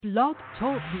Blog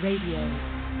Talk Radio.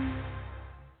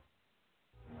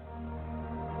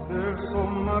 There's so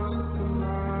much to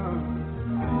learn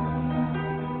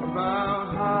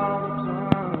about how to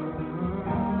turn.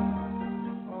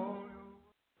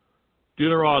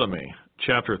 Deuteronomy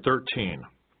chapter 13.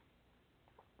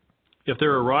 If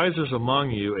there arises among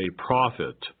you a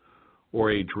prophet or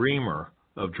a dreamer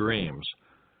of dreams,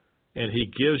 and he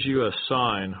gives you a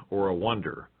sign or a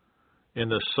wonder, and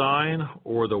the sign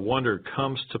or the wonder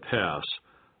comes to pass,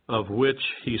 of which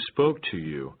he spoke to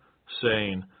you,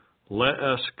 saying, Let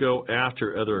us go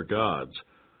after other gods,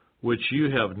 which you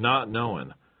have not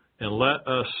known, and let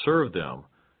us serve them,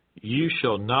 you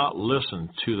shall not listen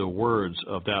to the words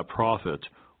of that prophet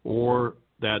or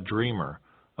that dreamer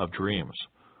of dreams.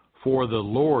 For the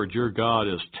Lord your God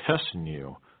is testing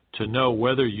you to know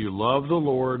whether you love the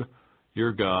Lord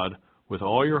your God with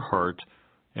all your heart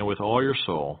and with all your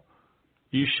soul.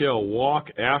 You shall walk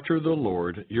after the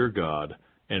Lord your God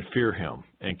and fear him,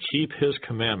 and keep his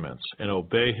commandments and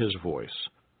obey his voice.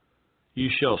 You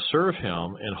shall serve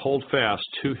him and hold fast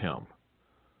to him.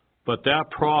 But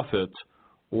that prophet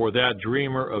or that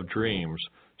dreamer of dreams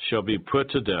shall be put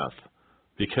to death,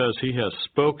 because he has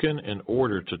spoken in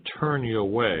order to turn you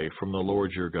away from the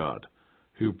Lord your God,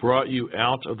 who brought you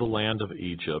out of the land of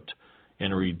Egypt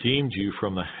and redeemed you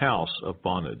from the house of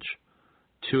bondage,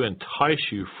 to entice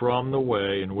you from the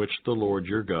way in which the Lord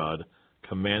your God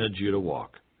commanded you to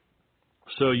walk.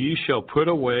 So you shall put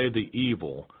away the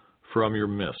evil from your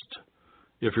midst.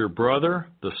 If your brother,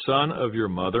 the son of your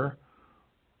mother,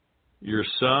 your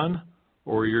son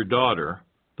or your daughter,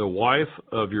 the wife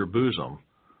of your bosom,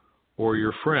 or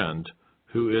your friend,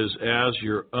 who is as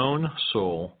your own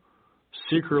soul,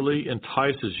 secretly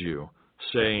entices you,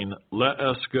 saying, Let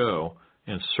us go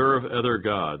and serve other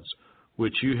gods,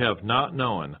 which you have not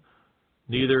known,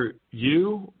 neither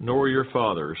you nor your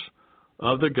fathers,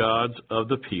 of the gods of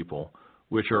the people,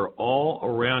 which are all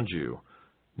around you,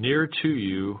 near to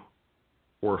you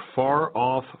or far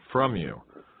off from you,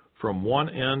 from one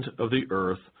end of the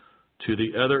earth to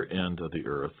the other end of the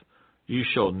earth, you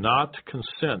shall not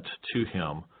consent to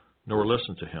him, nor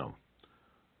listen to him.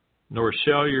 Nor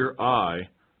shall your eye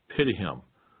pity him,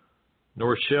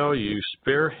 nor shall you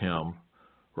spare him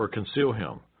or conceal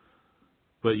him,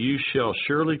 but you shall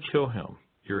surely kill him.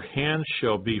 Your hand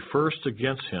shall be first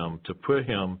against him to put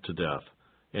him to death,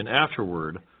 and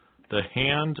afterward the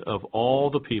hand of all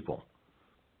the people.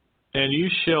 And you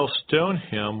shall stone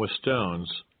him with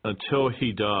stones until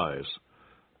he dies,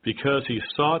 because he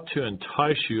sought to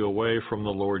entice you away from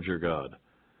the Lord your God,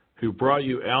 who brought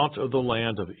you out of the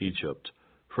land of Egypt,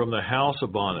 from the house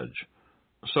of bondage.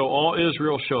 So all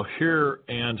Israel shall hear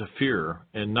and fear,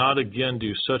 and not again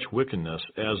do such wickedness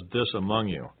as this among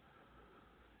you.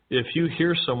 If you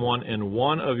hear someone in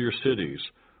one of your cities,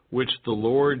 which the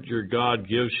Lord your God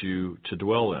gives you to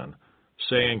dwell in,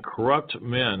 saying, Corrupt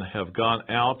men have gone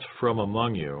out from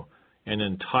among you, and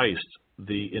enticed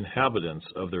the inhabitants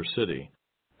of their city,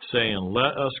 saying,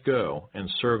 Let us go and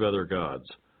serve other gods,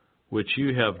 which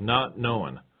you have not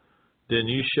known, then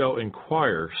you shall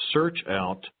inquire, search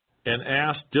out, and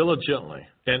ask diligently.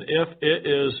 And if it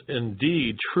is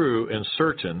indeed true and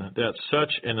certain that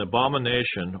such an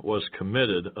abomination was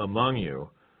committed among you,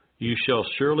 you shall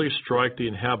surely strike the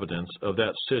inhabitants of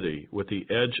that city with the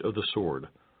edge of the sword,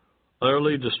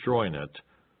 utterly destroying it,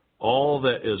 all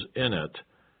that is in it,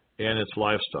 and its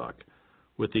livestock,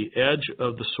 with the edge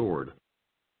of the sword.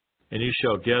 And you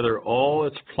shall gather all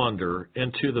its plunder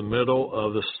into the middle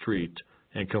of the street,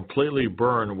 and completely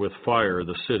burn with fire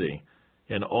the city,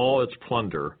 and all its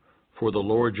plunder, for the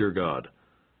Lord your God.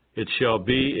 It shall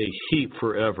be a heap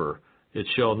forever, it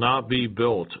shall not be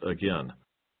built again.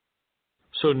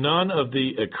 So none of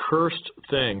the accursed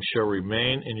things shall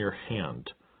remain in your hand,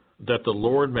 that the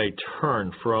Lord may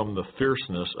turn from the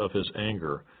fierceness of his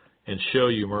anger, and show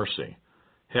you mercy,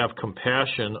 have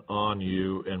compassion on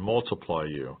you, and multiply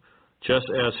you, just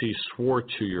as he swore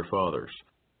to your fathers.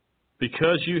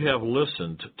 Because you have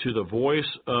listened to the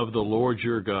voice of the Lord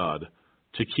your God,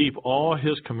 to keep all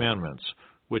his commandments,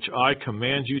 which I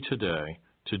command you today,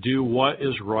 to do what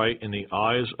is right in the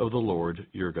eyes of the Lord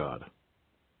your God.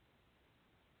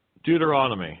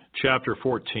 Deuteronomy chapter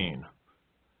 14.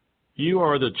 You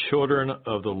are the children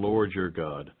of the Lord your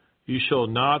God. You shall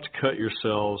not cut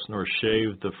yourselves, nor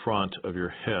shave the front of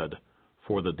your head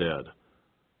for the dead.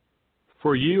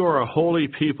 For you are a holy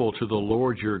people to the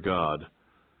Lord your God,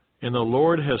 and the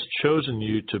Lord has chosen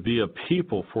you to be a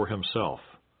people for himself,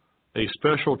 a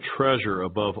special treasure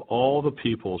above all the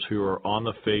peoples who are on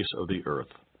the face of the earth.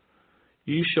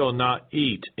 You shall not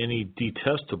eat any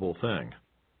detestable thing.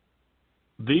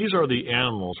 These are the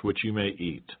animals which you may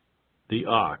eat: the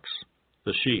ox,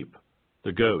 the sheep,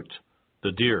 the goat,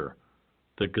 the deer,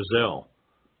 the gazelle,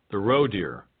 the roe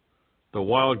deer, the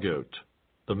wild goat,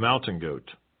 the mountain goat,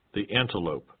 the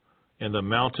antelope, and the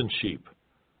mountain sheep.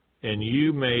 And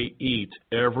you may eat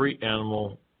every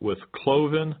animal with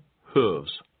cloven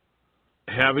hooves,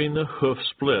 having the hoof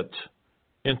split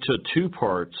into 2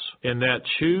 parts, and that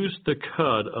chews the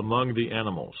cud among the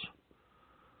animals.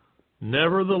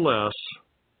 Nevertheless,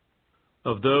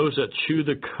 of those that chew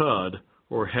the cud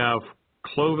or have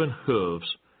cloven hooves,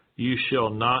 you shall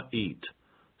not eat,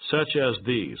 such as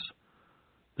these: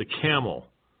 the camel,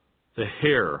 the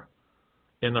hare,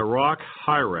 and the rock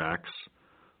hyrax,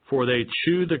 for they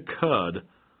chew the cud,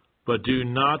 but do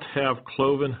not have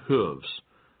cloven hooves.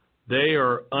 They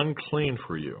are unclean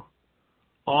for you.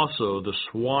 Also the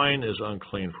swine is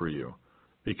unclean for you,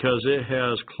 because it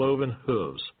has cloven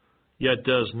hooves, yet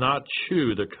does not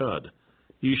chew the cud.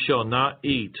 You shall not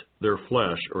eat their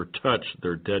flesh or touch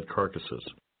their dead carcasses.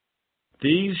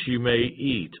 These you may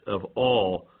eat of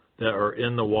all that are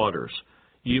in the waters.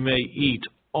 You may eat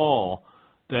all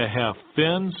that have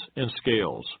fins and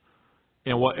scales,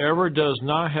 and whatever does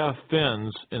not have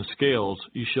fins and scales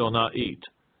you shall not eat.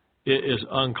 It is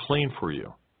unclean for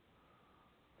you.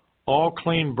 All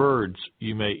clean birds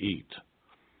you may eat,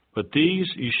 but these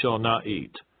you shall not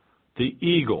eat: the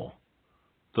eagle,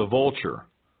 the vulture,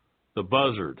 the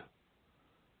buzzard,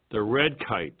 the red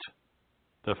kite,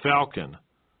 the falcon,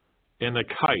 and the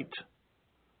kite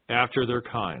after their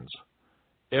kinds,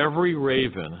 every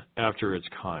raven after its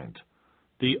kind,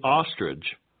 the ostrich,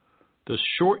 the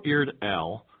short-eared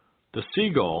owl, the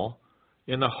seagull,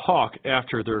 and the hawk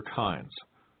after their kinds,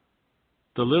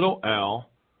 the little owl,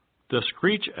 the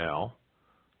screech owl,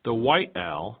 the white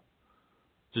owl,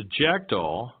 the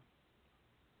jackdaw,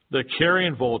 the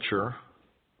carrion vulture,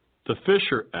 the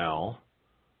fisher owl,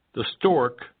 the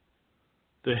stork,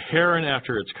 the heron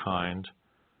after its kind,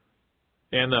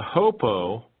 and the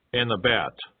hoopoe and the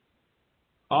bat.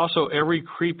 Also every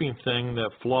creeping thing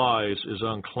that flies is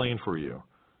unclean for you.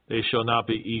 They shall not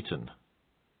be eaten.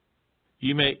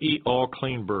 You may eat all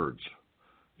clean birds.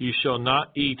 You shall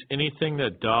not eat anything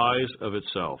that dies of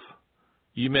itself.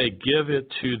 You may give it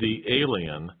to the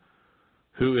alien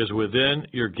who is within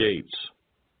your gates,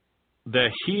 that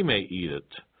he may eat it,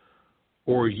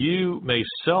 or you may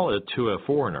sell it to a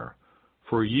foreigner,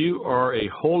 for you are a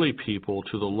holy people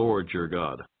to the Lord your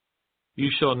God. You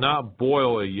shall not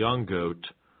boil a young goat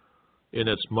in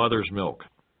its mother's milk.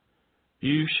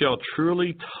 You shall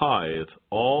truly tithe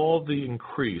all the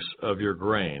increase of your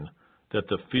grain that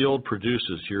the field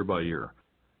produces year by year.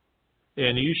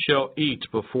 And you shall eat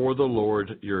before the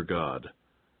Lord your God,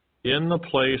 in the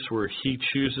place where he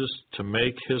chooses to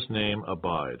make his name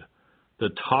abide, the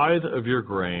tithe of your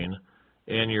grain,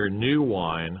 and your new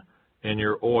wine, and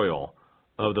your oil,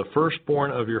 of the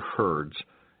firstborn of your herds,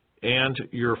 and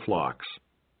your flocks,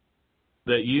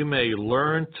 that you may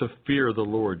learn to fear the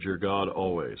Lord your God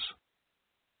always.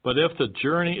 But if the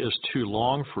journey is too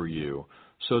long for you,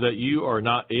 so that you are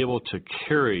not able to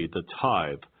carry the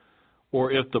tithe,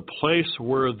 or if the place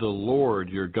where the Lord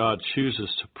your God chooses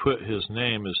to put his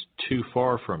name is too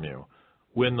far from you,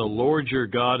 when the Lord your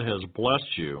God has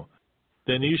blessed you,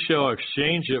 then you shall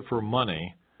exchange it for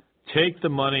money, take the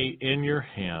money in your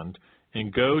hand,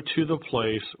 and go to the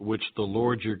place which the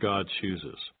Lord your God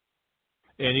chooses.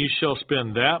 And you shall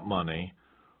spend that money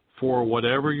for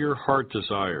whatever your heart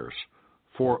desires,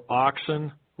 for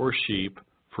oxen or sheep,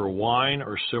 for wine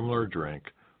or similar drink,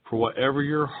 for whatever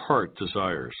your heart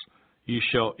desires. You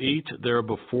shall eat there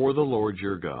before the Lord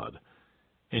your God,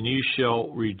 and you shall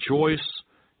rejoice,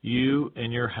 you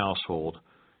and your household.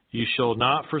 You shall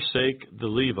not forsake the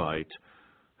Levite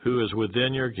who is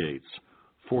within your gates,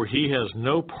 for he has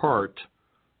no part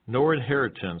nor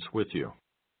inheritance with you.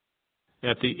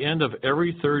 At the end of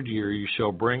every 3rd year you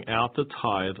shall bring out the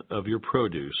tithe of your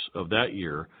produce of that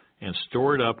year and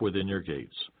store it up within your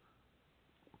gates.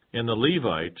 And the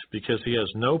Levite, because he has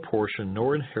no portion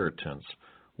nor inheritance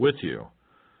with you,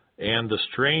 and the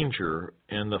stranger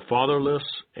and the fatherless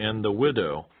and the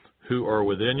widow who are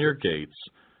within your gates,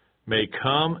 may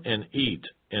come and eat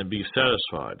and be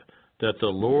satisfied, that the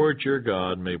Lord your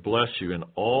God may bless you in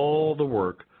all the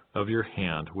work of your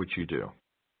hand which you do.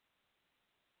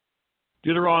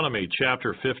 Deuteronomy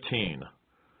chapter 15.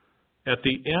 At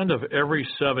the end of every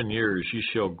 7 years you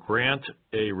shall grant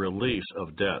a release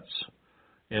of debts,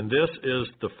 and this is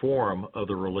the form of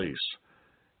the release.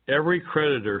 Every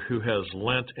creditor who has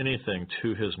lent anything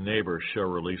to his neighbor shall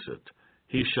release it.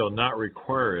 He shall not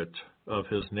require it of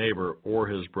his neighbor or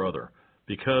his brother,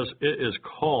 because it is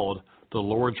called the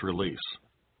Lord's release.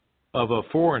 Of a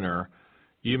foreigner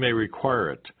you may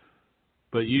require it,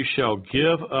 But you shall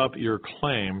give up your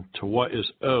claim to what is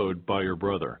owed by your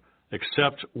brother,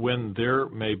 except when there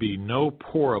may be no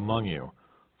poor among you.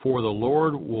 For the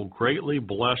Lord will greatly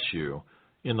bless you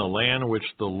in the land which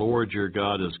the Lord your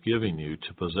God is giving you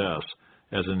to possess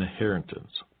as an inheritance.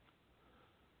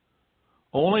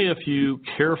 Only if you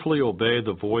carefully obey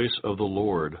the voice of the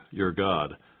Lord your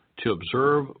God, to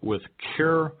observe with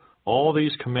care all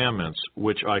these commandments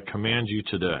which I command you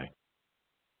today.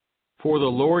 For the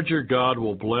Lord your God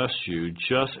will bless you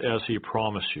just as he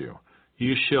promised you.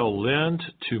 You shall lend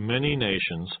to many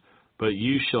nations, but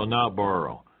you shall not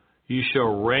borrow. You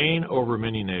shall reign over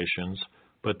many nations,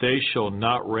 but they shall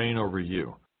not reign over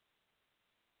you.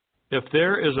 If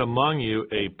there is among you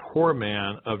a poor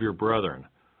man of your brethren,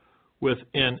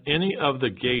 within any of the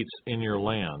gates in your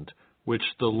land, which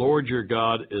the Lord your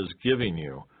God is giving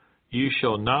you, you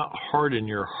shall not harden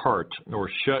your heart, nor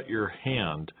shut your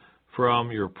hand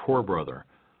from your poor brother,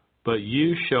 but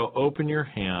you shall open your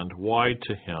hand wide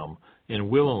to him, and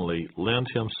willingly lend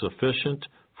him sufficient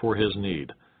for his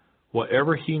need,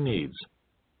 whatever he needs.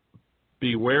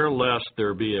 Beware lest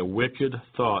there be a wicked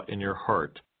thought in your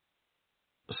heart,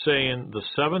 saying, the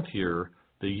 7th year,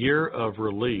 the year of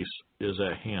release, is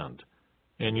at hand,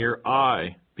 and your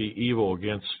eye be evil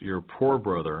against your poor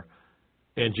brother,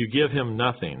 and you give him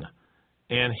nothing,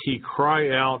 and he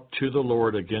cry out to the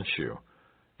Lord against you,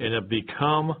 and it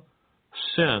become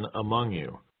sin among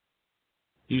you.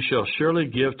 You shall surely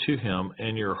give to him,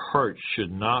 and your heart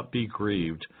should not be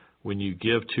grieved when you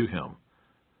give to him.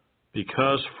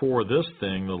 Because for this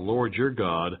thing the Lord your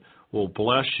God will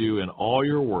bless you in all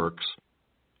your works,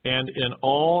 and in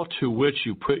all to which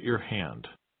you put your hand.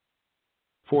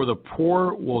 For the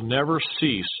poor will never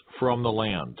cease from the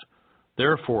land.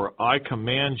 Therefore I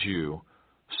command you,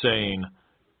 saying,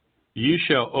 you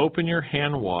shall open your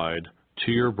hand wide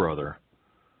to your brother,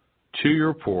 to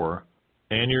your poor,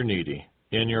 and your needy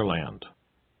in your land.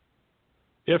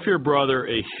 If your brother,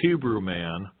 a Hebrew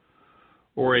man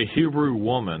or a Hebrew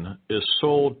woman, is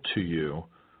sold to you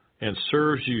and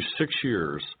serves you 6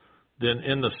 years, then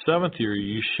in the 7th year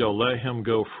you shall let him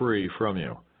go free from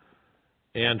you.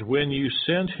 And when you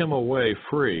send him away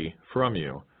free from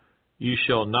you, you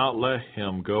shall not let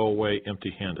him go away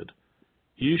empty-handed.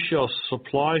 You shall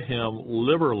supply him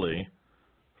liberally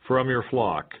from your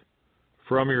flock,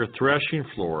 from your threshing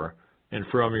floor, and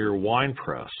from your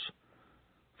winepress.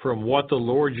 From what the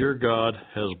Lord your God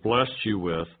has blessed you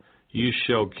with, you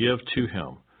shall give to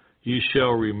him. You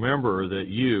shall remember that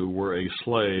you were a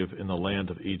slave in the land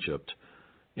of Egypt,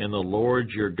 and the Lord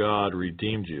your God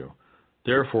redeemed you.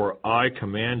 Therefore I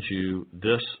command you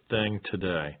this thing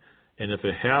today, and if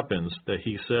it happens that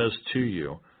he says to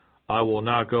you, I will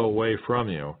not go away from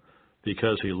you,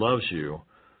 because he loves you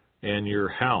and your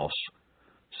house,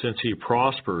 since he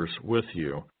prospers with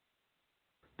you,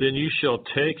 then you shall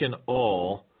take an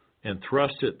awl and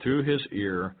thrust it through his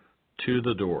ear to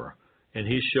the door, and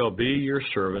he shall be your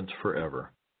servant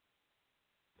forever.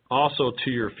 Also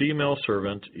to your female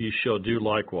servant you shall do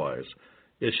likewise.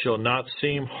 It shall not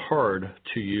seem hard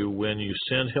to you when you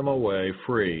send him away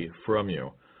free from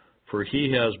you, for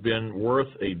he has been worth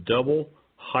a double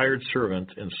hired servant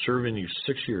in serving you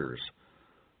 6 years.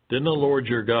 Then the Lord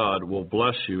your God will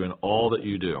bless you in all that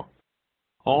you do.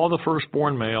 All the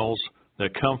firstborn males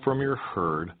that come from your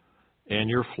herd and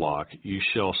your flock you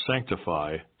shall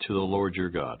sanctify to the Lord your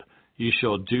God. You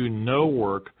shall do no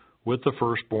work with the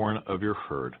firstborn of your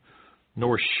herd,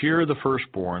 nor shear the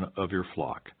firstborn of your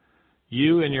flock.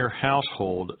 You and your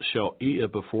household shall eat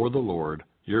it before the Lord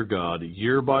your God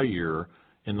year by year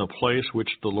in the place which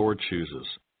the Lord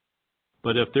chooses.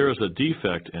 But if there is a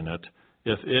defect in it,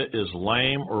 if it is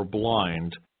lame or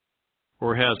blind,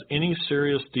 or has any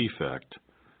serious defect,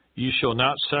 you shall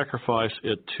not sacrifice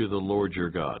it to the Lord your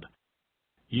God.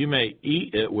 You may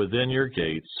eat it within your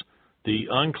gates. The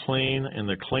unclean and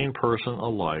the clean person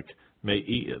alike may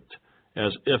eat it,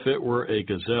 as if it were a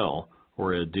gazelle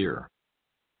or a deer.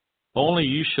 Only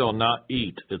you shall not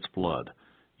eat its blood.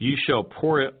 You shall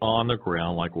pour it on the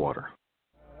ground like water.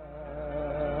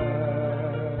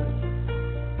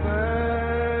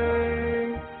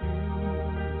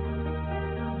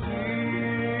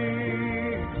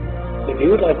 If you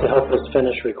would like to help us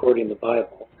finish recording the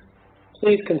Bible,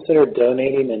 please consider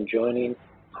donating and joining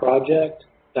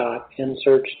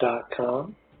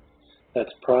project.nsearch.com.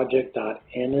 That's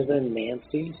project.n as in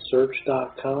Nancy,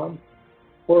 search.com,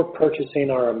 or purchasing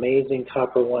our amazing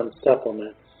Copper One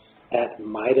supplement at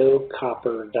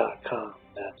mitocopper.com.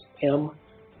 That's M-I-T-O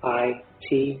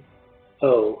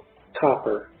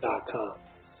copper.com.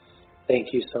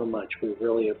 Thank you so much. We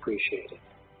really appreciate it.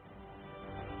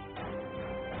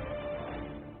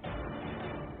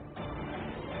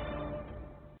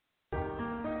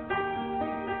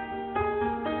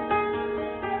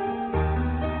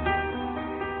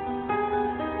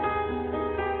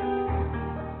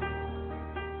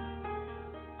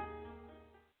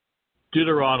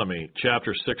 Deuteronomy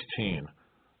chapter 16.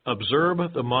 Observe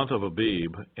the month of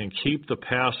Abib, and keep the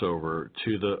Passover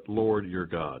to the Lord your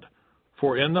God.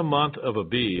 For in the month of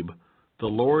Abib, the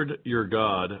Lord your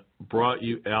God brought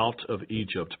you out of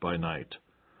Egypt by night.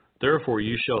 Therefore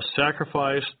you shall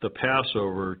sacrifice the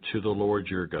Passover to the Lord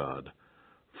your God,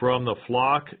 from the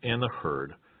flock and the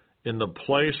herd, in the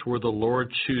place where the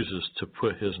Lord chooses to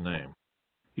put his name.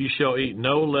 You shall eat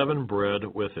no leavened bread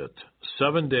with it.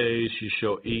 7 days you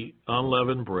shall eat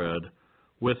unleavened bread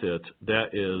with it,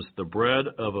 that is, the bread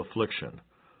of affliction.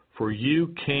 For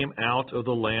you came out of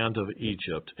the land of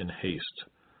Egypt in haste,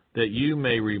 that you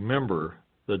may remember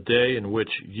the day in which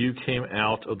you came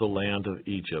out of the land of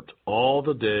Egypt all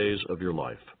the days of your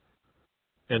life.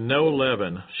 And no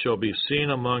leaven shall be seen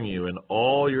among you in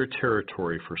all your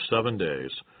territory for 7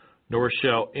 days, nor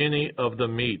shall any of the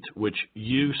meat which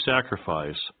you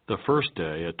sacrifice the first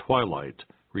day at twilight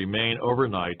remain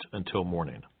overnight until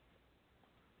morning.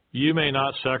 You may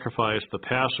not sacrifice the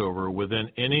Passover within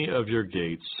any of your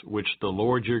gates which the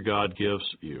Lord your God gives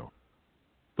you.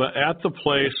 But at the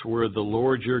place where the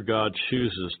Lord your God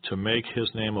chooses to make his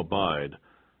name abide,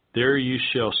 there you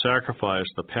shall sacrifice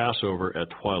the Passover at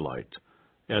twilight,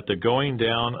 at the going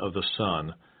down of the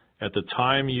sun, at the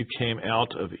time you came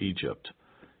out of Egypt.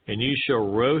 And you shall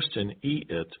roast and eat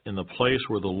it in the place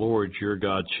where the Lord your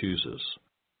God chooses.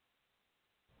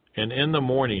 And in the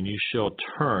morning you shall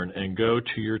turn and go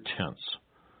to your tents.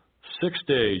 6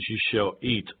 days you shall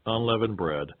eat unleavened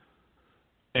bread.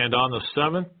 And on the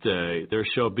 7th day there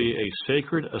shall be a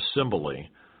sacred assembly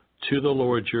to the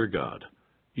Lord your God.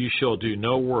 You shall do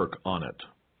no work on it.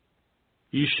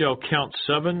 You shall count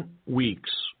 7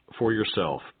 weeks for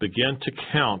yourself. Begin to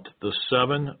count the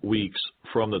 7 weeks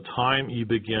from the time you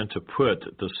begin to put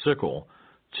the sickle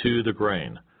to the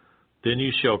grain. Then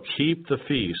you shall keep the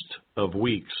feast of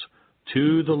weeks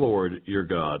to the Lord your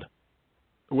God,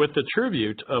 with the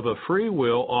tribute of a free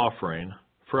will offering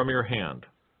from your hand,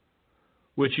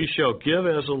 which you shall give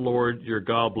as the Lord your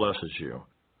God blesses you.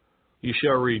 You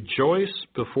shall rejoice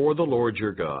before the Lord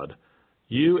your God,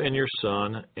 you and your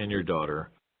son and your daughter,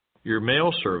 your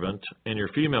male servant and your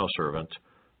female servant,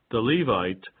 the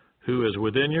Levite who is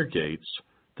within your gates,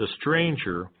 the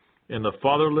stranger and the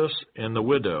fatherless and the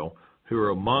widow who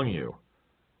are among you,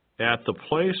 at the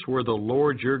place where the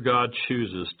Lord your God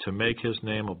chooses to make his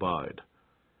name abide.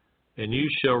 And you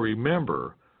shall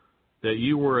remember that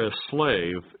you were a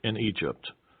slave in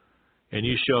Egypt, and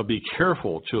you shall be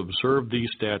careful to observe these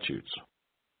statutes.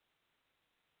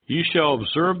 You shall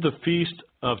observe the Feast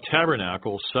of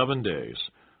Tabernacles 7 days,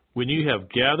 when you have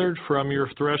gathered from your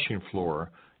threshing floor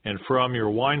and from your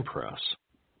winepress.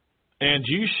 And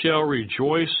you shall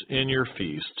rejoice in your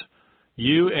feast,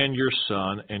 you and your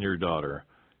son and your daughter,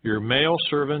 your male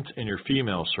servant and your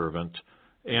female servant,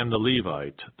 and the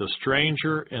Levite, the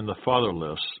stranger and the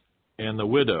fatherless, and the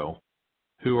widow,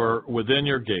 who are within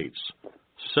your gates.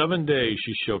 7 days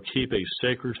you shall keep a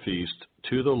sacred feast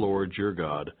to the Lord your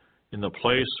God, in the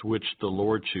place which the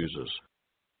Lord chooses.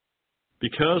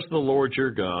 Because the Lord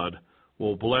your God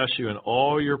will bless you in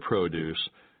all your produce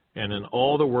and in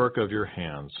all the work of your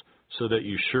hands, so that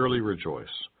you surely rejoice.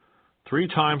 3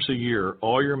 times a year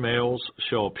all your males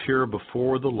shall appear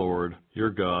before the Lord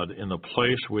your God in the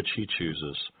place which he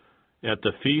chooses, at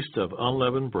the feast of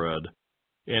unleavened bread,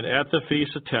 and at the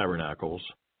feast of tabernacles,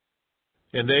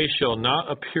 and they shall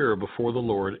not appear before the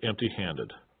Lord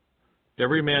empty-handed.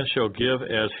 Every man shall give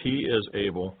as he is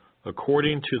able,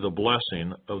 according to the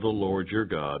blessing of the Lord your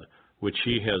God, which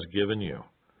he has given you.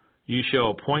 You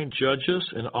shall appoint judges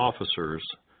and officers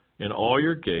in all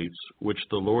your gates, which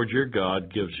the Lord your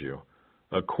God gives you,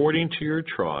 according to your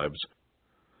tribes,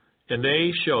 and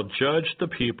they shall judge the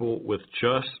people with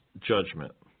just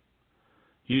judgment.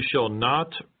 You shall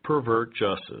not pervert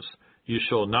justice. You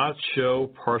shall not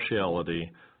show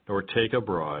partiality, nor take a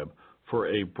bribe, for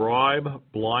a bribe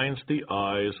blinds the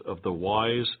eyes of the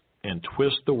wise and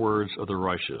twists the words of the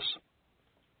righteous.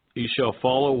 You shall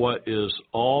follow what is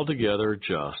altogether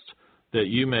just, that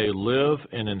you may live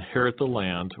and inherit the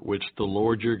land which the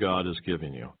Lord your God is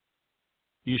giving you.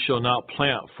 You shall not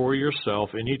plant for yourself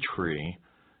any tree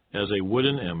as a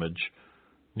wooden image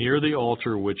near the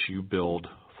altar which you build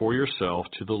for yourself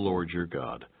to the Lord your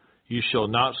God. You shall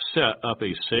not set up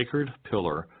a sacred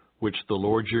pillar which the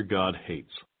Lord your God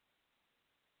hates.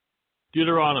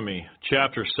 Deuteronomy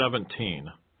chapter 17.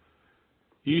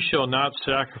 You shall not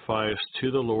sacrifice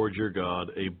to the Lord your God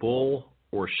a bull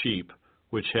or sheep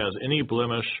which has any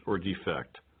blemish or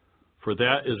defect, for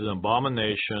that is an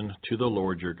abomination to the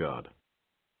Lord your God.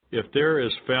 If there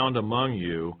is found among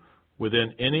you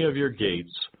within any of your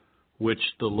gates, which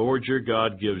the Lord your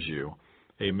God gives you,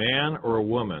 a man or a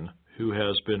woman who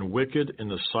has been wicked in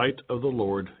the sight of the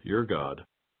Lord your God,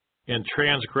 and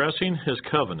transgressing his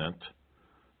covenant,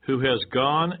 who has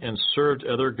gone and served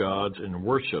other gods and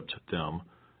worshipped them,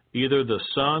 either the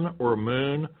sun or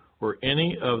moon or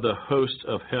any of the hosts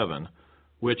of heaven,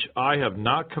 which I have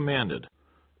not commanded,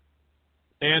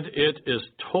 and it is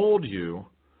told you,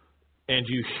 and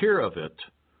you hear of it,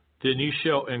 then you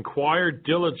shall inquire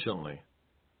diligently.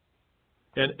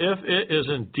 And if it is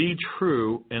indeed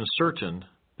true and certain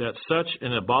that such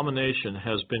an abomination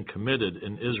has been committed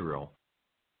in Israel,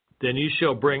 then you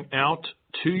shall bring out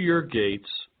to your gates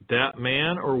that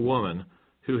man or woman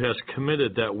who has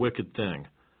committed that wicked thing,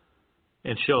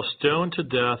 and shall stone to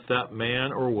death that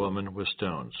man or woman with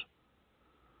stones.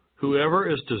 Whoever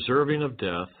is deserving of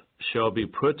death shall be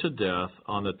put to death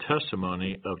on the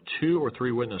testimony of 2 or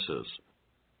 3 witnesses.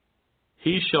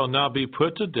 He shall not be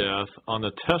put to death on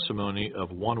the testimony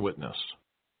of 1 witness.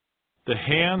 The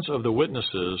hands of the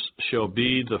witnesses shall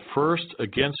be the first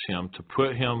against him to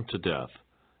put him to death,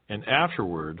 and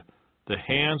afterward the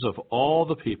hands of all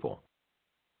the people.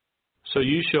 So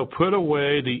you shall put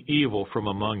away the evil from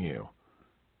among you.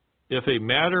 If a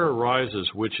matter arises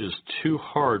which is too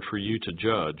hard for you to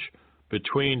judge,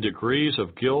 between degrees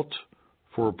of guilt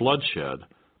for bloodshed,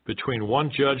 between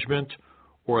one judgment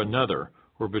or another,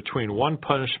 or between one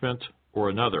punishment or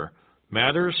another,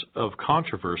 matters of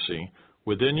controversy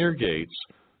within your gates,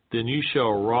 then you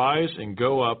shall rise and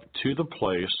go up to the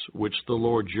place which the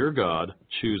Lord your God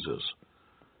chooses.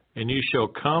 And you shall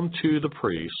come to the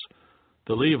priests,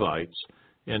 the Levites,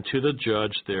 and to the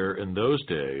judge there in those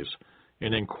days,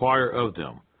 and inquire of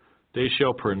them. They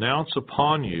shall pronounce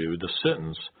upon you the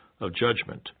sentence of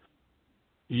judgment.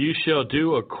 You shall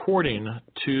do according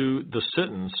to the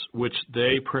sentence which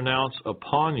they pronounce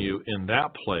upon you in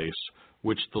that place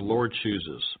which the Lord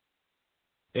chooses.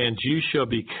 And you shall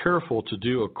be careful to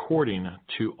do according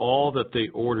to all that they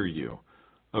order you,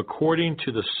 according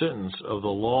to the sentence of the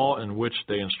law in which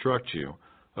they instruct you,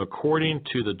 according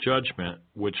to the judgment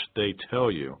which they tell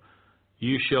you.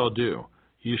 You shall do.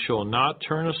 You shall not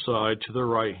turn aside to the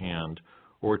right hand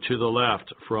or to the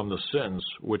left from the sentence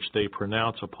which they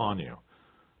pronounce upon you.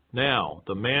 Now,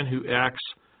 the man who acts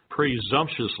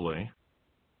presumptuously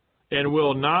and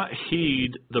will not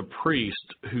heed the priest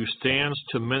who stands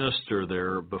to minister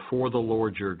there before the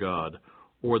Lord your God,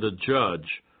 or the judge,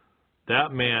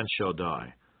 that man shall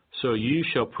die. So you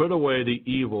shall put away the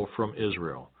evil from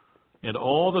Israel. And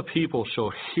all the people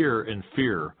shall hear and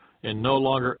fear, and no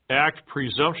longer act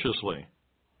presumptuously.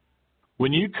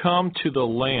 When you come to the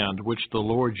land which the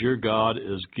Lord your God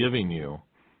is giving you,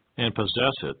 and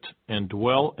possess it, and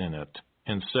dwell in it,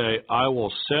 and say, I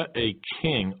will set a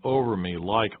king over me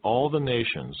like all the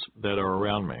nations that are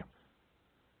around me.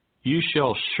 You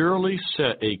shall surely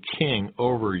set a king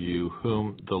over you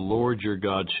whom the Lord your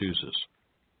God chooses.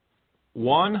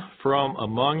 One from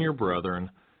among your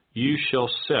brethren you shall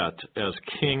set as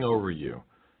king over you.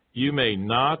 You may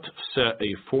not set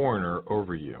a foreigner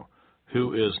over you,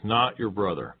 who is not your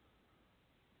brother.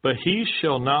 But he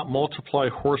shall not multiply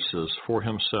horses for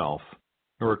himself,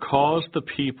 nor cause the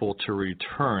people to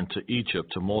return to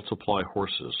Egypt to multiply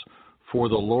horses. For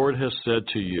the Lord has said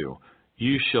to you,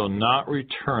 you shall not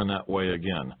return that way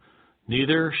again.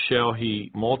 Neither shall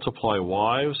he multiply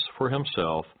wives for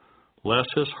himself, lest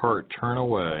his heart turn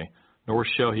away, nor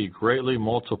shall he greatly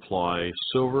multiply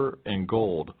silver and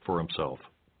gold for himself.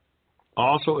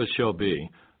 Also it shall be,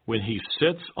 when he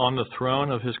sits on the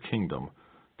throne of his kingdom,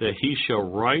 that he shall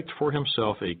write for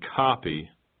himself a copy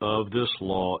of this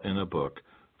law in a book,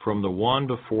 from the one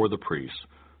before the priests,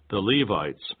 the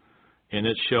Levites, and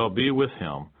it shall be with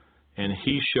him, and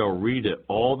he shall read it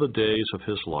all the days of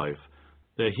his life,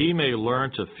 that he may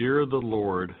learn to fear the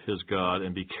Lord his God,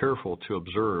 and be careful to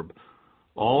observe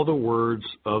all the words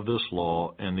of this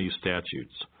law and these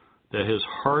statutes, that his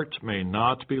heart may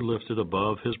not be lifted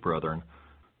above his brethren,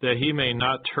 that he may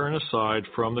not turn aside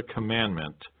from the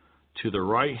commandment to the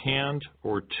right hand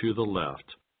or to the left,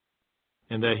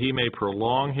 and that he may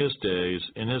prolong his days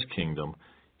in his kingdom,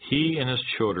 he and his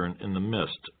children in the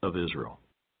midst of Israel.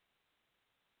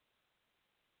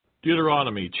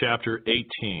 Deuteronomy chapter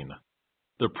 18.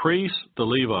 The priests, the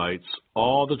Levites,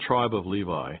 all the tribe of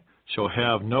Levi, shall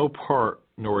have no part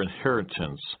nor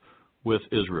inheritance with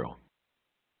Israel.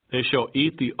 They shall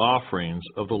eat the offerings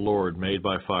of the Lord made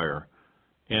by fire,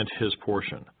 and his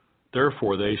portion.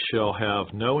 Therefore they shall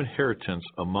have no inheritance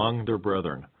among their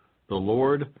brethren. The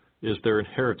Lord is their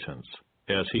inheritance,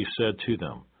 as he said to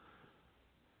them.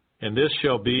 And this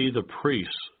shall be the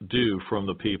priests' due from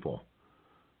the people,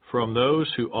 from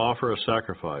those who offer a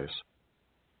sacrifice.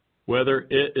 Whether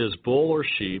it is bull or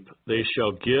sheep, they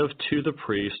shall give to the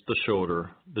priest the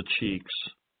shoulder, the cheeks,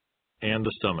 and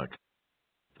the stomach.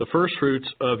 The first fruits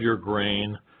of your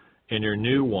grain, and your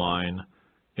new wine,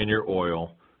 and your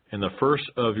oil, and the first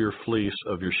of your fleece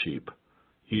of your sheep,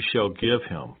 ye shall give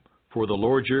him. For the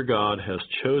Lord your God has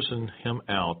chosen him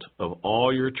out of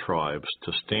all your tribes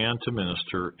to stand to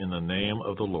minister in the name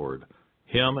of the Lord,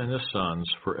 him and his sons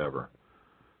forever.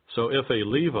 So if a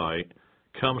Levite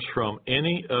comes from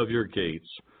any of your gates,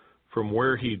 from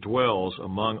where he dwells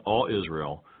among all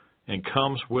Israel, and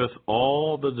comes with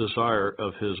all the desire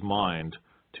of his mind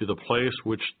to the place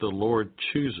which the Lord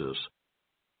chooses,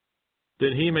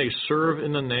 then he may serve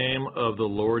in the name of the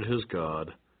Lord his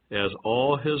God, as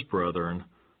all his brethren,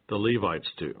 the Levites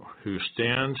do, who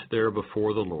stand there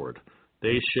before the Lord.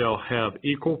 They shall have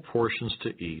equal portions to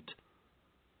eat,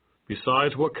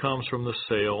 besides what comes from the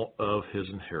sale of his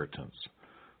inheritance.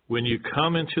 When you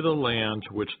come into the land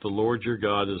which the Lord your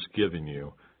God is giving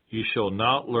you, ye shall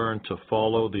not learn to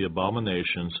follow the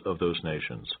abominations of those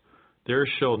nations. There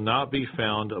shall not be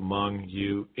found among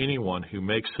you anyone who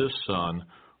makes his son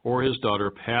or his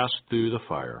daughter pass through the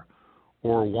fire,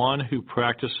 or one who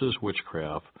practices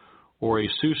witchcraft, or a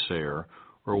soothsayer,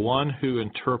 or one who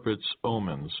interprets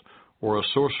omens, or a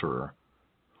sorcerer,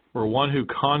 or one who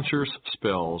conjures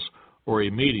spells, or a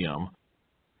medium,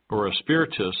 or a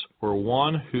spiritist, or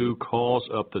one who calls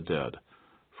up the dead.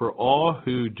 For all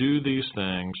who do these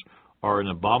things are an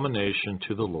abomination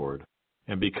to the Lord,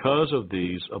 and because of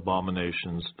these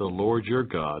abominations the Lord your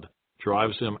God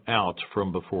drives them out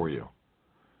from before you.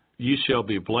 Ye shall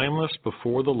be blameless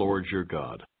before the Lord your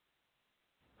God.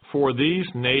 For these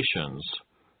nations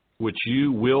which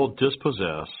you will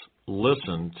dispossess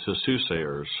listen to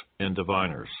soothsayers and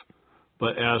diviners.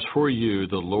 But as for you,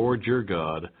 the Lord your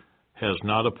God has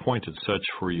not appointed such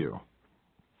for you,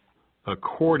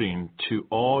 according to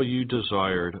all you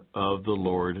desired of the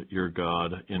Lord your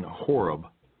God in Horeb,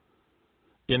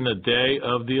 in the day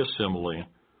of the assembly,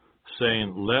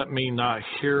 saying, Let me not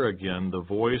hear again the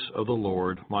voice of the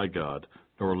Lord my God,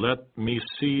 nor let me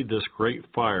see this great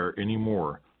fire any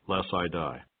more, lest I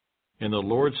die. And the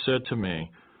Lord said to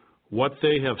me, What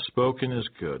they have spoken is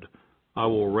good. I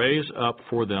will raise up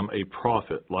for them a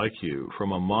prophet like you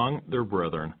from among their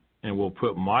brethren, and will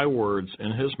put my words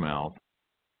in his mouth,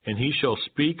 and he shall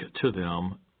speak to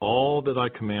them all that I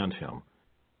command him.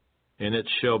 And it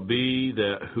shall be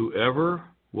that whoever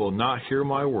will not hear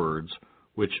my words,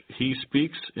 which he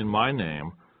speaks in my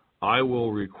name, I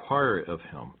will require it of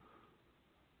him.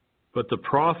 But the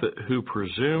prophet who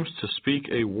presumes to speak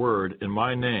a word in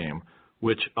my name,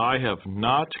 which I have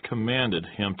not commanded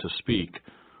him to speak,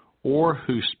 or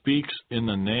who speaks in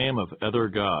the name of other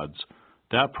gods,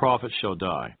 that prophet shall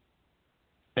die.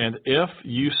 And if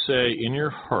you say in your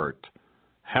heart,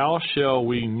 How shall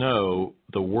we know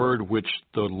the word which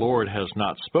the Lord has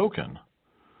not spoken?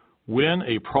 When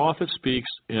a prophet speaks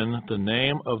in the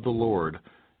name of the Lord,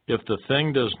 if the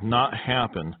thing does not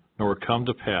happen nor come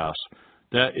to pass,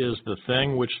 that is the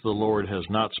thing which the Lord has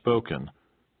not spoken.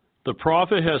 The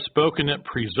prophet has spoken it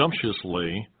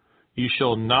presumptuously. You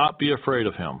shall not be afraid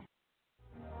of him.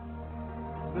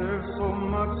 There's so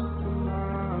much to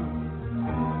learn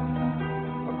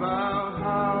about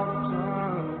how to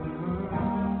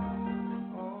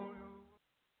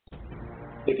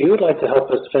If you would like to help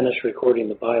us finish recording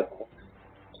the Bible,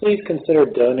 please consider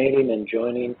donating and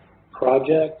joining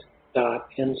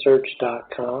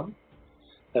project.nsearch.com.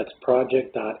 That's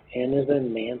project.n as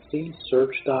in Nancy,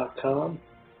 search.com,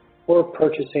 or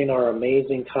purchasing our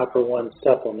amazing Copper One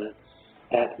supplement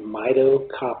at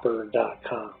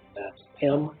mitocopper.com. That's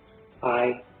M-I-T-O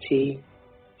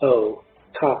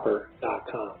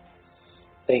copper.com.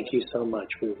 Thank you so much.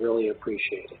 We really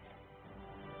appreciate it.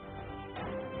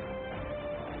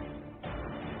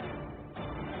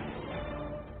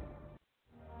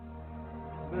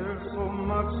 There's so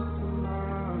much to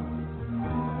learn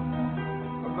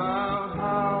about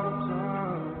how to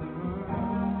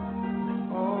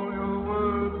turn all your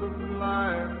words of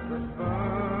life that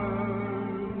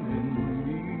burn in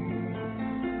me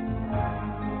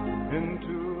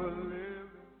into a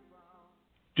living fountain.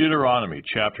 Deuteronomy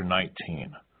chapter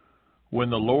 19. When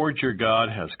the Lord your God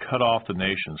has cut off the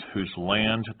nations whose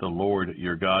land the Lord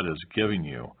your God is giving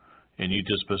you, and you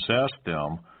dispossess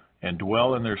them, and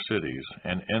dwell in their cities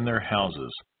and in their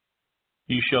houses,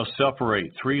 ye shall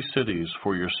separate 3 cities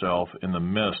for yourself in the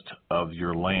midst of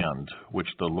your land, which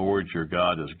the Lord your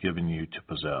God is giving you to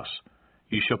possess.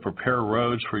 Ye shall prepare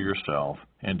roads for yourself,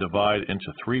 and divide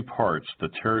into 3 parts the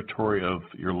territory of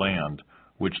your land,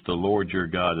 which the Lord your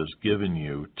God is giving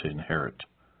you to inherit,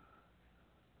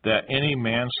 that any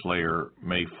manslayer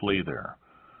may flee there.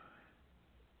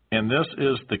 And this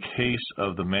is the case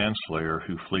of the manslayer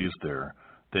who flees there,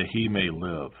 that he may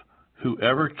live.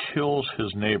 Whoever kills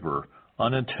his neighbor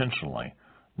unintentionally,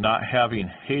 not having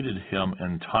hated him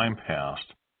in time past,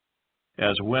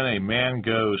 as when a man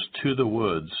goes to the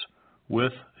woods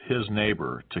with his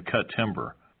neighbor to cut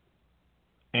timber,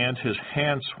 and his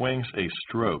hand swings a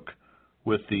stroke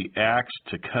with the axe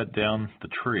to cut down the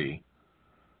tree,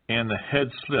 and the head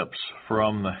slips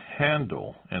from the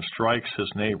handle and strikes his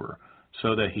neighbor,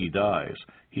 so that he dies,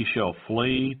 he shall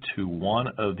flee to one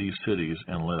of these cities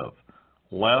and live,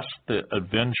 lest the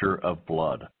avenger of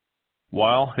blood,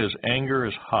 while his anger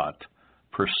is hot,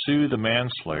 pursue the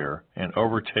manslayer and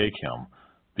overtake him,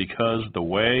 because the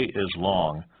way is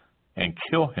long, and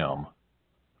kill him,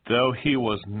 though he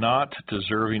was not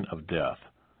deserving of death,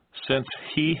 since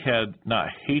he had not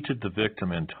hated the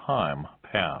victim in time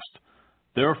past.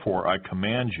 Therefore I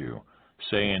command you,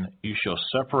 saying, you shall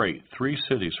separate 3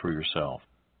 cities for yourself.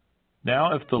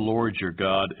 Now if the Lord your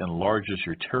God enlarges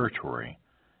your territory,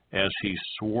 as he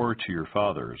swore to your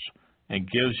fathers, and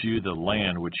gives you the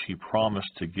land which he promised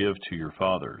to give to your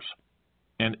fathers,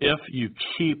 and if you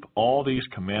keep all these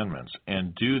commandments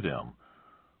and do them,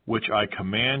 which I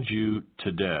command you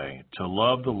today, to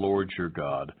love the Lord your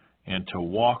God, and to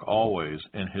walk always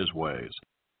in his ways,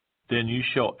 then you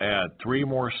shall add 3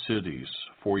 more cities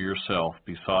for yourself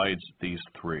besides these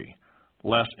 3,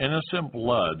 lest innocent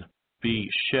blood be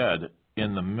shed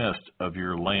in the midst of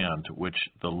your land which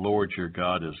the Lord your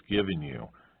God is giving you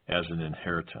as an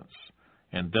inheritance,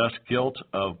 and thus guilt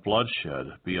of bloodshed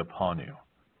be upon you.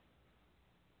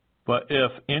 But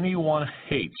if anyone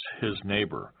hates his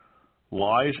neighbor,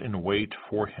 lies in wait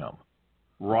for him,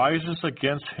 rises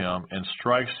against him and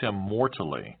strikes him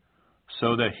mortally,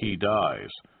 so that he dies,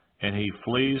 and he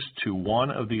flees to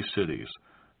one of these cities,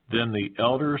 then the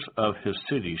elders of his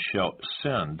city shall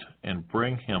send and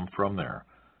bring him from there,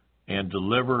 and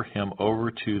deliver him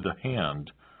over to the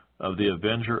hand of the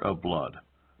avenger of blood,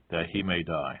 that he may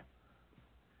die.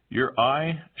 Your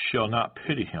eye shall not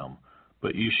pity him,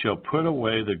 but you shall put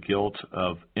away the guilt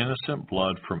of innocent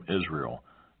blood from Israel,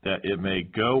 that it may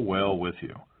go well with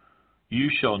you. You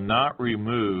shall not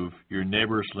remove your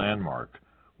neighbor's landmark,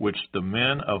 which the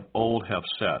men of old have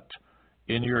set,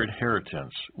 in your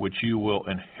inheritance, which you will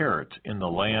inherit in the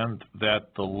land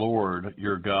that the Lord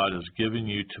your God is giving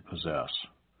you to possess.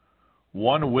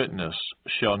 One witness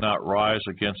shall not rise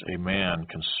against a man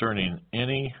concerning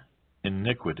any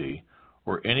iniquity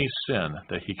or any sin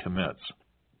that he commits.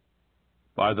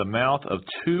 By the mouth of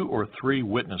 2 or 3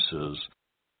 witnesses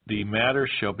the matter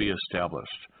shall be established.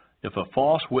 If a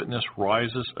false witness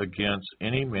rises against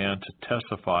any man to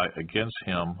testify against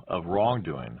him of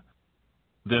wrongdoing,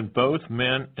 then both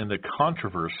men in the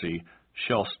controversy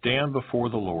shall stand before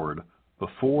the Lord,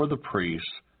 before the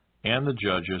priests and the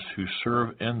judges who serve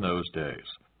in those days.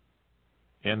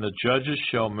 And the judges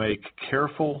shall make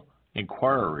careful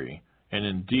inquiry, and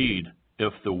indeed,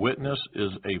 if the witness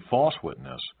is a false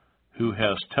witness, who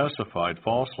has testified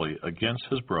falsely against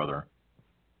his brother,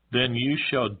 then you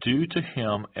shall do to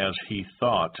him as he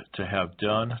thought to have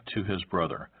done to his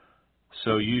brother.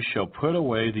 So you shall put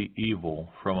away the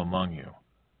evil from among you.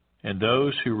 And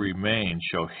those who remain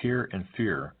shall hear and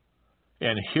fear,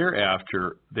 and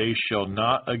hereafter they shall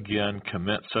not again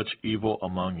commit such evil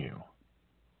among you.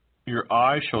 Your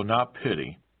eye shall not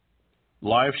pity.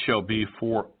 Life shall be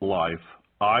for life,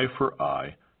 eye for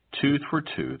eye, tooth for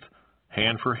tooth,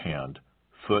 hand for hand,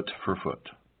 foot for foot.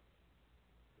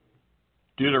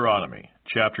 Deuteronomy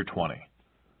chapter 20.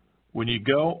 When you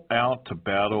go out to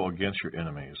battle against your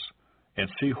enemies, and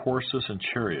see horses and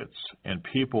chariots, and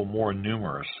people more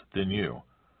numerous than you,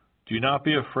 do not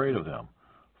be afraid of them,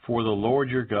 for the Lord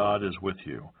your God is with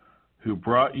you, who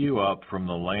brought you up from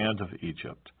the land of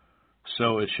Egypt.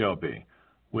 So it shall be,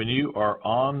 when you are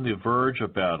on the verge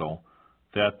of battle,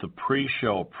 that the priest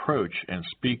shall approach and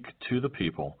speak to the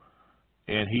people,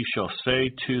 and he shall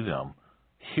say to them,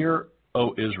 Hear,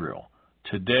 O Israel,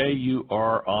 today you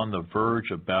are on the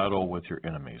verge of battle with your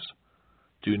enemies.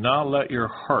 Do not let your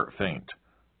heart faint.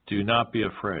 Do not be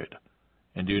afraid,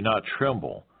 and do not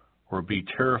tremble or be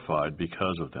terrified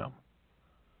because of them.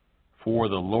 For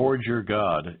the Lord your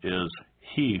God is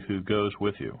he who goes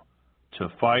with you, to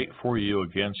fight for you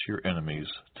against your enemies,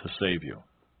 to save you.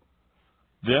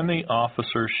 Then the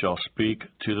officer shall speak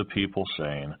to the people,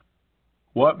 saying,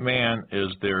 What man is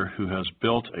there who has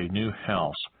built a new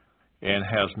house and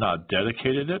has not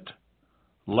dedicated it?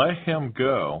 Let him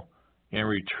go and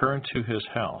return to his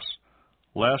house,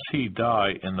 lest he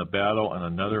die in the battle and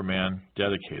another man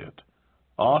dedicate it.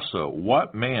 Also,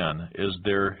 what man is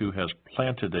there who has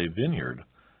planted a vineyard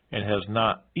and has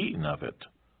not eaten of it?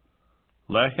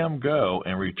 let him go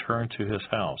and return to his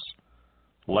house,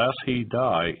 lest he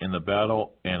die in the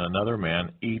battle and another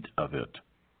man eat of it.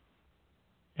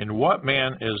 And what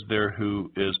man is there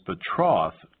who is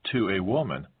betrothed to a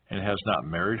woman and has not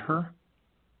married her?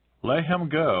 Let him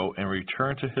go and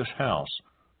return to his house,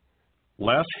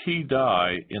 lest he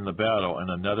die in the battle and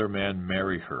another man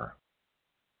marry her.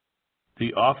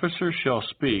 The officer shall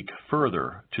speak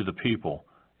further to the people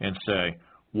and say,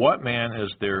 what man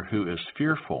is there who is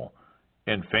fearful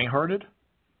and faint-hearted?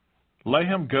 Let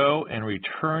him go and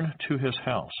return to his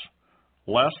house,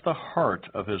 lest the heart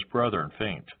of his brethren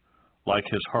faint, like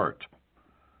his heart.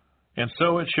 And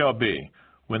so it shall be,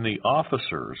 when the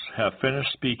officers have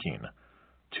finished speaking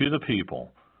to the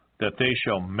people, that they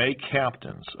shall make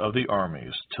captains of the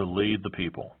armies to lead the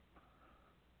people.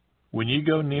 When you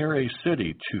go near a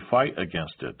city to fight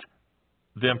against it,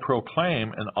 then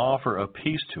proclaim an offer of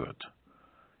peace to it.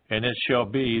 And it shall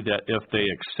be that if they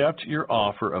accept your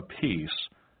offer of peace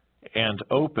and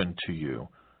open to you,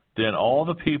 then all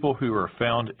the people who are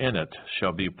found in it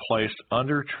shall be placed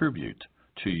under tribute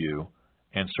to you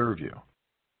and serve you.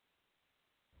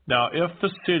 Now if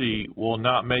the city will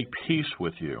not make peace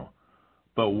with you,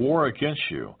 but war against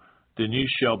you, then you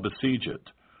shall besiege it.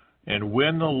 And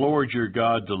when the Lord your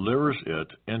God delivers it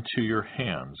into your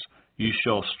hands, you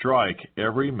shall strike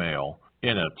every male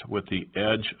in it with the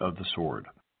edge of the sword.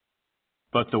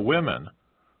 But the women,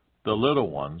 the little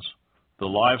ones, the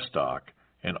livestock,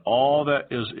 and all that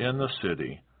is in the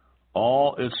city,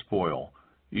 all its spoil,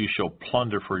 you shall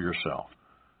plunder for yourself.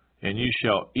 And you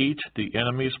shall eat the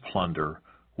enemy's plunder,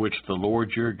 which the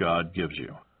Lord your God gives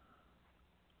you.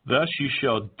 Thus you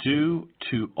shall do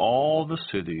to all the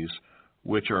cities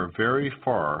which are very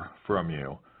far from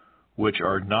you, which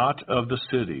are not of the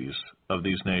cities of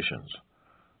these nations,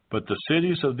 but the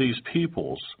cities of these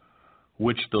peoples,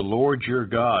 which the Lord your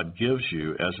God gives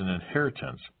you as an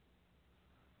inheritance.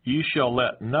 You shall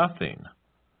let nothing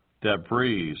that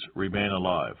breathes remain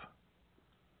alive,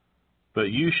 but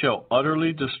you shall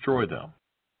utterly destroy them.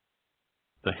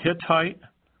 The Hittite,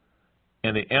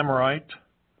 and the Amorite,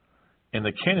 and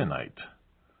the Canaanite,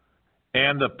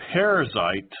 and the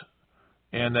Perizzite,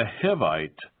 and the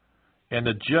Hivite, and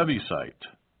the Jebusite,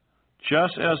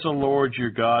 just as the Lord your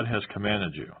God has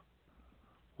commanded you,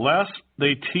 lest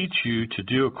they teach you to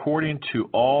do according to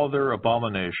all their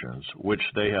abominations which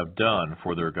they have done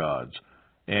for their gods,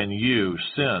 and you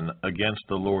sin against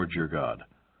the Lord your God.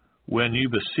 When you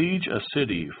besiege a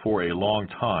city for a long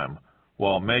time,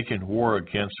 while making war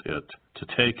against it to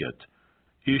take it,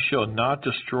 you shall not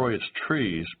destroy its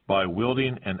trees by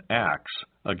wielding an axe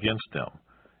against them.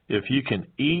 If you can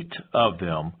eat of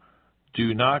them,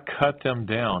 do not cut them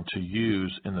down to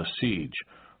use in the siege,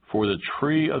 for the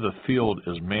tree of the field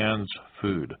is man's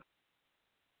food.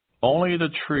 Only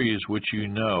the trees which you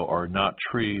know are not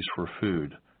trees for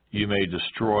food, you may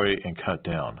destroy and cut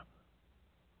down.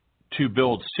 To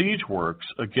build siege works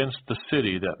against the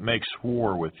city that makes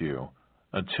war with you,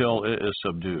 until it is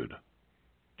subdued.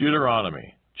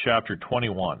 Deuteronomy chapter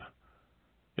 21.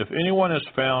 If anyone is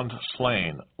found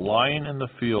slain, lying in the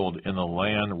field in the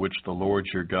land which the Lord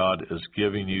your God is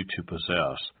giving you to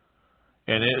possess,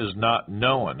 and it is not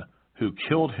known who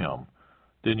killed him,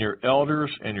 then your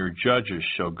elders and your judges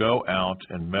shall go out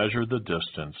and measure the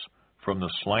distance from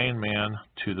the slain man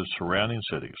to the surrounding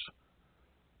cities.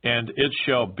 And it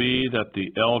shall be that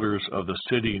the elders of the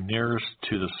city nearest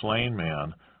to the slain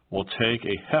man will take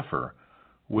a heifer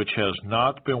which has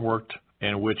not been worked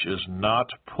and which is not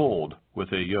pulled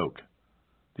with a yoke.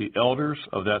 The elders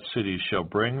of that city shall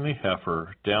bring the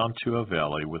heifer down to a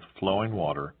valley with flowing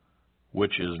water,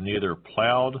 which is neither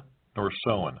plowed nor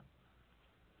sown.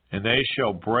 And they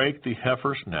shall break the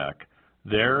heifer's neck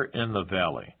there in the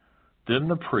valley. Then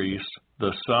the priests,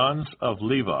 the sons of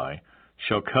Levi,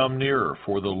 shall come nearer,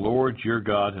 for the Lord your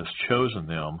God has chosen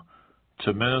them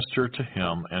to minister to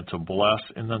him and to bless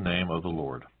in the name of the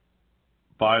Lord.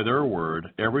 By their word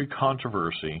every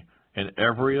controversy and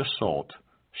every assault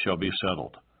shall be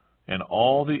settled, and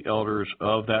all the elders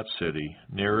of that city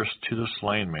nearest to the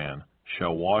slain man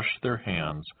shall wash their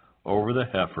hands over the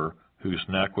heifer whose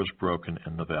neck was broken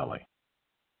in the valley.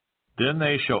 Then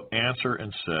they shall answer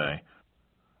and say,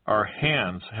 Our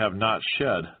hands have not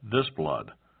shed this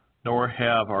blood, nor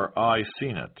have our eyes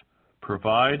seen it.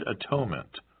 Provide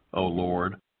atonement, O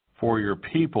Lord, for your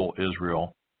people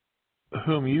Israel,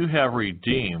 whom you have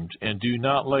redeemed, and do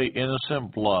not lay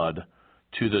innocent blood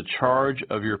to the charge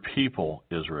of your people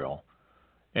Israel.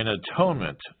 An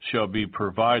atonement shall be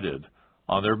provided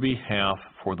on their behalf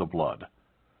for the blood.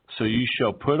 So you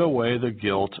shall put away the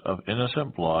guilt of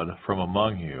innocent blood from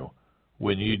among you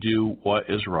when you do what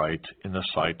is right in the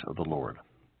sight of the Lord.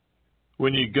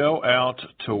 When you go out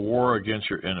to war against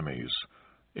your enemies,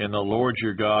 and the Lord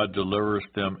your God delivers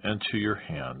them into your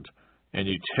hand, and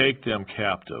you take them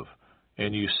captive,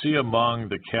 and you see among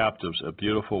the captives a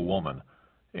beautiful woman,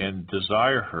 and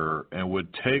desire her, and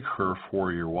would take her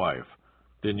for your wife,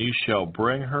 then you shall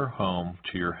bring her home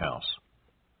to your house.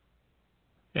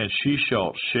 And she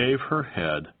shall shave her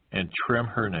head, and trim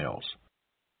her nails.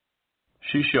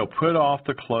 She shall put off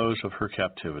the clothes of her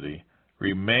captivity,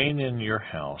 remain in your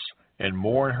house, and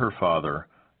mourn her father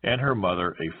and her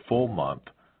mother a full month.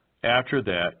 After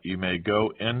that you may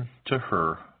go in to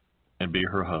her and be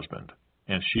her husband,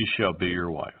 and she shall be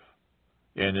your wife.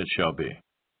 And it shall be,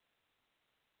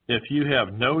 if you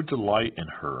have no delight in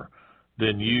her,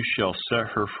 then you shall set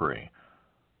her free.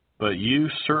 But you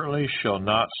certainly shall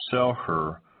not sell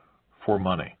her for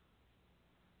money.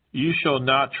 You shall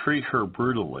not treat her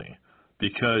brutally,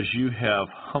 because you have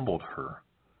humbled her.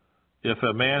 If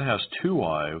a man has two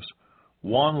wives,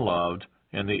 one loved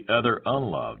and the other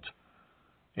unloved,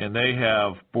 and they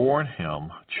have borne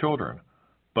him children,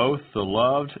 both the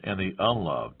loved and the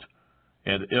unloved,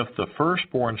 and if the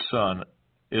firstborn son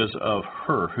is of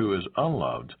her who is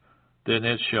unloved, then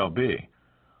it shall be,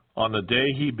 on the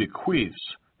day he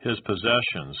bequeaths his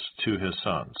possessions to his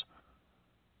sons,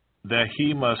 that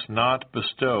he must not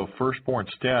bestow firstborn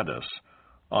status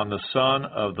on the son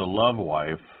of the loved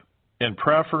wife in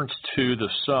preference to the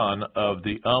son of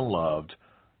the unloved,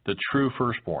 the true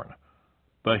firstborn.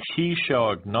 But he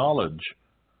shall acknowledge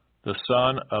the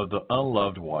son of the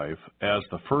unloved wife as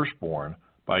the firstborn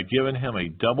by giving him a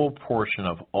double portion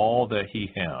of all that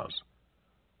he has.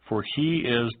 For he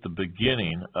is the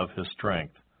beginning of his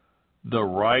strength. The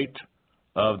right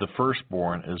of the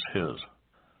firstborn is his.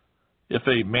 If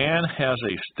a man has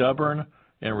a stubborn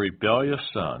and rebellious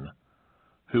son,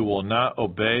 who will not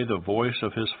obey the voice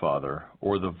of his father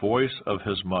or the voice of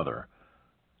his mother,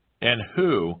 and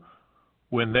who,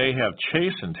 when they have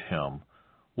chastened him,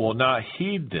 will not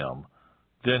heed them,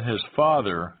 then his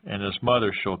father and his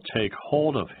mother shall take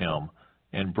hold of him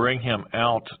and bring him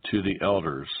out to the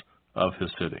elders of his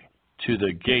city, to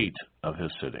the gate of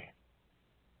his city.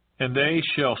 And they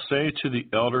shall say to the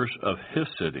elders of his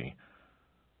city,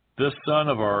 this son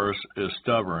of ours is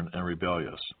stubborn and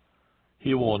rebellious.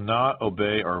 He will not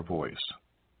obey our voice.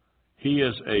 He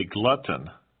is a glutton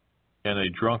and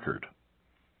a drunkard.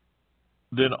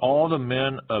 Then all the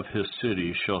men of his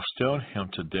city shall stone him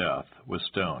to death with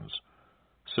stones.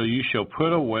 So you shall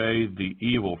put away the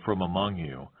evil from among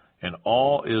you, and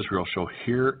all Israel shall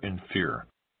hear and fear.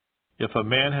 If a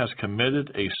man has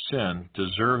committed a sin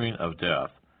deserving of death,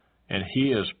 and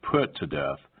he is put to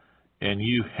death, and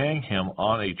you hang him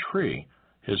on a tree,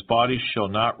 his body shall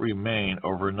not remain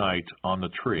overnight on the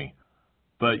tree,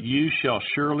 but you shall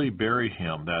surely bury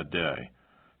him that day,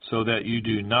 so that you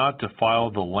do not defile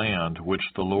the land which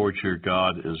the Lord your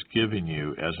God is giving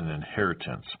you as an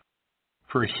inheritance.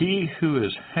 For he who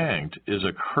is hanged is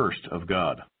accursed of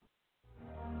God.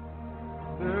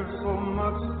 There's so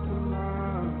much to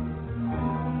learn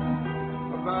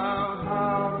about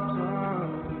how to turn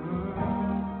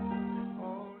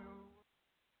all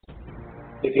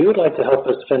If you would like to help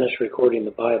us finish recording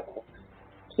the Bible,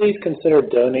 please consider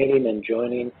donating and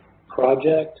joining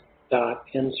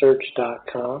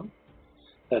project.nsearch.com.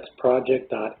 That's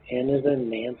project.n as in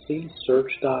Nancy,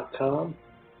 search.com,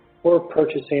 or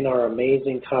purchasing our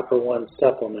amazing Copper One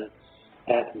supplement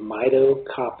at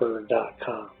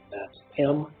mitocopper.com. That's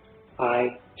M-I-T-O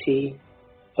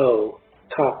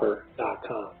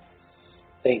copper.com.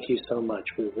 Thank you so much.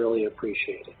 We really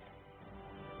appreciate it.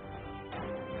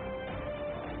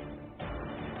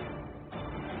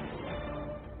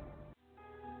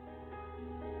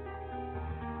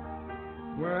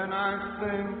 when I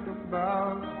think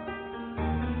about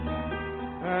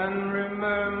and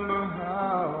remember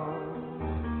how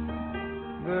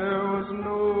there was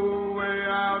no way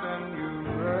out and you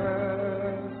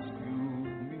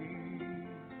rescued me.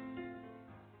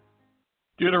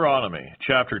 Deuteronomy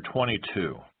chapter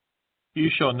 22. You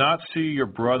shall not see your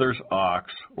brother's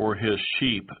ox or his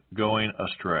sheep going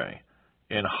astray,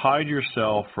 and hide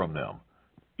yourself from them.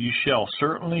 You shall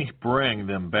certainly bring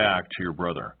them back to your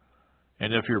brother.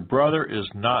 And if your brother is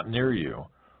not near you,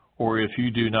 or if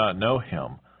you do not know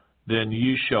him, then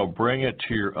you shall bring it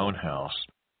to your own house,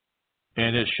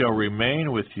 and it shall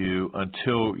remain with you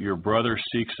until your brother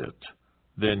seeks it.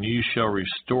 Then you shall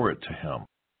restore it to him.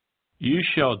 You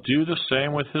shall do the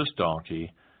same with his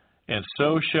donkey, and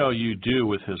so shall you do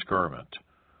with his garment.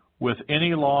 With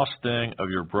any lost thing of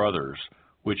your brother's,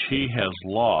 which he has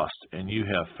lost and you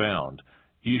have found,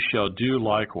 you shall do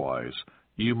likewise.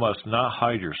 You must not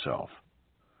hide yourself.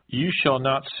 You shall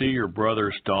not see your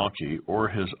brother's donkey or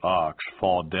his ox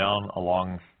fall down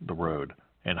along the road,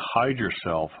 and hide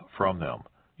yourself from them.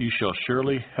 You shall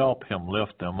surely help him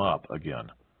lift them up again.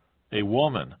 A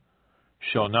woman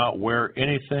shall not wear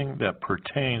anything that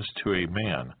pertains to a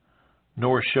man,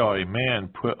 nor shall a man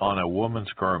put on a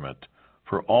woman's garment,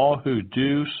 for all who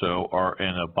do so are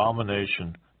an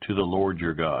abomination to the Lord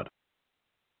your God.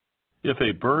 If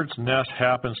a bird's nest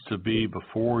happens to be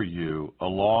before you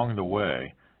along the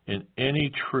way, in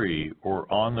any tree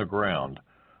or on the ground,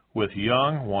 with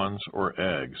young ones or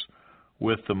eggs,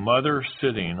 with the mother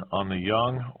sitting on the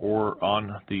young or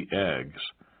on the eggs,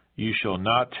 you shall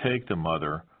not take the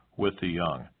mother with the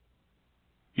young.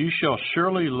 You shall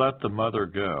surely let the mother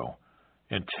go,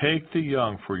 and take the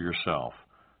young for yourself,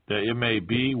 that it may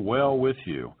be well with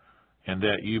you, and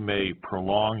that you may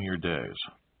prolong your days.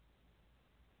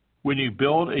 When you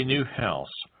build a new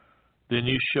house, then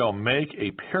you shall make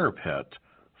a parapet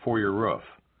for your roof,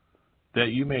 that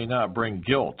you may not bring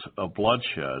guilt of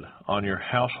bloodshed on your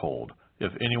household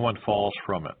if anyone falls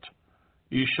from it.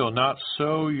 You shall not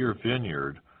sow your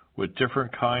vineyard with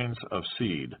different kinds of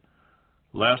seed,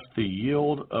 lest the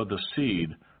yield of the seed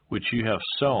which you have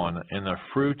sown and the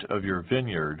fruit of your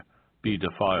vineyard be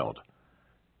defiled.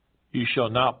 You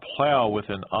shall not plow with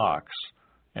an ox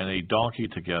and a donkey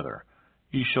together.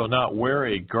 You shall not wear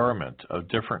a garment of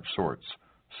different sorts,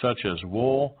 such as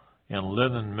wool and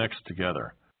linen mixed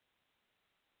together.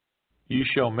 You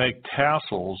shall make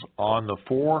tassels on the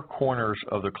four corners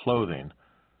of the clothing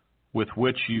with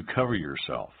which you cover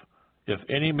yourself. If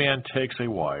any man takes a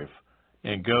wife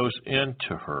and goes in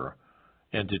to her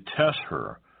and detests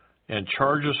her and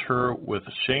charges her with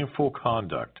shameful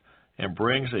conduct and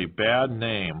brings a bad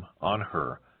name on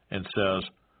her and says,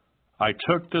 I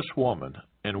took this woman,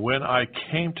 and when I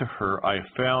came to her I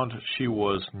found she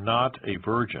was not a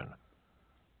virgin,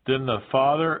 then the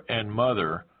father and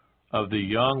mother of the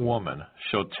young woman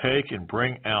shall take and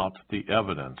bring out the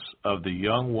evidence of the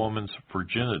young woman's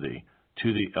virginity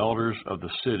to the elders of the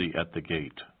city at the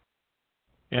gate.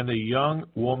 And the young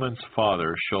woman's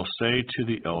father shall say to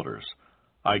the elders,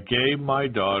 I gave my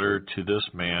daughter to this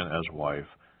man as wife,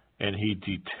 and he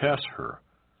detests her.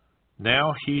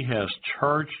 Now he has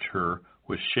charged her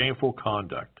with shameful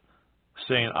conduct,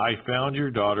 saying, I found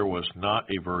your daughter was not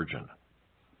a virgin.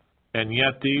 And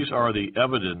yet these are the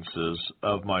evidences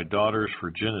of my daughter's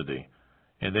virginity,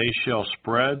 and they shall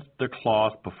spread the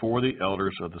cloth before the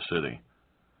elders of the city.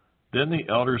 Then the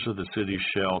elders of the city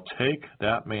shall take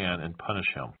that man and punish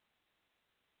him.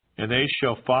 And they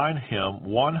shall fine him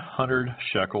 100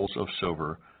 shekels of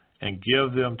silver, and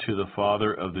give them to the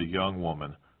father of the young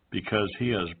woman, because he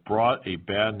has brought a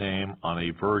bad name on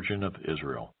a virgin of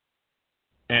Israel.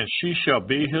 And she shall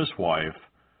be his wife.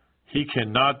 He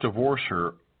cannot divorce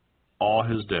her all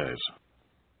his days.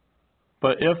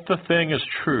 But if the thing is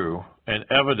true, and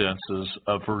evidences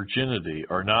of virginity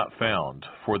are not found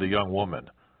for the young woman,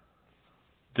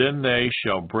 then they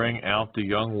shall bring out the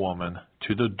young woman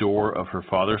to the door of her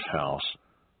father's house,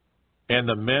 and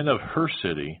the men of her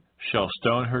city shall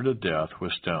stone her to death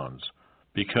with stones,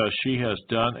 because she has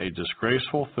done a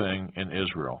disgraceful thing in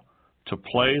Israel, to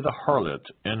play the harlot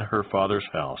in her father's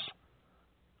house.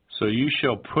 So you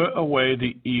shall put away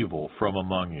the evil from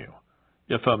among you.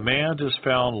 If a man is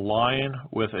found lying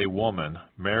with a woman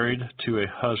married to a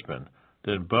husband,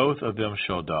 then both of them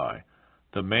shall die,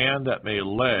 the man that may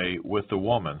lay with the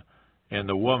woman, and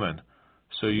the woman,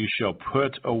 so you shall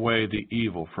put away the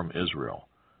evil from Israel.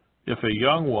 If a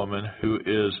young woman who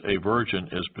is a virgin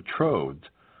is betrothed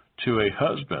to a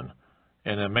husband,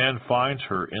 and a man finds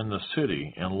her in the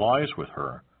city and lies with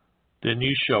her, then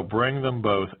you shall bring them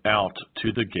both out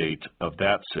to the gate of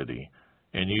that city,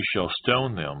 and you shall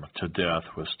stone them to death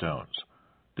with stones.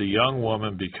 The young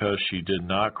woman because she did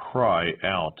not cry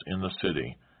out in the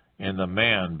city, and the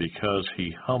man because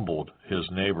he humbled his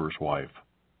neighbor's wife.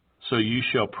 So you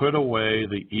shall put away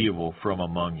the evil from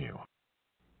among you.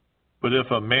 But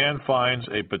if a man finds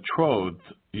a betrothed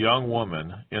young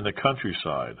woman in the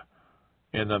countryside,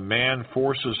 and the man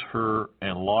forces her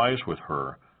and lies with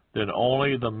her, then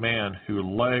only the man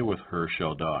who lay with her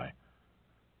shall die.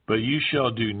 But you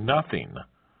shall do nothing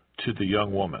to the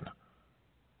young woman.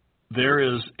 There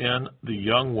is in the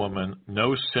young woman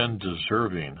no sin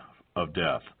deserving of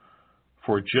death.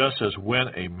 For just as when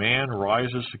a man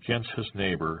rises against his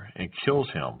neighbor and kills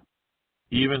him,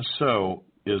 even so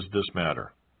is this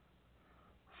matter.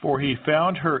 For he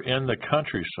found her in the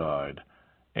countryside,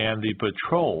 and the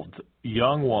betrothed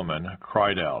young woman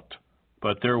cried out,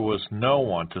 but there was no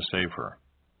one to save her.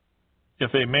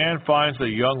 If a man finds a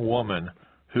young woman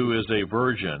who is a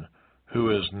virgin,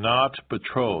 who is not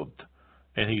betrothed,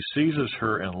 and he seizes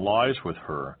her and lies with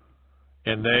her,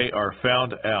 and they are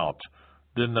found out,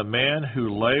 then the man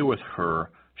who lay with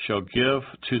her shall give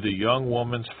to the young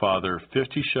woman's father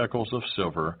 50 shekels of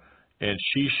silver, and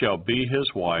she shall be his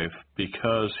wife,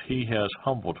 because he has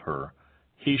humbled her.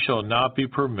 He shall not be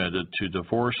permitted to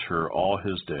divorce her all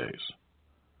his days.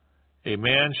 A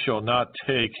man shall not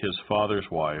take his father's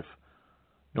wife,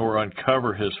 nor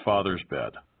uncover his father's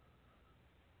bed.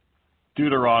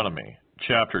 Deuteronomy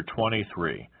chapter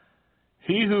 23.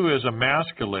 He who is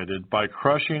emasculated by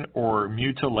crushing or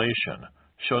mutilation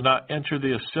shall not enter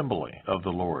the assembly of the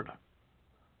Lord.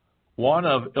 One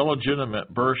of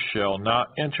illegitimate birth shall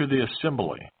not enter the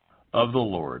assembly of the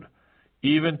Lord.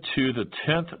 Even to the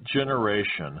 10th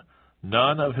generation,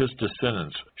 none of his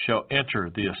descendants shall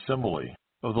enter the assembly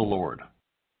of the Lord.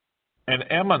 An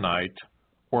Ammonite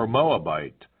or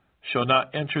Moabite shall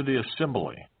not enter the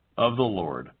assembly of the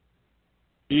Lord.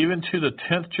 Even to the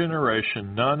 10th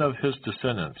generation, none of his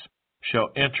descendants shall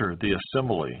enter the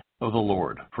assembly of the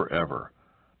Lord forever,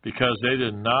 because they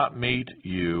did not meet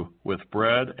you with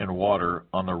bread and water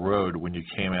on the road when you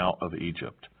came out of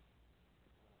Egypt.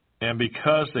 And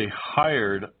because they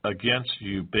hired against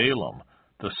you Balaam,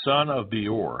 the son of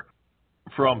Beor,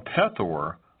 from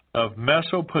Pethor of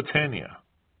Mesopotamia,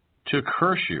 to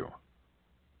curse you.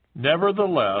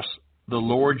 Nevertheless, the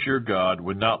Lord your God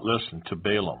would not listen to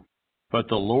Balaam, but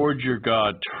the Lord your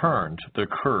God turned the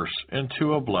curse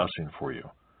into a blessing for you.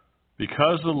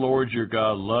 Because the Lord your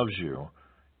God loves you,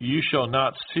 you shall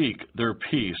not seek their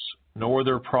peace nor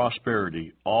their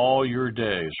prosperity all your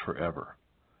days forever.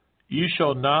 You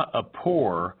shall not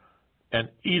abhor an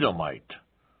Edomite,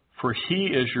 for he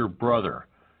is your brother.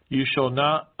 You shall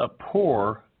not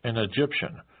abhor an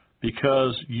Egyptian,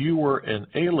 because you were an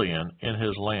alien in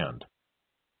his land.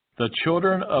 The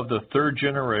children of the 3rd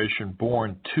generation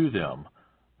born to them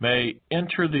may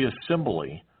enter the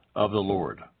assembly of the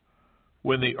Lord.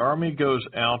 When the army goes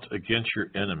out against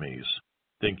your enemies,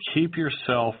 then keep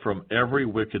yourself from every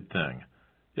wicked thing.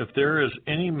 If there is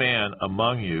any man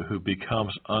among you who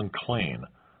becomes unclean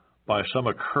by some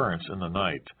occurrence in the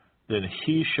night, then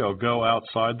he shall go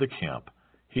outside the camp.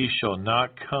 He shall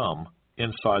not come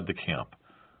inside the camp.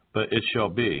 But it shall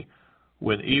be,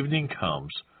 when evening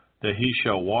comes, that he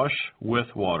shall wash with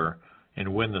water,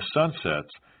 and when the sun sets,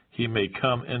 he may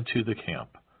come into the camp.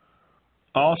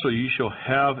 Also you shall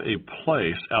have a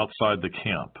place outside the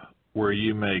camp, where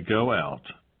you may go out,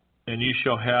 and you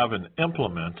shall have an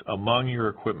implement among your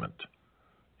equipment.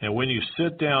 And when you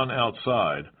sit down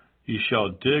outside, you shall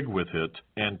dig with it,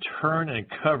 and turn and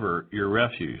cover your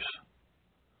refuse.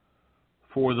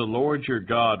 For the Lord your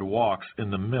God walks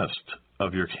in the midst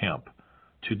of your camp,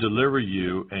 to deliver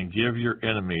you and give your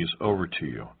enemies over to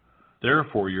you.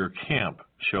 Therefore your camp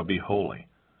shall be holy,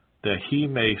 that he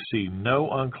may see no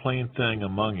unclean thing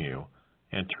among you,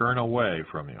 and turn away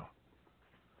from you.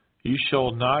 You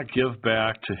shall not give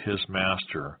back to his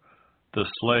master the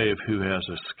slave who has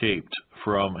escaped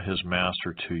from his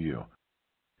master to you.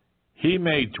 He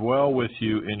may dwell with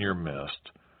you in your midst,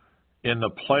 in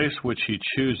the place which he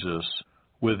chooses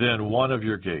within one of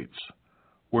your gates.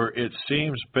 Where it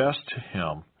seems best to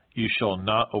him, you shall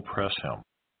not oppress him.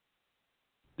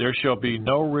 There shall be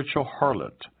no ritual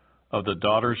harlot of the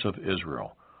daughters of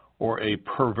Israel, or a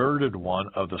perverted one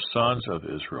of the sons of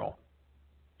Israel.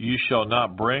 You shall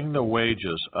not bring the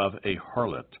wages of a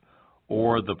harlot,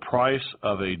 or the price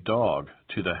of a dog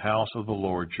to the house of the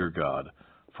Lord your God,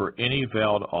 for any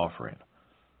vowed offering.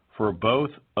 For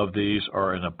both of these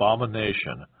are an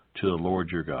abomination to the Lord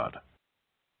your God.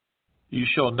 You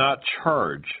shall not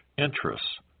charge interest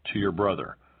to your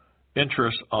brother,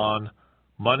 interest on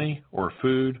money or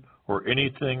food or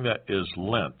anything that is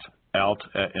lent out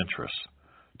at interest.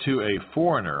 To a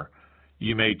foreigner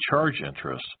you may charge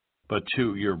interest, but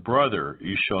to your brother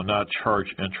you shall not charge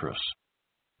interest,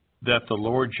 that the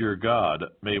Lord your God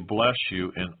may bless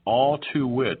you in all to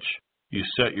which you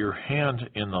set your hand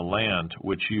in the land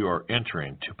which you are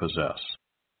entering to possess.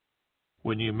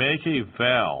 When you make a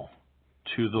vow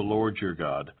to the Lord your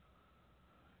God,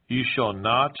 you shall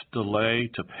not delay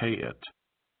to pay it.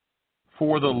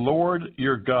 For the Lord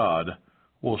your God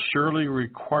will surely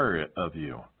require it of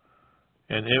you,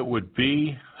 and it would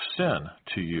be sin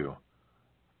to you.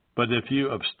 But if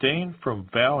you abstain from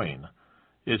vowing,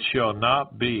 it shall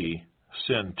not be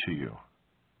sin to you.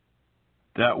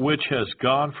 That which has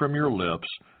gone from your lips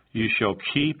you shall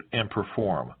keep and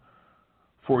perform,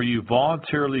 for you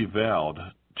voluntarily vowed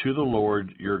to the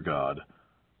Lord your God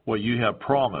what you have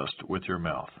promised with your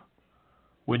mouth.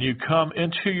 When you come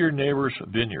into your neighbor's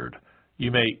vineyard,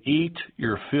 you may eat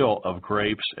your fill of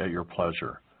grapes at your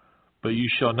pleasure, but you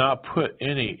shall not put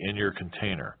any in your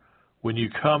container. When you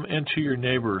come into your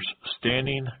neighbor's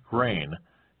standing grain,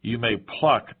 you may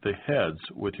pluck the heads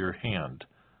with your hand,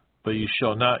 but you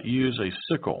shall not use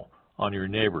a sickle on your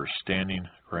neighbor's standing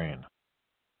grain.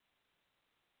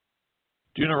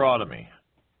 Deuteronomy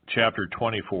chapter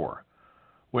 24.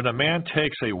 When a man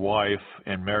takes a wife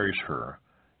and marries her,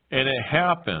 and it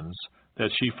happens that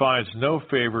she finds no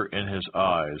favor in his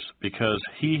eyes because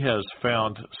he has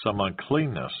found some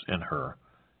uncleanness in her,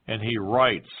 and he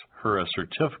writes her a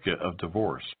certificate of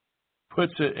divorce,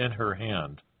 puts it in her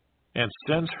hand, and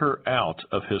sends her out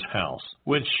of his house.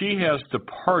 When she has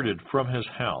departed from his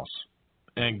house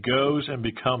and goes and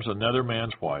becomes another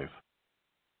man's wife,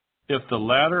 if the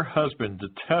latter husband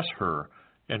detests her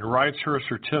and writes her a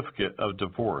certificate of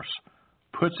divorce,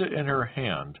 puts it in her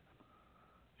hand,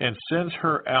 and sends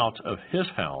her out of his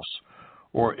house,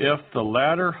 or if the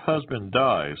latter husband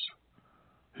dies,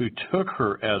 who took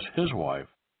her as his wife,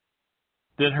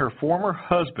 then her former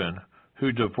husband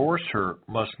who divorced her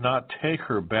must not take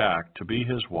her back to be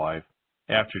his wife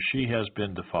after she has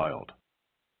been defiled.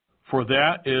 For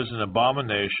that is an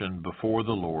abomination before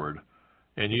the Lord,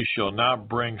 and you shall not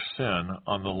bring sin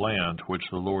on the land which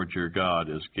the Lord your God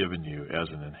is giving you as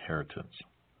an inheritance.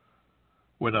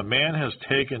 When a man has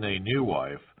taken a new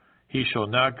wife, he shall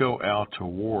not go out to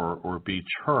war or be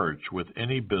charged with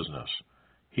any business.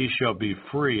 He shall be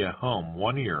free at home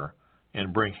 1 year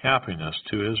and bring happiness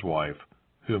to his wife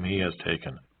whom he has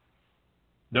taken.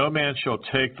 No man shall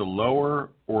take the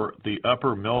lower or the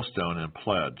upper millstone in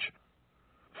pledge,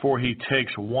 for he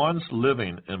takes one's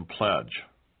living in pledge.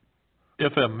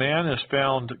 If a man is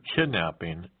found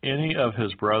kidnapping any of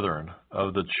his brethren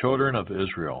of the children of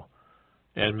Israel,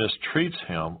 and mistreats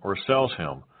him or sells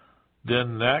him,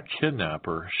 then that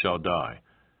kidnapper shall die,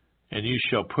 and you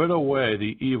shall put away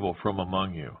the evil from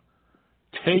among you.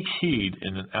 Take heed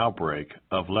in an outbreak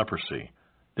of leprosy,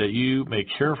 that you may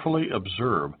carefully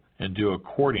observe and do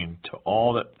according to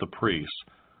all that the priests,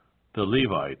 the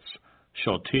Levites,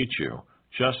 shall teach you,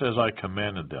 just as I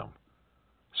commanded them.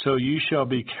 So you shall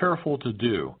be careful to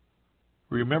do.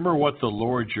 Remember what the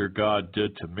Lord your God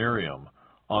did to Miriam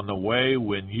on the way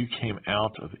when you came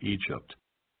out of Egypt.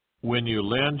 When you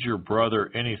lend your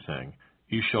brother anything,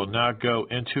 you shall not go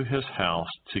into his house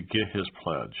to get his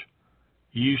pledge.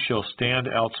 You shall stand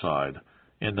outside,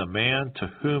 and the man to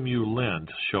whom you lend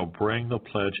shall bring the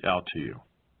pledge out to you.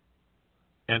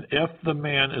 And if the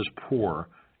man is poor,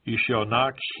 you shall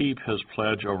not keep his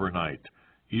pledge overnight.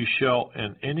 You shall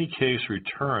in any case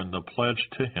return the pledge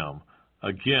to him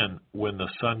again when the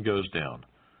sun goes down,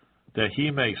 that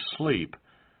he may sleep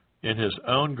in his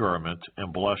own garment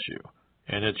and bless you,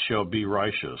 and it shall be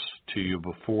righteous to you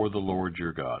before the Lord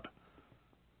your God.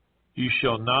 You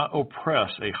shall not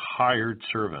oppress a hired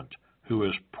servant who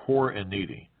is poor and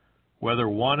needy, whether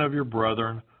one of your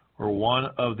brethren or one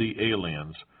of the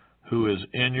aliens who is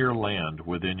in your land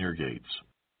within your gates.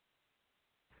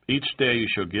 Each day you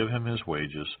shall give him his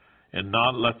wages, and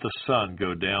not let the sun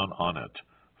go down on it,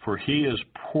 for he is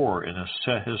poor and has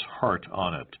set his heart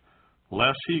on it,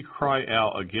 lest he cry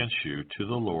out against you to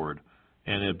the Lord,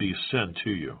 and it be sin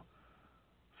to you.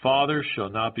 Fathers shall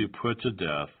not be put to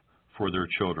death for their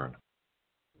children,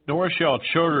 nor shall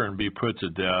children be put to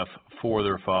death for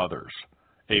their fathers.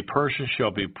 A person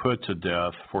shall be put to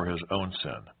death for his own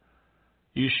sin.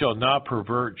 You shall not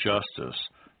pervert justice,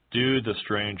 do the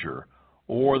stranger,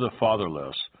 or the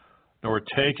fatherless, nor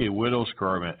take a widow's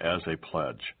garment as a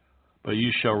pledge. But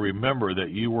you shall remember that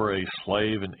you were a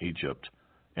slave in Egypt,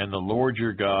 and the Lord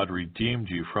your God redeemed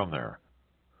you from there.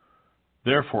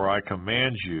 Therefore I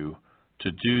command you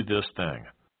to do this thing.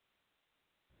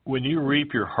 When you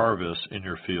reap your harvest in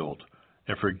your field,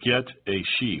 and forget a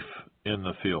sheaf in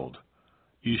the field,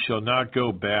 you shall not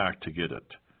go back to get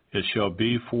it. It shall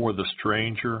be for the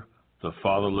stranger, the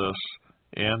fatherless,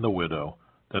 and the widow,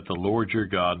 that the Lord your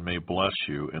God may bless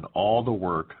you in all the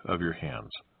work of your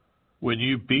hands. When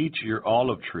you beat your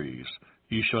olive trees,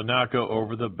 you shall not go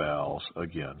over the boughs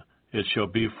again. It shall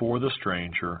be for the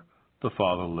stranger, the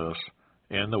fatherless,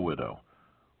 and the widow.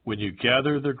 When you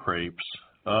gather the grapes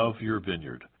of your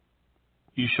vineyard,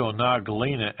 you shall not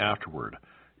glean it afterward.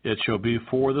 It shall be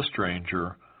for the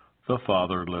stranger, the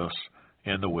fatherless,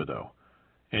 and the widow.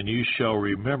 And you shall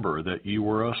remember that you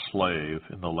were a slave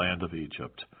in the land of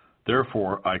Egypt.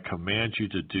 Therefore I command you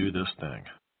to do this thing.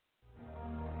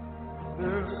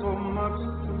 There's so much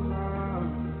to learn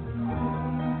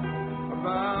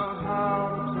about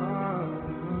how to turn.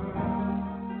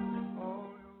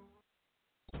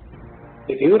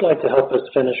 If you would like to help us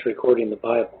finish recording the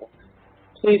Bible,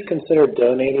 please consider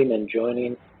donating and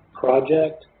joining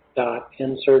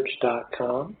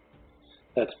project.insearch.com.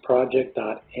 That's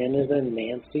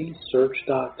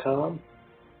project.nancysearch.com,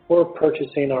 or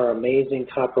purchasing our amazing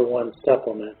Copper One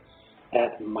supplement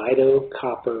at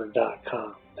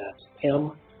mitocopper.com. That's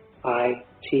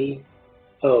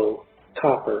MITO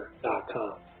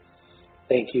copper.com.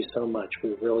 Thank you so much.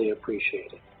 We really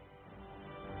appreciate it.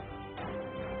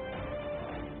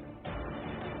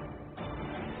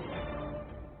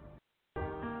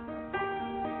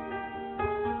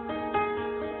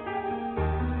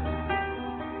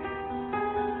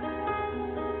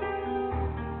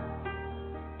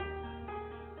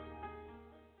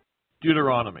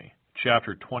 Deuteronomy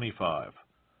chapter 25.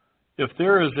 If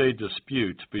there is a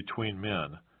dispute between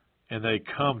men, and they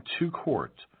come to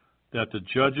court, that the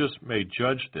judges may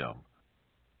judge them,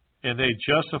 and they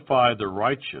justify the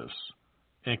righteous,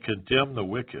 and condemn the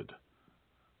wicked,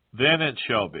 then it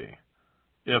shall be,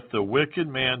 if the wicked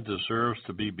man deserves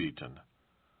to be beaten,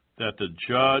 that the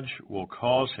judge will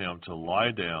cause him to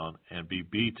lie down and be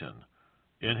beaten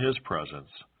in his presence,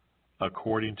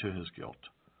 according to his guilt,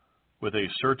 with a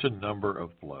certain number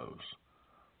of blows.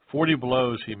 40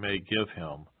 blows he may give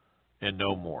him, and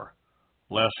no more,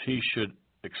 lest he should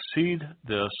exceed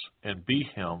this and beat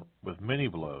him with many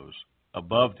blows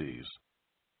above these,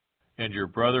 and your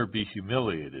brother be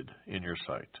humiliated in your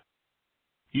sight.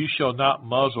 You shall not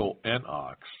muzzle an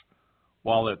ox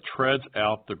while it treads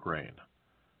out the grain.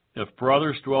 If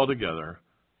brothers dwell together,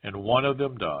 and one of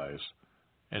them dies,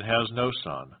 and has no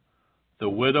son, the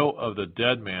widow of the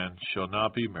dead man shall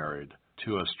not be married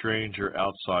to a stranger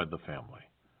outside the family.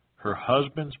 Her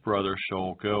husband's brother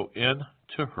shall go in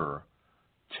to her,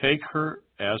 take her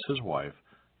as his wife,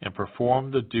 and perform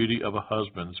the duty of a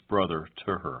husband's brother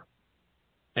to her.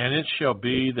 And it shall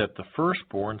be that the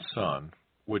firstborn son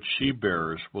which she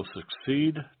bears will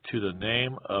succeed to the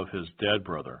name of his dead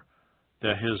brother,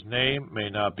 that his name may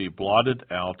not be blotted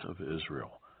out of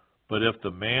Israel. But if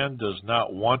the man does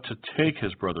not want to take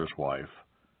his brother's wife,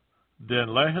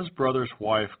 then let his brother's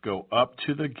wife go up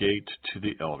to the gate to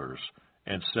the elders,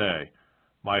 and say,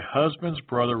 My husband's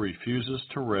brother refuses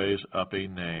to raise up a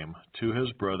name to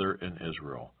his brother in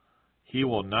Israel. He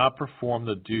will not perform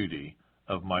the duty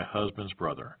of my husband's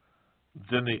brother.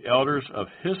 Then the elders of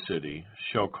his city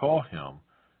shall call him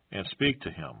and speak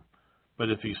to him. But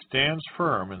if he stands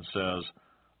firm and says,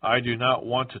 I do not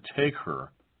want to take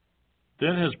her,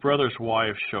 then his brother's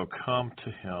wife shall come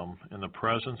to him in the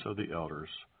presence of the elders,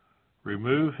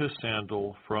 remove his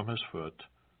sandal from his foot,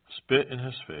 spit in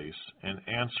his face, and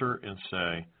answer and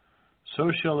say,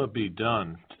 So shall it be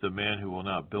done to the man who will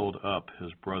not build up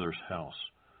his brother's house,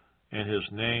 and his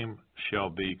name shall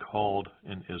be called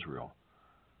in Israel,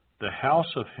 the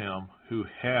house of him who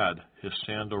had his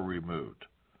sandal removed.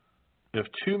 If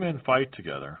two men fight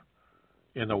together,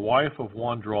 and the wife of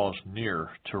one draws near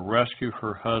to rescue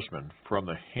her husband from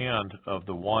the hand of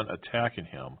the one attacking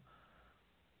him,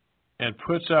 and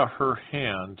puts out her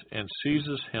hand and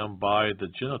seizes him by the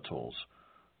genitals,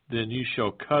 then you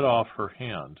shall cut off her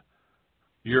hand.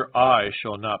 Your eye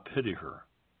shall not pity her.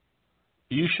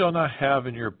 You shall not have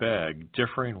in your bag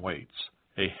differing weights,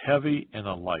 a heavy and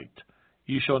a light.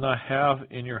 You shall not have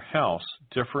in your house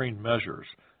differing measures,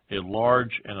 a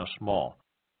large and a small.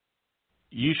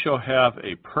 You shall have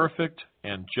a perfect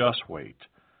and just weight,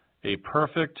 a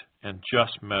perfect and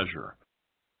just measure,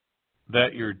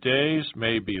 that your days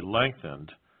may be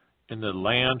lengthened in the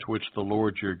land which the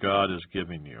Lord your God is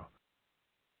giving you.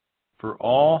 For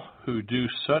all who do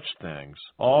such things,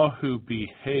 all who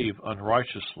behave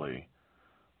unrighteously,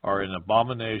 are an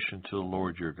abomination to the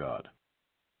Lord your God.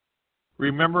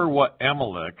 Remember what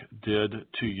Amalek did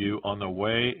to you on the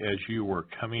way as you were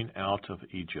coming out of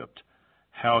Egypt,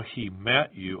 how he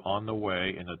met you on the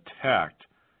way and attacked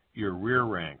your rear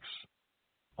ranks,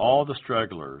 all the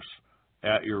stragglers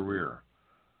at your rear,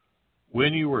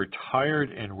 when you were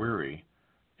tired and weary,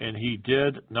 and he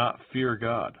did not fear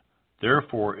God.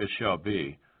 Therefore it shall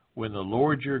be, when the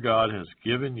Lord your God has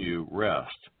given you rest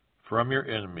from your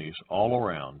enemies all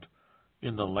around,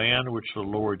 in the land which the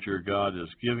Lord your God is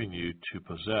giving you to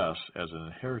possess as an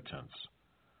inheritance,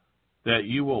 that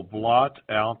you will blot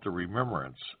out the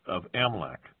remembrance of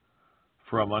Amalek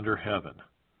from under heaven.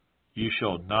 You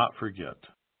shall not forget.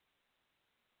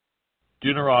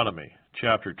 Deuteronomy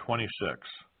chapter 26.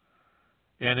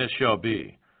 And it shall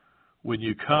be, when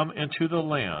you come into the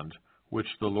land which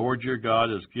the Lord your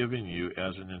God is giving you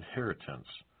as an inheritance,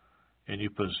 and you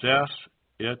possess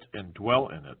it and dwell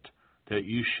in it, that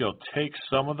you shall take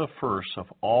some of the first of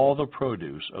all the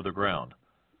produce of the ground,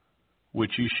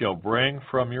 which you shall bring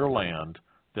from your land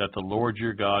that the Lord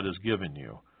your God is giving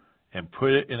you, and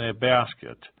put it in a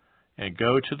basket, and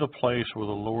go to the place where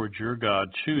the Lord your God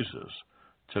chooses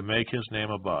to make his name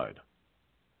abide.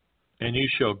 And you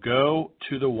shall go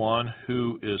to the one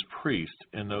who is priest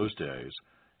in those days,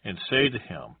 and say to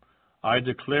him, I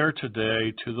declare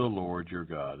today to the Lord your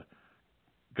God,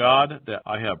 that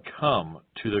I have come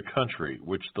to the country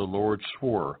which the Lord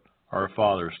swore our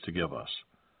fathers to give us.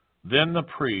 Then the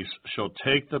priest shall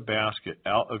take the basket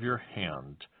out of your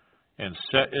hand, and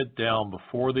set it down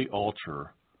before the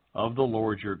altar of the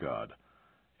Lord your God.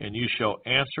 And you shall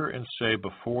answer and say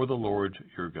before the Lord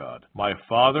your God, My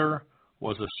father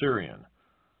was a Syrian,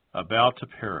 about to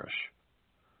perish.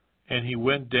 And he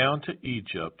went down to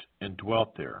Egypt and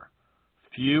dwelt there,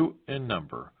 few in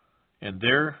number, and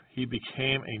there he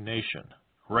became a nation,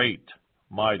 great,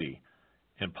 mighty,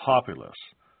 and populous.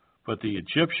 But the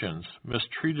Egyptians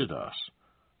mistreated us,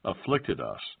 afflicted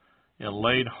us, and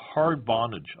laid hard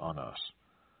bondage on us.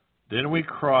 Then we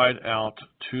cried out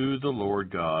to the Lord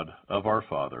God of our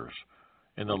fathers,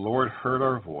 and the Lord heard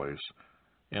our voice,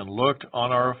 and looked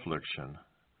on our affliction,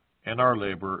 and our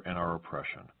labor, and our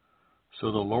oppression.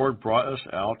 So the Lord brought us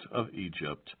out of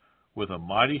Egypt with a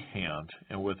mighty hand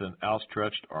and with an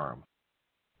outstretched arm,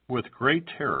 with great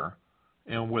terror,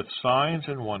 and with signs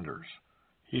and wonders.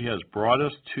 He has brought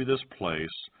us to this place,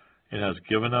 and has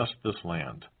given us this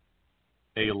land,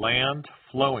 a land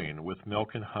flowing with milk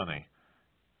and honey.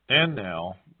 And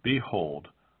now, behold,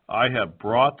 I have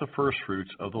brought the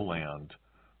firstfruits of the land,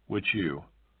 which you,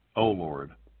 O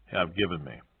Lord, have given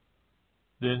me.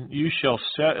 Then you shall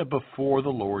set it before the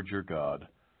Lord your God,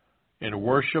 and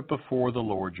worship before the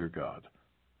Lord your God.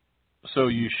 So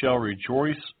you shall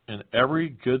rejoice in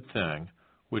every good thing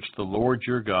which the Lord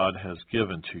your God has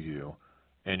given to you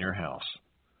and your house,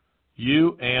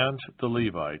 you and the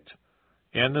Levite,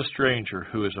 and the stranger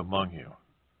who is among you.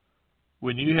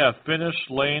 When you have finished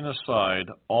laying aside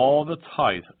all the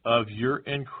tithe of your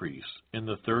increase in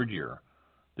the 3rd year,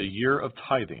 the year of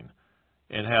tithing,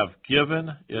 and have given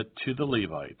it to the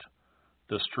Levite,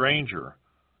 the stranger,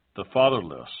 the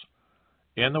fatherless,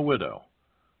 and the widow,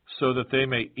 so that they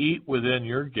may eat within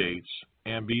your gates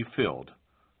and be filled,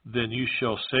 then you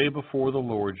shall say before the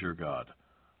Lord your God,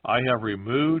 I have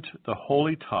removed the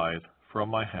holy tithe from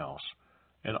my house,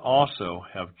 and also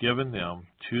have given them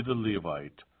to the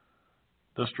Levite,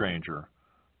 the stranger,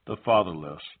 the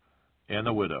fatherless, and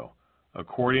the widow,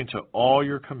 according to all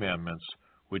your commandments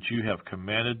which you have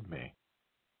commanded me.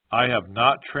 I have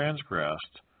not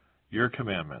transgressed your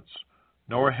commandments,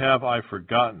 nor have I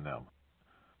forgotten them.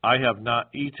 I have not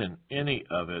eaten any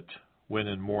of it when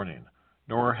in mourning,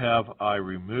 nor have I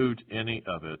removed any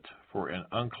of it for an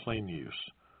unclean use,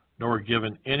 nor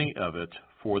given any of it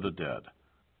for the dead.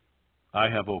 I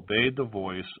have obeyed the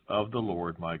voice of the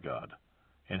Lord my God,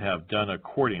 and have done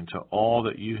according to all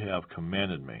that you have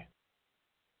commanded me.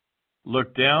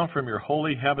 Look down from your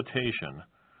holy habitation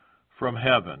from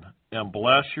heaven, and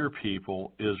bless your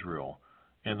people Israel,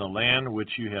 in the land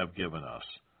which you have given us,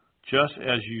 just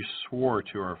as you swore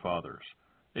to our fathers,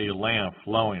 a land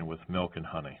flowing with milk and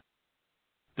honey.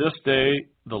 This day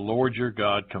the Lord your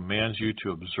God commands you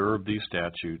to observe these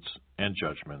statutes and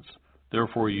judgments.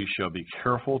 Therefore you shall be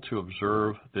careful to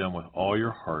observe them with all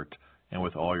your heart and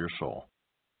with all your soul.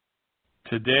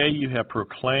 Today you have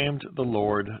proclaimed the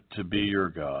Lord to be your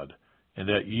God, and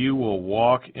that you will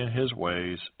walk in his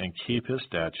ways and keep his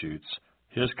statutes,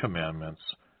 his commandments,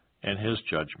 and his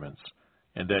judgments,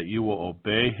 and that you will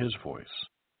obey his voice.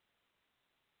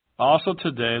 Also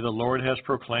today the Lord has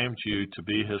proclaimed you to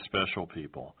be his special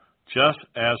people, just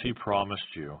as he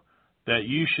promised you, that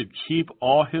you should keep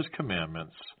all his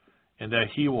commandments, and that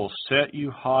he will set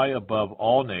you high above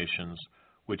all nations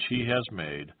which he has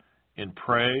made, in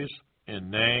praise, in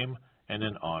name, and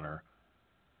in honor,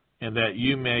 and that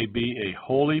you may be a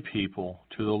holy people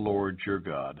to the Lord your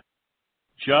God,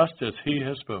 just as he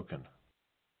has spoken.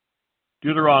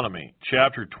 Deuteronomy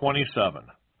chapter 27.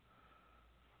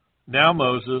 Now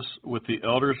Moses, with the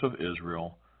elders of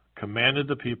Israel, commanded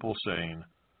the people, saying,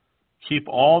 Keep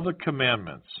all the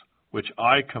commandments which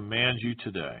I command you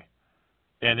today.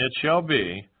 And it shall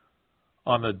be,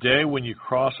 on the day when you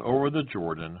cross over the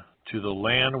Jordan to the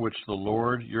land which the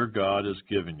Lord your God is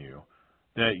giving you,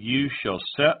 that you shall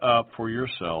set up for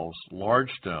yourselves large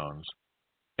stones,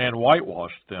 and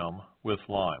whitewash them with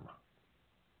lime.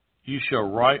 You shall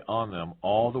write on them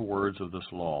all the words of this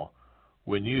law,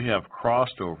 when you have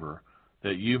crossed over,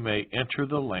 that you may enter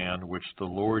the land which the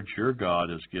Lord your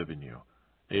God is giving you,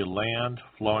 a land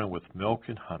flowing with milk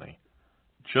and honey,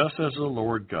 just as the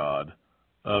Lord God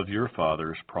of your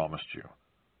fathers promised you.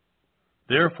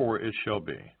 Therefore it shall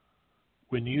be,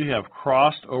 when you have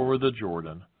crossed over the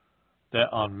Jordan,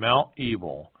 that on Mount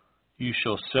Ebal you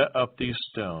shall set up these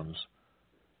stones,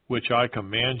 which I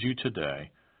command you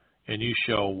today, and you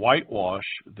shall whitewash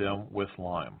them with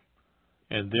lime.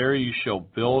 And there you shall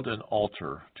build an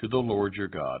altar to the Lord your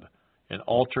God, an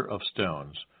altar of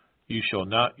stones. You shall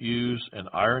not use an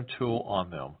iron tool on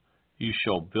them. You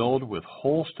shall build with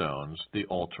whole stones the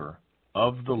altar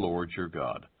of the Lord your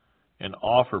God, and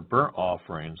offer burnt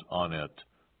offerings on it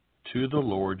to the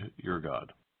Lord your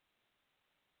God.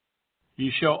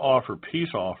 Ye shall offer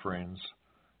peace offerings,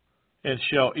 and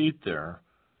shall eat there,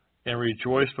 and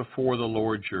rejoice before the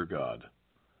Lord your God.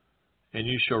 And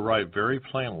you shall write very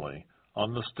plainly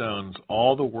on the stones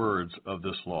all the words of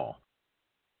this law.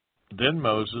 Then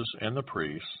Moses and the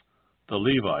priests, the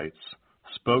Levites,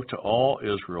 spoke to all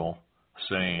Israel,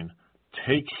 saying,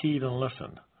 Take heed and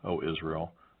listen, O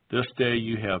Israel. This day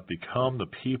you have become the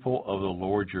people of the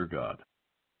Lord your God.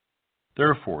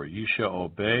 Therefore you shall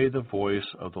obey the voice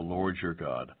of the Lord your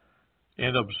God,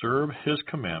 and observe his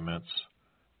commandments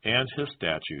and his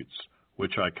statutes,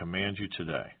 which I command you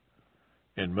today.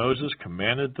 And Moses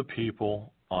commanded the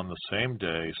people on the same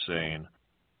day, saying,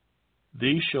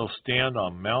 These shall stand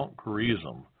on Mount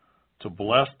Gerizim to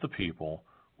bless the people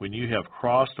when you have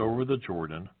crossed over the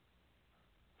Jordan: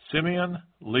 Simeon,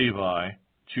 Levi,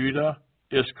 Judah,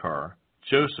 Issachar,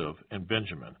 Joseph, and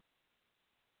Benjamin.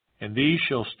 And these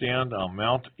shall stand on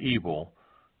Mount Ebal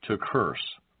to curse: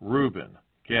 Reuben,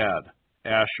 Gad,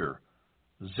 Asher,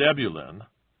 Zebulun,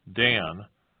 Dan,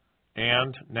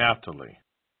 and Naphtali.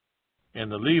 And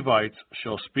the Levites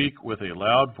shall speak with a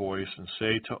loud voice and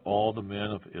say to all the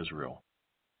men of Israel,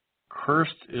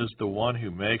 Cursed is the one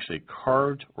who makes a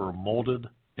carved or molded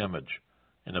image,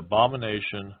 an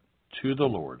abomination to the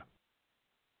Lord,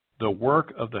 the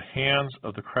work of the hands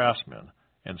of the craftsman,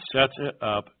 and sets it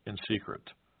up in secret.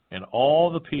 And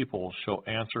all the people shall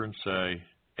answer and say,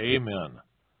 Amen.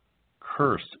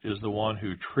 Cursed is the one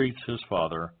who treats his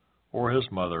father or his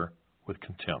mother with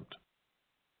contempt.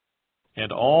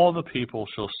 And all the people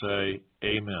shall say,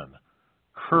 Amen.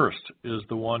 Cursed is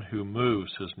the one who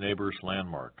moves his neighbor's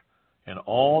landmark. And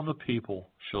all the people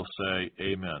shall say,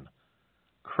 Amen.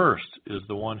 Cursed is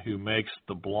the one who makes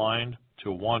the blind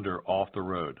to wander off the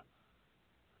road.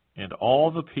 And all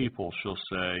the people shall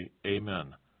say,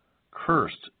 Amen.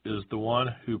 Cursed is the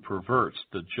one who perverts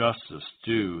the justice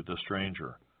due the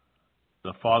stranger,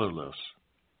 the fatherless,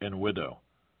 and widow.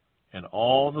 And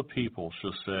all the people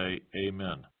shall say,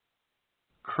 Amen.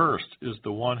 Cursed is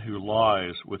the one who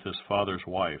lies with his father's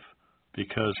wife,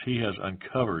 because he has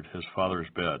uncovered his father's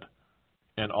bed.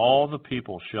 And all the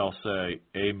people shall say,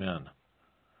 Amen.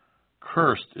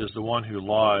 Cursed is the one who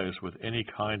lies with any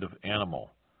kind of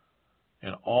animal.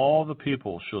 And all the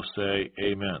people shall say,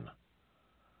 Amen.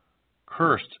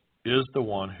 Cursed is the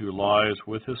one who lies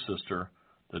with his sister,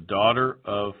 the daughter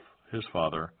of his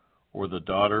father, or the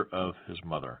daughter of his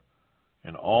mother.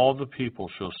 And all the people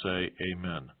shall say,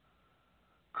 Amen.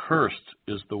 Cursed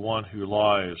is the one who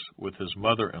lies with his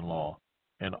mother-in-law,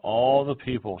 and all the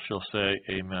people shall say,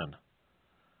 Amen.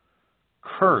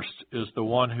 Cursed is the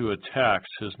one who attacks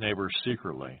his neighbor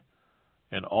secretly,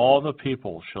 and all the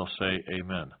people shall say,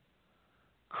 Amen.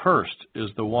 Cursed is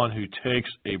the one who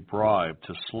takes a bribe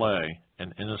to slay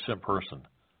an innocent person,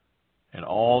 and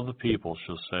all the people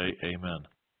shall say, Amen.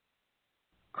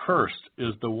 Cursed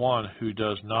is the one who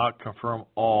does not confirm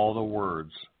all the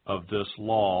words of this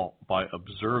law by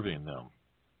observing them,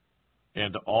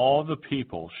 and all the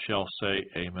people shall say,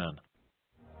 Amen.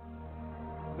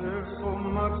 There's so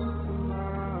much to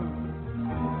learn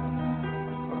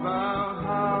about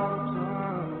how to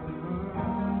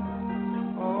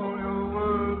earn all your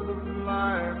words of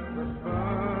life that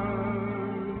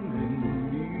burn in me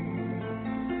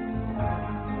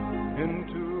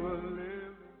into a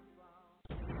living.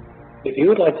 If you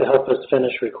would like to help us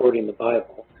finish recording the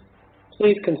Bible,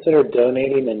 please consider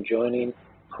donating and joining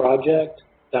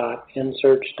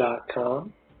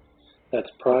project.nsearch.com. That's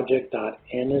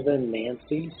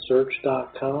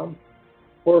project.n-as-in-Nancy-search.com,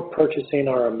 or purchasing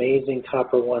our amazing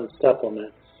Copper One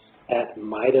supplement at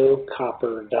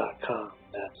mitocopper.com.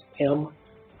 That's M-I-T-O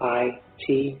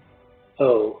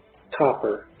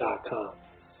copper.com.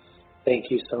 Thank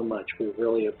you so much. We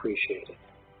really appreciate it.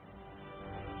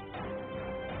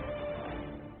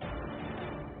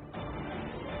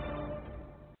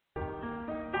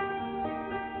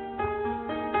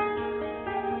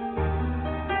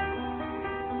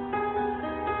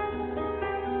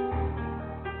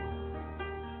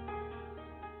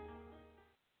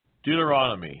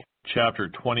 Deuteronomy chapter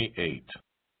 28.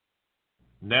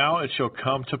 Now it shall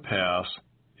come to pass,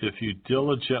 if you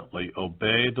diligently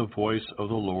obey the voice of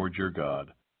the Lord your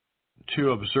God,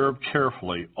 to observe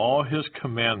carefully all his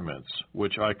commandments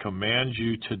which I command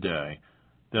you today,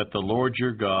 that the Lord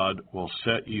your God will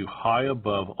set you high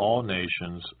above all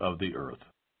nations of the earth.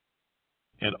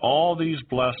 And all these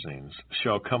blessings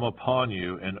shall come upon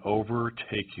you and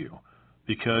overtake you,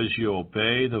 because you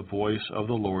obey the voice of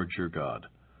the Lord your God.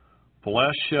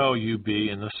 Blessed shall you be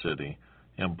in the city,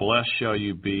 and blessed shall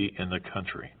you be in the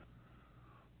country.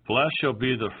 Blessed shall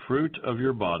be the fruit of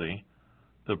your body,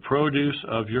 the produce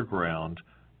of your ground,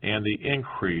 and the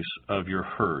increase of your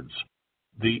herds,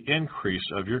 the increase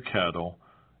of your cattle,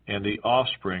 and the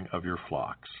offspring of your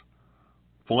flocks.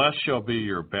 Blessed shall be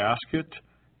your basket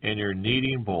and your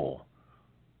kneading bowl.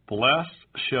 Blessed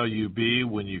shall you be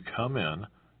when you come in,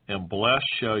 and blessed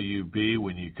shall you be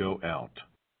when you go out.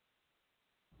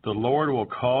 The Lord will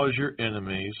cause your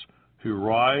enemies who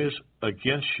rise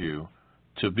against you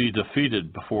to be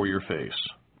defeated before your face.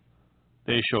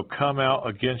 They shall come out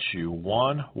against you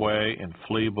one way and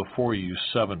flee before you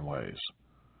 7 ways.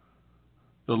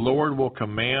 The Lord will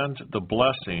command the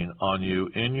blessing on you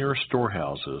in your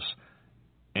storehouses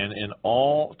and in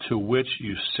all to which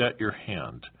you set your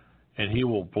hand, and he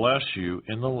will bless you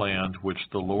in the land which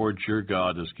the Lord your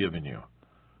God has given you.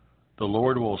 The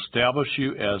Lord will establish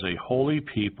you as a holy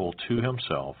people to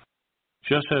himself,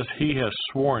 just as he has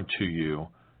sworn to you,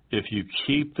 if you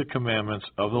keep the commandments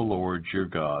of the Lord your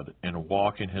God and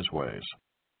walk in his ways.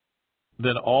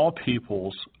 Then all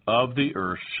peoples of the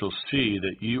earth shall see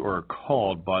that you are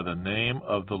called by the name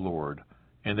of the Lord,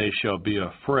 and they shall be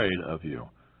afraid of you.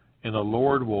 And the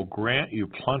Lord will grant you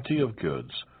plenty of goods,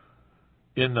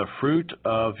 in the fruit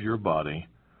of your body,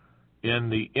 in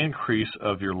the increase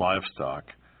of your livestock,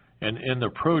 and in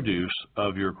the produce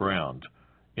of your ground,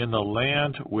 in the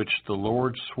land which the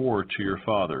Lord swore to your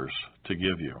fathers to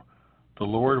give you. The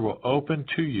Lord will open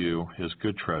to you his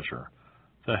good treasure,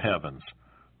 the heavens,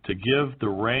 to give the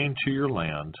rain to your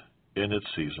land in its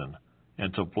season,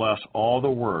 and to bless all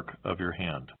the work of your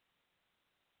hand.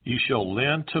 You shall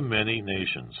lend to many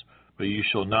nations, but you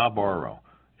shall not borrow,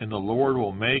 and the Lord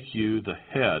will make you the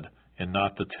head and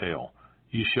not the tail.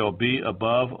 You shall be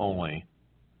above only,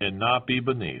 and not be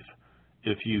beneath,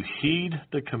 if you heed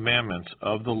the commandments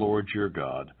of the Lord your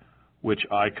God, which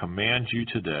I command you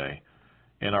today,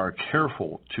 and are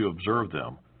careful to observe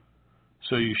them.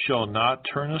 So you shall not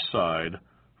turn aside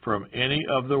from any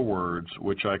of the words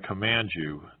which I command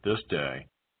you this day,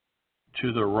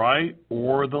 to the right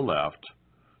or the left,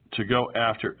 to go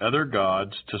after other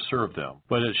gods to serve them.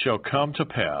 But it shall come to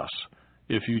pass,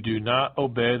 if you do not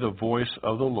obey the voice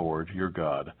of the Lord your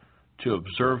God, to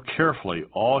observe carefully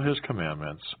all his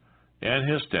commandments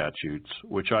and his statutes,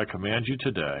 which I command you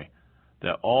today,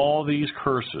 that all these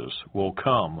curses will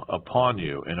come upon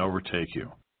you and overtake you.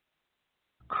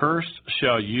 Cursed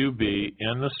shall you be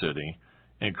in the city,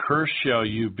 and cursed shall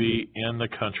you be in the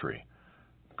country.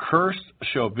 Cursed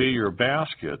shall be your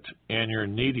basket and your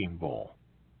kneading bowl.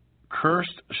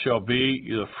 Cursed shall be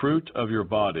the fruit of your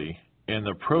body, and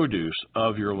the produce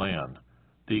of your land,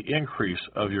 the increase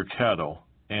of your cattle,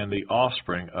 and the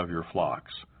offspring of your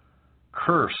flocks.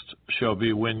 Cursed shall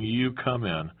be when you come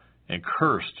in, and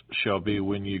cursed shall be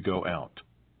when you go out.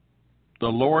 The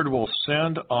Lord will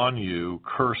send on you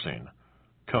cursing,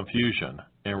 confusion,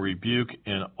 and rebuke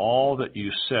in all that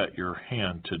you set your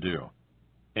hand to do,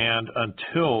 and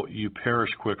until you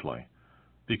perish quickly,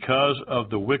 because of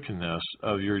the wickedness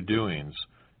of your doings,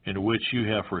 in which you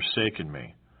have forsaken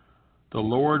me. The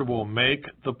Lord will make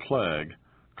the plague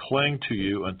cling to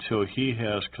you until he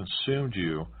has consumed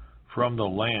you from the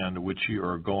land which you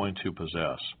are going to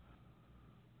possess.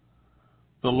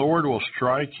 The Lord will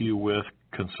strike you with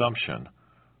consumption,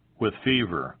 with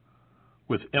fever,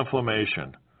 with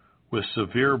inflammation, with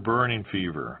severe burning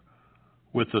fever,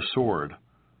 with the sword,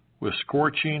 with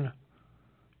scorching,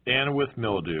 and with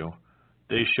mildew.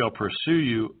 They shall pursue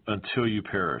you until you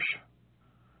perish.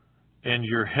 And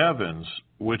your heavens,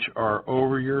 which are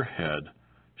over your head,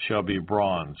 shall be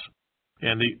bronze,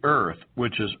 and the earth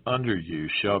which is under you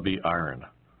shall be iron.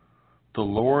 The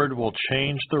Lord will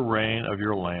change the rain of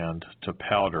your land to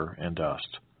powder and dust.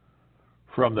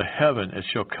 From the heaven it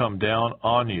shall come down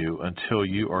on you until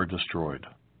you are destroyed.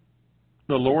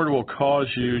 The Lord will cause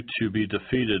you to be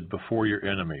defeated before your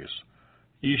enemies.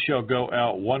 Ye shall go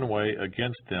out one way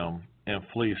against them, and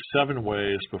flee 7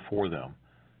 ways before them,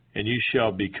 and ye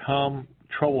shall become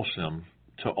troublesome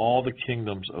to all the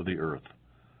kingdoms of the earth.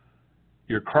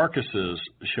 Your carcasses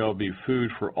shall be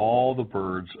food for all the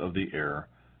birds of the air,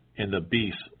 and the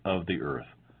beasts of the earth,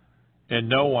 and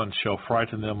no one shall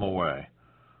frighten them away.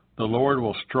 The Lord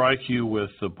will strike you with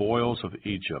the boils of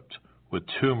Egypt, with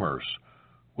tumors,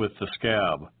 with the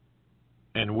scab,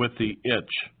 and with the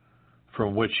itch,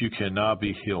 from which you cannot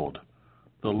be healed.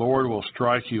 The Lord will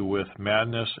strike you with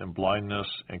madness and blindness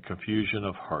and confusion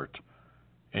of heart,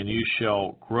 and you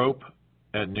shall grope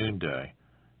at noonday,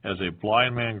 as a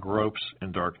blind man gropes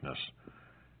in darkness.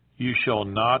 You shall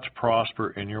not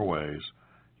prosper in your ways.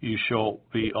 You shall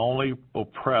be only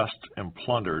oppressed and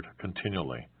plundered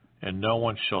continually, and no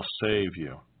one shall save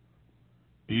you.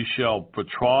 You shall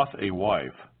betroth a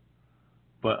wife,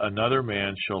 but another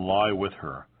man shall lie with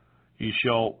her. You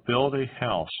shall build a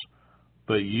house,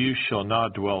 but you shall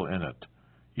not dwell in it.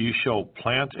 You shall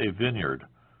plant a vineyard,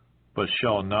 but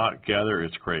shall not gather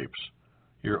its grapes.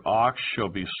 Your ox shall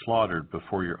be slaughtered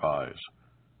before your eyes,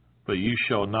 but you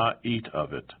shall not eat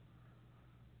of it.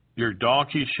 Your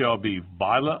donkey shall be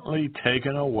violently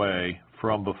taken away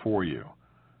from before you,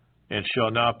 and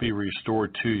shall not be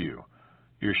restored to you.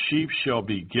 Your sheep shall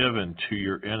be given to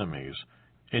your enemies,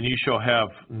 and you shall have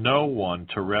no one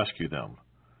to rescue them.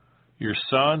 Your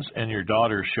sons and your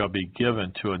daughters shall be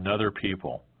given to another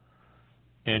people,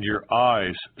 and your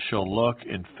eyes shall look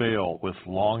and fail with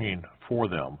longing for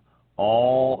them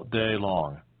all day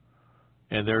long,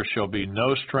 and there shall be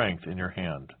no strength in your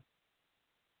hand.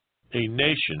 A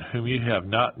nation whom you have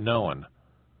not known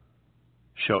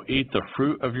shall eat the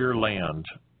fruit of your land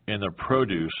and the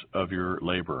produce of your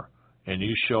labor, and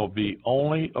you shall be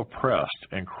only oppressed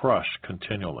and crushed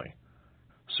continually.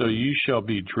 So you shall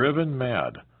be driven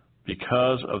mad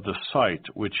because of the sight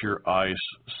which your eyes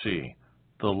see.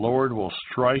 The Lord will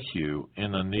strike you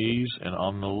in the knees and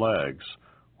on the legs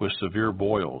with severe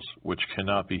boils which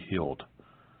cannot be healed,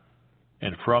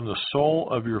 and from the sole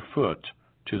of your foot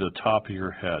to the top of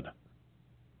your head.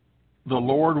 The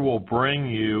Lord will bring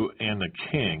you and the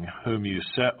king whom you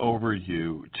set over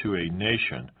you to a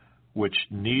nation which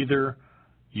neither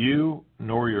you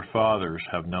nor your fathers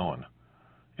have known.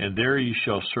 And there you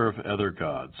shall serve other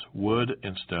gods, wood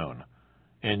and stone,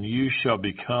 and you shall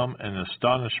become an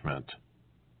astonishment,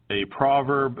 a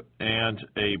proverb and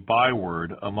a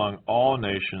byword among all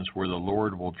nations where the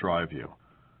Lord will drive you.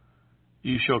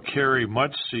 You shall carry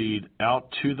much seed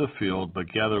out to the field,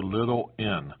 but gather little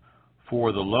in,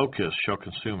 for the locust shall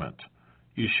consume it.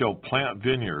 You shall plant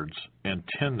vineyards and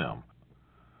tend them,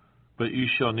 but you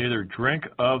shall neither drink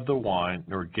of the wine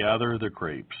nor gather the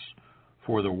grapes,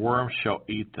 for the worms shall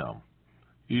eat them.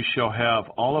 You shall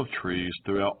have olive trees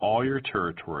throughout all your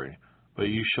territory, but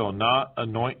you shall not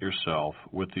anoint yourself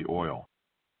with the oil,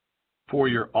 for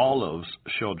your olives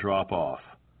shall drop off.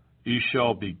 You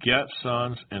shall beget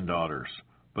sons and daughters,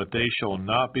 but they shall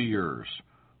not be yours,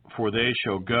 for they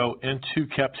shall go into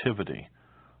captivity.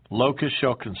 Locusts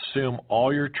shall consume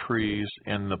all your trees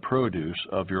and the produce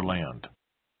of your land.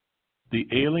 The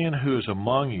alien who is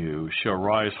among you shall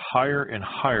rise higher and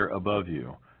higher above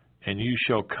you, and you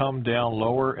shall come down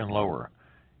lower and lower.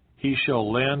 He shall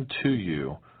lend to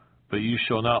you, but you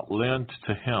shall not lend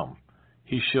to him.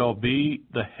 He shall be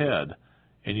the head,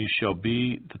 and you shall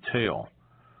be the tail.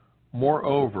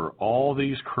 Moreover, all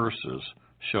these curses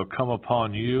shall come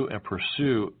upon you and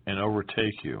pursue and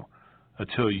overtake you,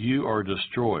 until you are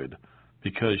destroyed,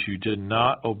 because you did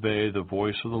not obey the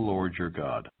voice of the Lord your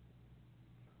God,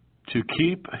 to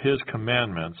keep his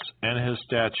commandments and his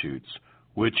statutes,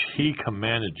 which he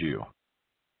commanded you.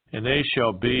 And they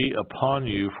shall be upon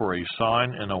you for a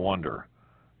sign and a wonder,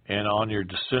 and on your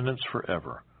descendants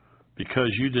forever, because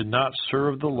you did not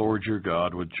serve the Lord your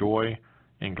God with joy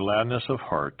and gladness of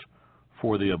heart,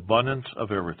 for the abundance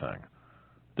of everything.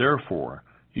 Therefore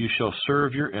you shall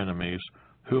serve your enemies,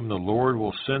 whom the Lord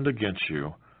will send against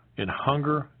you, in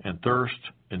hunger and thirst,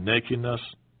 in nakedness,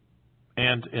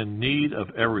 and in need of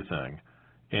everything,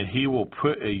 and he will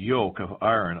put a yoke of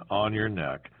iron on your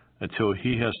neck until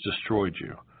he has destroyed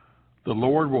you. The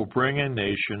Lord will bring a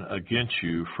nation against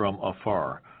you from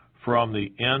afar, from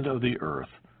the end of the earth,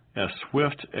 as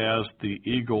swift as the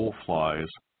eagle flies,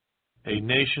 a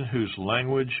nation whose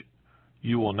language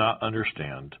you will not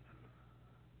understand,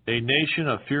 a nation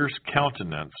of fierce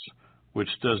countenance, which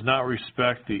does not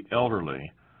respect the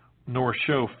elderly, nor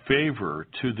show favor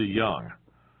to the young.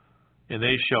 And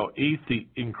they shall eat the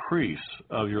increase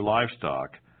of your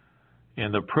livestock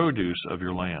and the produce of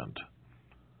your land,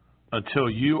 until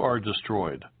you are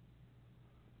destroyed.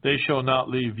 They shall not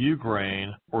leave you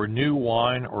grain, or new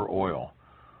wine or oil,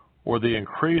 or the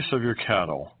increase of your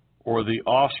cattle, or the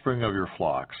offspring of your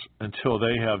flocks, until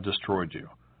they have destroyed you.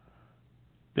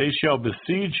 They shall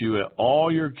besiege you at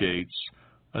all your gates,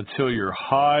 until your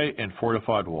high and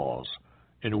fortified walls,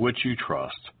 in which you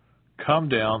trust, come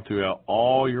down throughout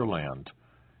all your land.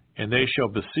 And they shall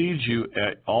besiege you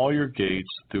at all your gates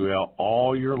throughout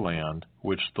all your land,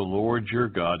 which the Lord your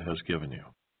God has given you.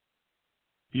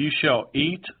 You shall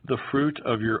eat the fruit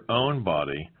of your own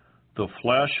body, the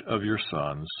flesh of your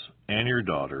sons and your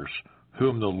daughters,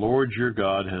 whom the Lord your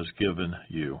God has given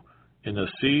you, in the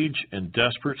siege and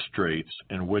desperate straits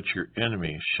in which your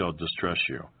enemy shall distress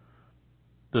you.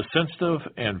 The sensitive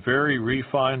and very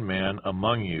refined man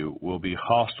among you will be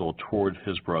hostile toward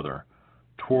his brother,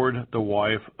 toward the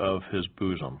wife of his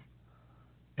bosom,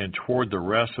 and toward the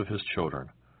rest of his children,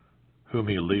 whom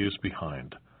he leaves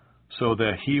behind, so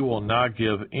that he will not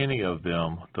give any of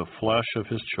them the flesh of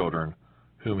his children,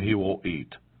 whom he will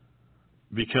eat,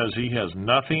 because he has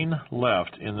nothing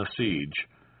left in the siege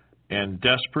and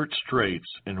desperate straits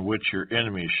in which your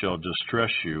enemy shall distress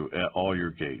you at all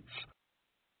your gates.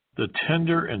 The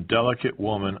tender and delicate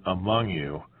woman among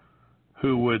you,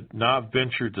 who would not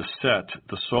venture to set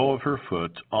the sole of her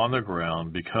foot on the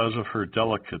ground because of her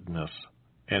delicateness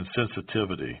and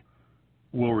sensitivity,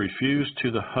 will refuse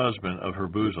to the husband of her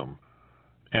bosom,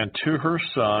 and to her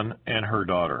son and her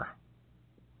daughter.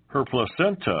 Her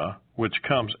placenta, which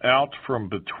comes out from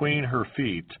between her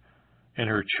feet, and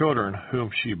her children whom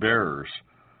she bears,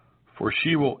 for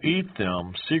she will eat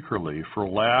them secretly for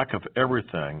lack of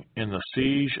everything in the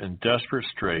siege and desperate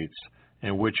straits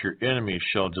in which your enemy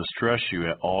shall distress you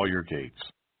at all your gates.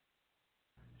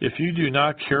 If you do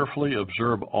not carefully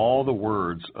observe all the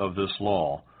words of this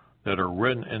law that are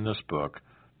written in this book,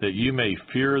 that you may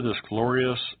fear this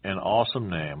glorious and awesome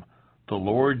name, the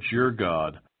Lord your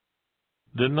God,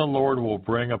 then the Lord will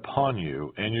bring upon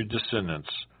you and your descendants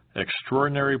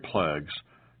extraordinary plagues,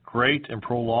 great and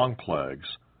prolonged plagues,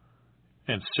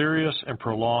 and serious and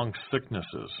prolonged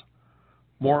sicknesses.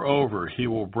 Moreover, he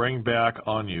will bring back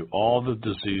on you all the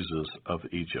diseases of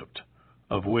Egypt,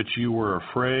 of which you were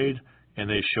afraid, and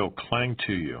they shall cling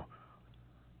to you.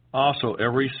 Also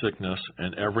every sickness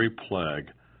and every plague,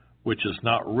 which is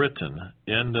not written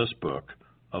in this book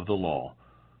of the law,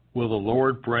 will the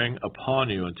Lord bring upon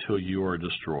you until you are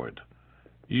destroyed.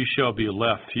 You shall be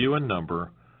left few in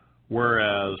number,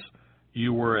 whereas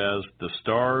you were as the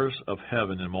stars of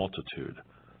heaven in multitude,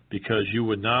 because you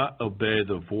would not obey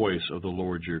the voice of the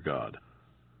Lord your God.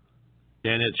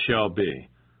 And it shall be,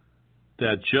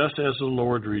 that just as the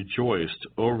Lord rejoiced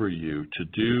over you to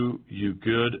do you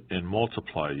good and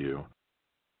multiply you,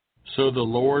 so the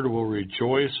Lord will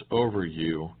rejoice over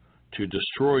you to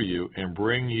destroy you and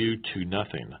bring you to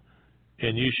nothing,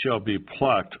 and you shall be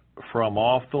plucked from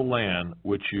off the land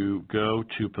which you go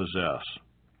to possess.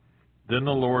 Then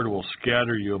the Lord will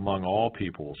scatter you among all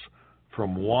peoples,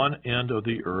 from one end of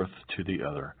the earth to the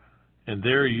other, and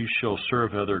there you shall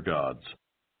serve other gods,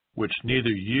 which neither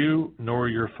you nor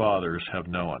your fathers have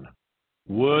known,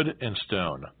 wood and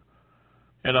stone.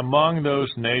 And among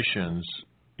those nations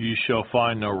you shall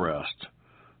find no rest,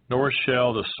 nor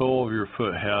shall the sole of your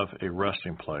foot have a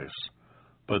resting place.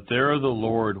 But there the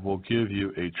Lord will give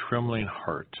you a trembling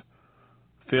heart,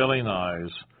 failing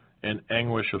eyes, and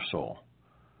anguish of soul.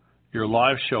 Your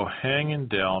life shall hang in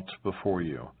doubt before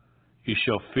you. You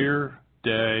shall fear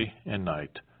day and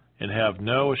night, and have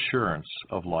no assurance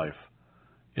of life.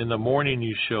 In the morning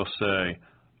you shall say,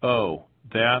 Oh,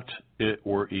 that it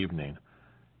were evening.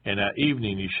 And at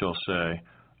evening you shall say,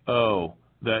 Oh,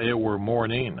 that it were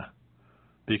morning.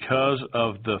 Because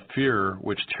of the fear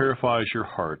which terrifies your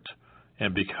heart,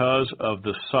 and because of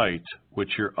the sight which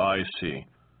your eyes see.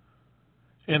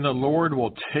 And the Lord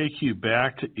will take you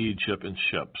back to Egypt in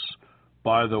ships,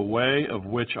 by the way of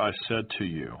which I said to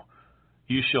you,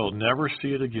 You shall never see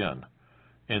it again.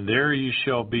 And there you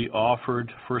shall be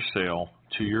offered for sale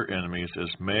to your enemies as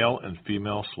male and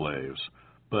female slaves,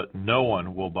 but no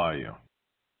one will buy you.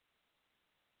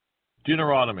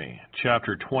 Deuteronomy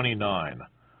chapter 29.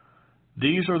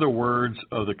 These are the words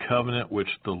of the covenant which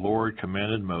the Lord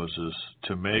commanded Moses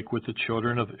to make with the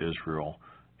children of Israel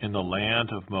in the land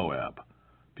of Moab,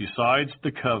 besides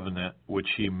the covenant which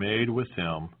he made with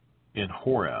them in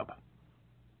Horeb.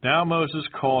 Now Moses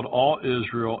called all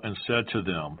Israel and said to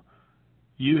them,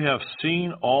 You have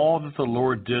seen all that the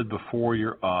Lord did before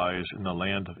your eyes in the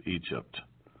land of Egypt,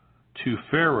 to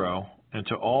Pharaoh and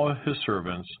to all his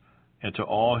servants and to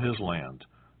all his land,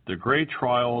 the great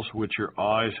trials which your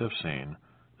eyes have seen,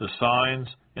 the signs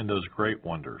and those great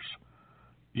wonders.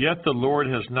 Yet the Lord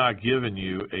has not given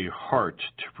you a heart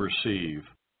to perceive,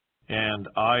 and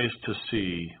eyes to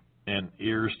see, and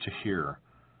ears to hear,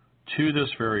 to this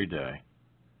very day.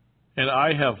 And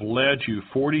I have led you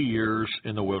 40 years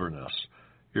in the wilderness.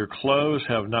 Your clothes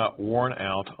have not worn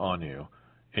out on you,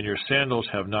 and your sandals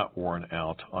have not worn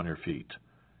out on your feet.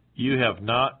 You have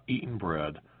not eaten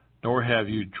bread, nor have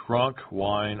you drunk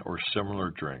wine or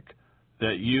similar drink,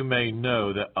 that you may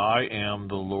know that I am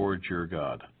the Lord your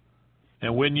God.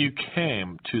 And when you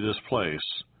came to this place,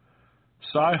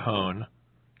 Sihon,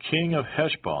 king of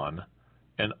Heshbon,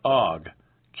 and Og,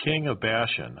 king of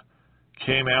Bashan,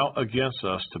 came out against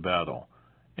us to battle,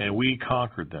 and we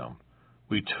conquered them.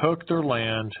 We took their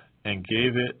land and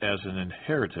gave it as an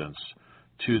inheritance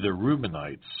to the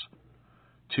Reubenites,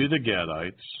 to the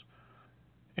Gadites,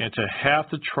 and to half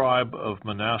the tribe of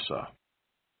Manasseh.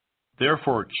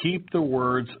 Therefore keep the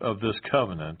words of this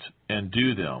covenant and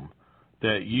do them,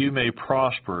 that you may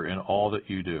prosper in all that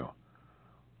you do.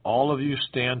 All of you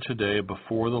stand today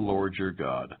before the Lord your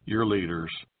God, your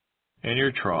leaders, and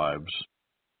your tribes,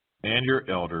 and your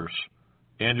elders,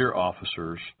 and your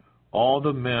officers, all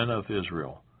the men of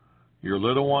Israel, your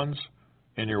little ones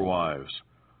and your wives,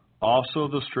 also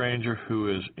the stranger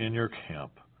who is in your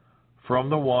camp, from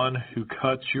the one who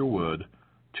cuts your wood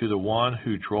to the one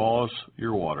who draws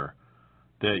your water,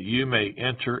 that you may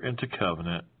enter into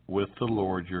covenant with the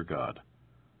Lord your God,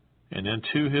 and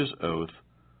into his oath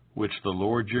which the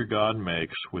Lord your God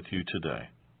makes with you today,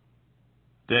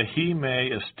 that he may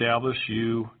establish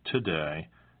you today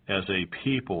as a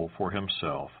people for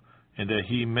himself, and that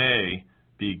he may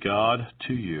be God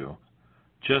to you,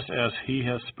 just as he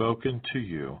has spoken to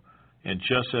you, and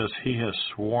just as he has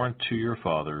sworn to your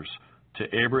fathers, to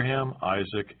Abraham,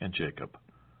 Isaac, and Jacob.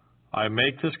 I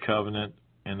make this covenant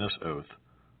and this oath,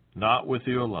 not with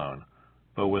you alone,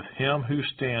 but with him who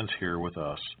stands here with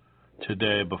us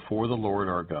today before the Lord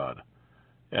our God,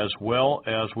 as well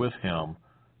as with him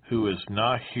who is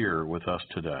not here with us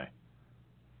today.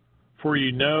 For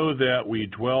you know that we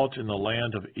dwelt in the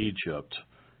land of Egypt,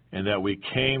 and that we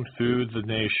came through the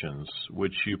nations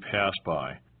which you passed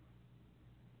by.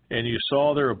 And you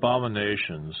saw their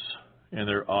abominations and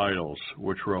their idols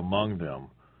which were among them,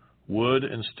 wood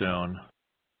and stone,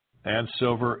 and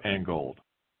silver and gold.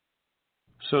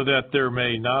 So that there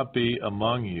may not be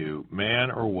among you man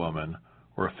or woman,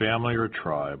 or family or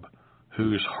tribe,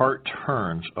 whose heart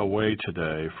turns away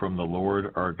today from the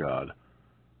Lord our God,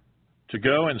 to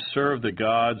go and serve the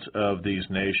gods of these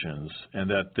nations, and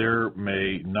that there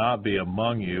may not be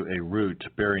among you a root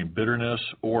bearing bitterness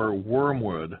or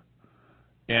wormwood,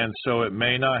 and so it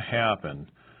may not happen,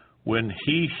 when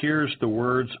he hears the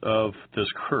words of this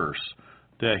curse,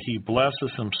 that he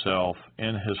blesses himself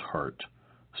in his heart,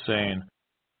 saying,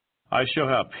 I shall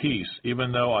have peace,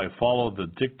 even though I follow the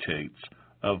dictates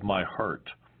of my heart,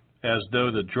 as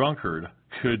though the drunkard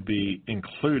could be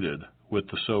included with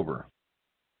the sober.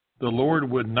 The Lord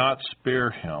would not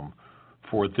spare him,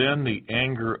 for then the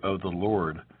anger of the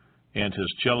Lord and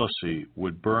his jealousy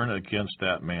would burn against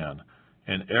that man,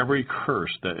 and every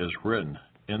curse that is written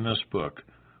in this book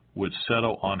would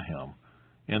settle on him,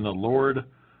 and the Lord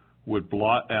would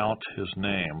blot out his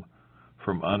name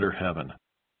from under heaven.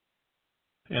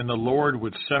 And the Lord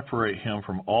would separate him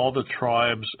from all the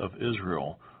tribes of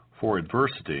Israel for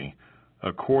adversity,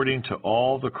 according to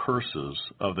all the curses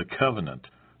of the covenant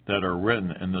that are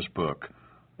written in this book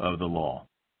of the law,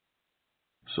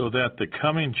 so that the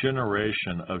coming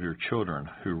generation of your children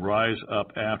who rise up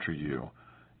after you,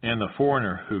 and the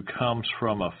foreigner who comes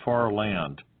from a far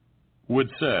land, would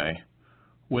say,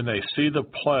 when they see the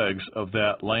plagues of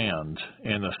that land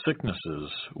and the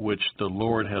sicknesses which the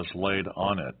Lord has laid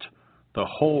on it, the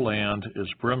whole land is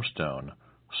brimstone,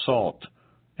 salt,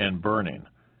 and burning.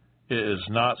 It is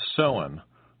not sown,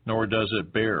 nor does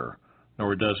it bear,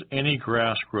 nor does any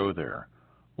grass grow there,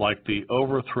 like the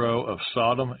overthrow of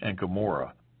Sodom and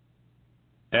Gomorrah,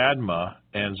 Admah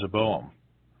and Zeboim,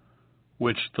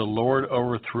 which the Lord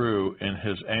overthrew in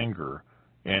his anger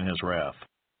and his wrath.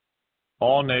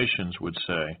 All nations would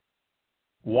say,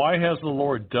 why has the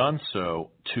Lord done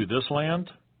so to this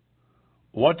land?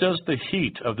 What does the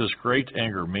heat of this great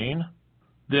anger mean?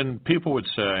 Then people would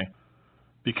say,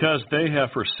 because they have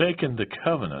forsaken the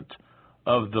covenant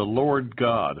of the Lord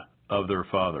God of their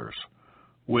fathers,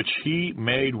 which he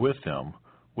made with them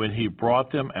when he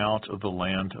brought them out of the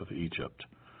land of Egypt.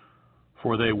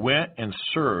 For they went and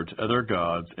served other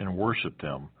gods and worshipped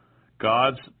them,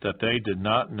 gods that they did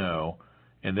not know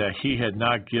and that he had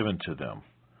not given to them.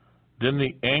 Then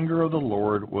the anger of the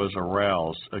Lord was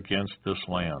aroused against this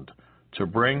land, to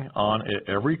bring on it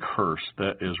every curse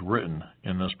that is written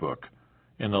in this book.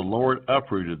 And the Lord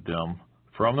uprooted them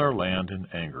from their land in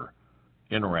anger,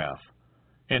 in wrath,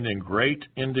 and in great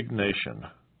indignation,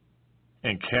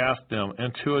 and cast them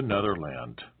into another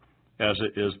land, as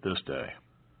it is this day.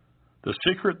 The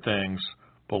secret things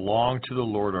belong to the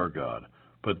Lord our God,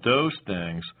 but those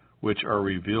things which are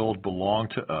revealed belong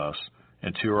to us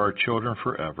and to our children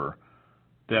forever,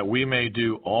 that we may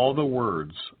do all the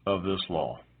words of this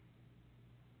law.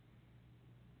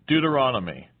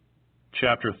 Deuteronomy,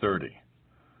 chapter 30.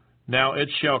 Now it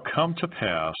shall come to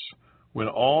pass, when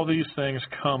all these things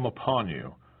come upon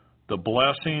you, the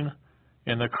blessing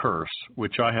and the curse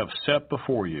which I have set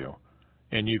before you,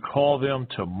 and you call them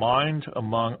to mind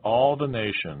among all the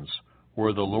nations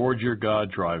where the Lord your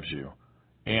God drives you,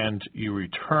 and you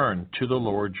return to the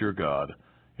Lord your God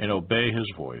and obey his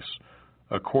voice,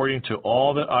 according to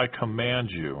all that I command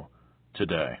you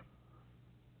today,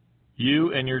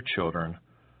 you and your children,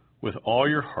 with all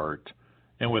your heart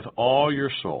and with all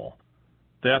your soul,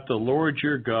 that the Lord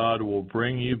your God will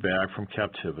bring you back from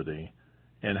captivity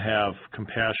and have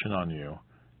compassion on you,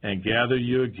 and gather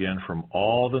you again from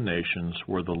all the nations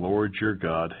where the Lord your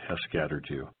God has scattered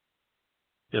you.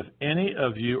 If any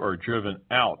of you are driven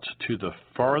out to the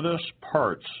farthest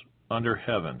parts under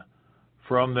heaven,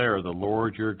 from there the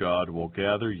Lord your God will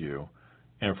gather you,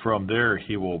 and from there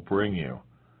he will bring you.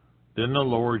 Then the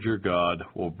Lord your God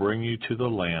will bring you to the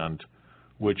land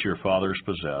which your fathers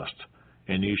possessed,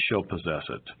 and you shall possess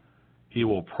it. He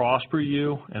will prosper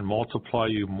you and multiply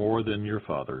you more than your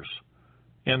fathers.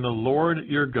 And the Lord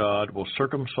your God will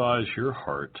circumcise your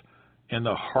heart and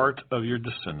the heart of your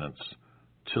descendants,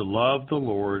 to love the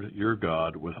Lord your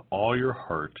God with all your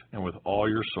heart and with all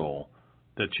your soul,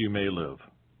 that you may live.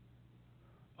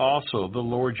 Also the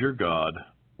Lord your God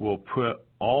will put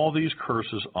all these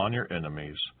curses on your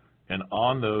enemies and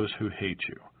on those who hate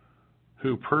you,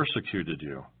 who persecuted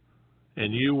you,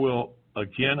 and you will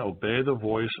again obey the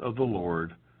voice of the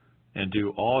Lord and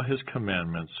do all his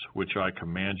commandments which I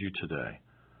command you today.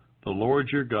 The Lord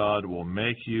your God will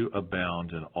make you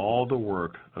abound in all the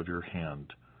work of your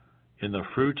hand, in the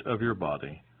fruit of your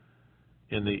body,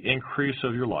 in the increase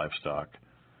of your livestock,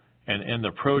 and in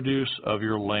the produce of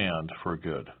your land for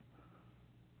good.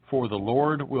 For the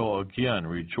Lord will again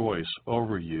rejoice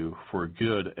over you for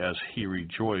good, as he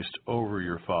rejoiced over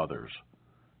your fathers,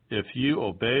 if you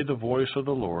obey the voice of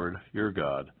the Lord your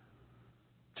God,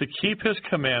 to keep his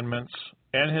commandments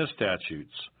and his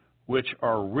statutes, which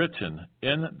are written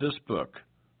in this book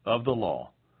of the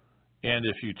law. And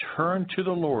if you turn to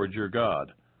the Lord your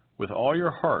God with all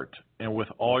your heart and with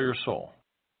all your soul.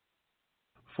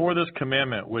 For this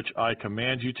commandment which I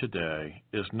command you today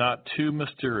is not too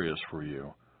mysterious for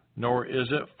you, nor is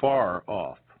it far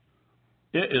off.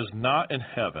 It is not in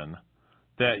heaven,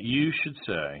 that you should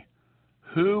say,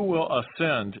 who will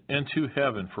ascend into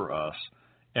heaven for us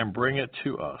and bring it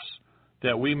to us,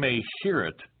 that we may hear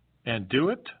it and do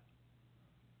it?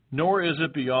 Nor is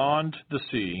it beyond the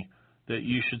sea, that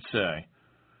you should say,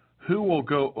 who will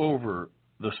go over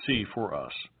the sea for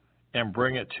us and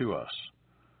bring it to us,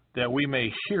 that we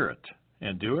may hear it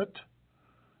and do it?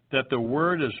 That the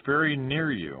word is very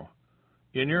near you,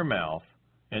 in your mouth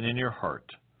and in your heart,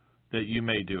 that you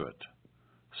may do it.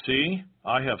 See,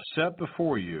 I have set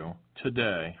before you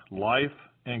today life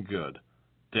and good,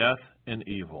 death and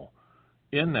evil.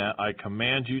 In that I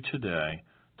command you today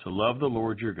to love the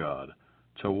Lord your God,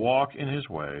 to walk in his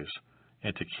ways,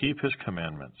 and to keep his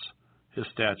commandments, his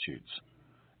statutes,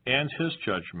 and his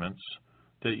judgments,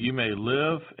 that you may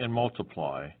live and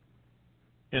multiply.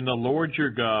 And the Lord your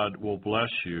God will bless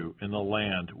you in the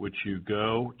land which you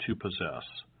go to possess.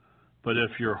 But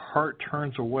if your heart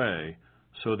turns away,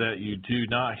 so that you do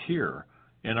not hear,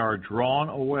 and are drawn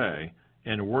away,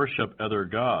 and worship other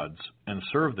gods, and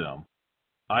serve them,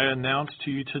 I announce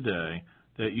to you today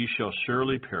that you shall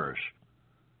surely perish.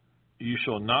 You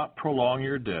shall not prolong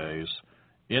your days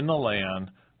in the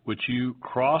land which you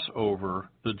cross over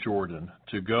the Jordan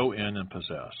to go in and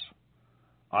possess.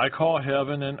 I call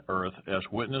heaven and earth as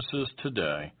witnesses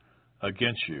today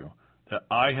against you, that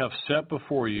I have set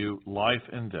before you life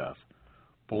and death,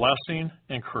 blessing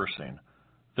and cursing.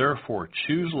 Therefore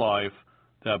choose life,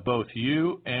 that both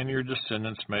you and your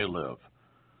descendants may live,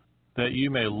 that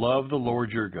you may love the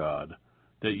Lord your God,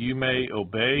 that you may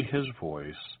obey his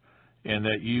voice, and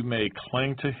that you may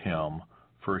cling to him,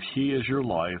 for he is your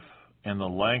life and the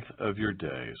length of your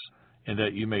days, and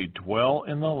that you may dwell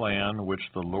in the land which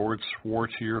the Lord swore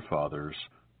to your fathers,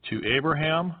 to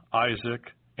Abraham, Isaac,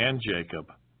 and Jacob,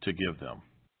 to give them.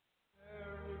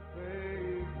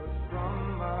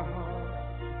 From my heart,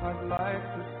 I'd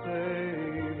like to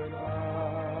say that I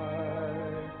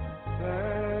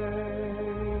thank you.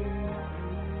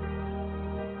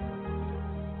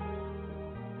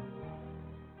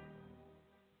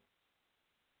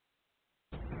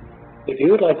 If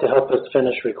you would like to help us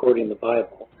finish recording the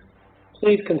Bible,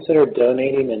 please consider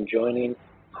donating and joining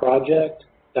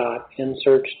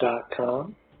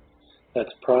project.nsearch.com. That's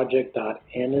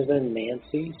project.n as in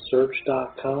Nancy,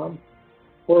 search.com,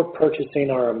 or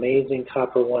purchasing our amazing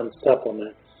Copper One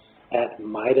supplement at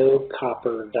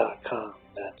mitocopper.com.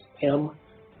 That's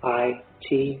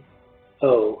MITO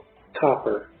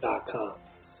copper.com.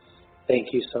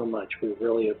 Thank you so much. We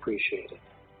really appreciate it.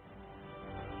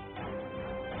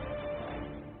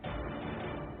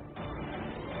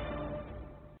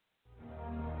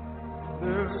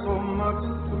 There's so much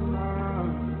to learn.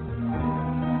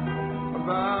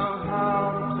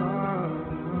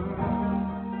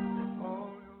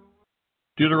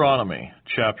 Deuteronomy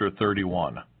chapter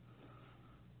 31.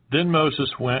 Then Moses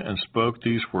went and spoke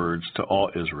these words to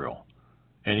all Israel.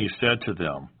 And he said to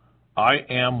them, I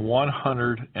am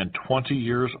 120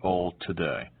 years old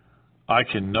today. I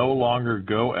can no longer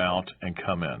go out and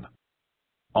come in.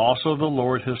 Also the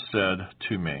Lord has said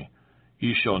to me,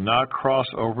 You shall not cross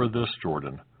over this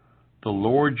Jordan. The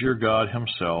Lord your God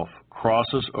himself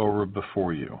crosses over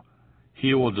before you.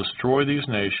 He will destroy these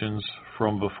nations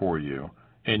from before you,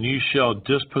 and you shall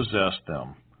dispossess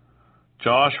them.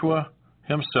 Joshua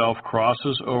himself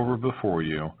crosses over before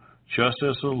you, just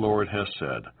as the Lord has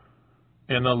said.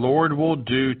 And the Lord will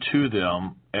do to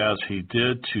them as he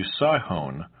did to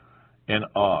Sihon and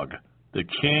Og, the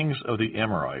kings of the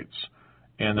Amorites,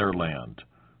 and their land,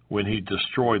 when he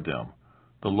destroyed them.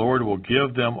 The Lord will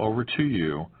give them over to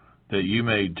you, that you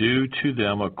may do to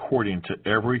them according to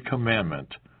every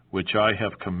commandment which I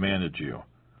have commanded you.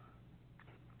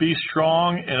 Be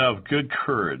strong and of good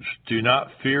courage. Do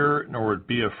not fear nor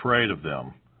be afraid of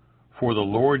them. For the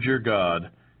Lord your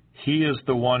God, he is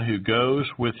the one who goes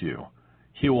with you.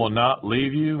 He will not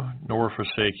leave you nor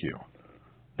forsake you.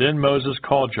 Then Moses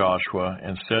called Joshua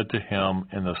and said to him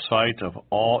in the sight of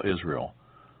all Israel,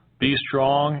 Be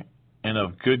strong and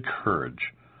of good courage,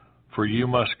 for you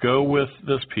must go with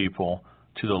this people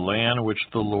to the land which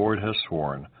the Lord has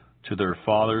sworn to their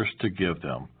fathers to give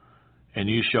them, and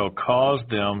you shall cause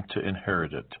them to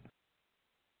inherit it.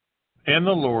 And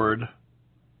the Lord,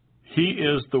 he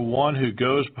is the one who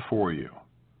goes before you.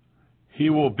 He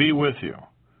will be with you.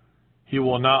 He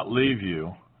will not leave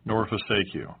you nor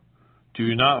forsake you.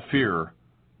 Do not fear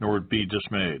nor be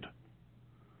dismayed.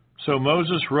 So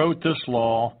Moses wrote this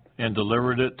law and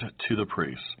delivered it to the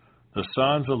priests, the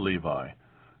sons of Levi,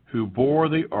 who bore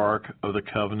the ark of the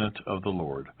covenant of the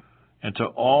Lord, and to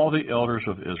all the elders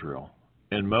of Israel.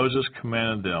 And Moses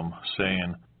commanded them,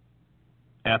 saying,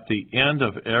 At the end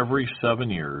of every 7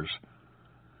 years,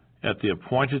 at the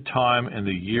appointed time in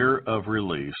the year of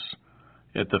release,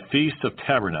 at the Feast of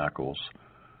Tabernacles,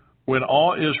 when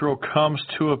all Israel comes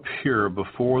to appear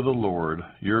before the Lord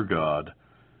your God,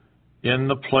 in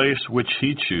the place which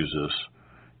he chooses,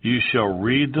 you shall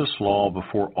read this law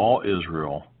before all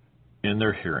Israel in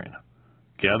their hearing.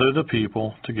 Gather the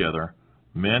people together,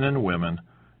 men and women,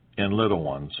 and little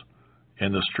ones,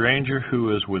 and the stranger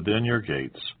who is within your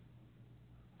gates,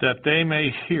 that they may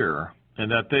hear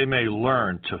and that they may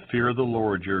learn to fear the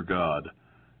Lord your God,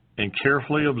 and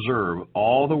carefully observe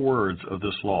all the words of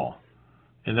this law,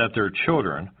 and that their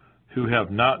children, who have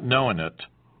not known it,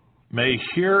 may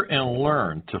hear and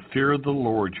learn to fear the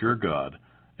Lord your God,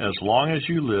 as long as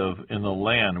you live in the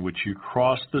land which you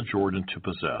cross the Jordan to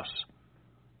possess.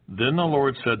 Then the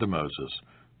Lord said to Moses,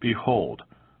 Behold,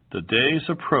 the days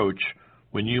approach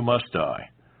when you must die.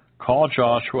 Call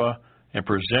Joshua and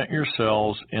present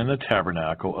yourselves in the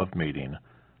tabernacle of meeting,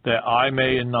 that I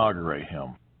may inaugurate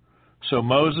him. So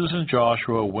Moses and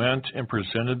Joshua went and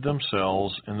presented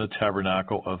themselves in the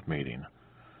tabernacle of meeting.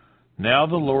 Now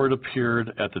the Lord appeared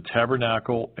at the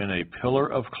tabernacle in a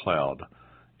pillar of cloud,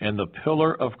 and the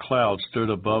pillar of cloud stood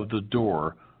above the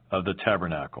door of the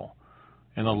tabernacle.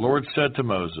 And the Lord said to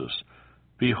Moses,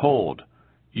 Behold,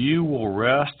 you will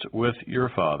rest with your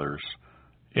fathers,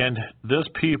 and this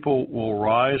people will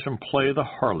rise and play the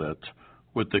harlot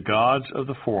with the gods of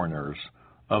the foreigners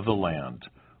of the land,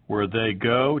 where they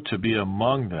go to be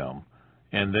among them,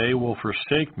 and they will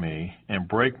forsake me and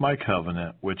break my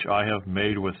covenant which I have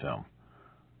made with them.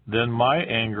 Then my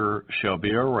anger shall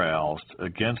be aroused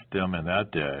against them in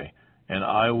that day, and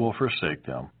I will forsake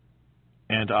them,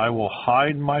 and I will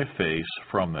hide my face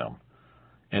from them,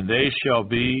 and they shall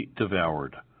be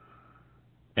devoured.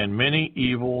 And many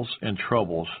evils and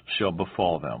troubles shall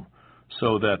befall them,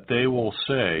 so that they will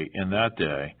say in that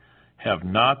day, Have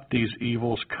not these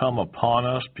evils come upon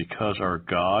us because our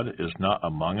God is not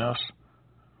among us?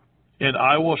 And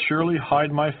I will surely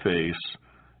hide my face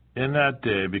in that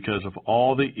day because of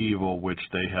all the evil which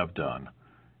they have done,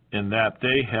 in that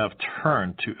they have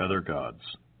turned to other gods.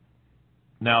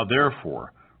 Now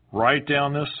therefore, write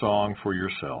down this song for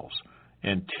yourselves,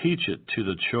 and teach it to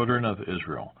the children of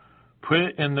Israel. Put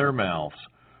it in their mouths,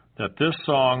 that this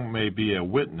song may be a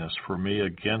witness for me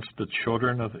against the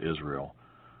children of Israel,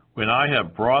 when I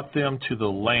have brought them to the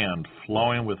land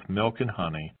flowing with milk and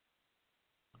honey,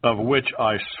 of which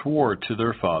I swore to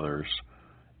their fathers,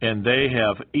 and they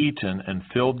have eaten and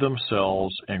filled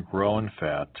themselves and grown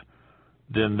fat.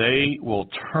 Then they will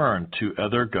turn to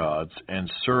other gods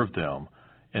and serve them,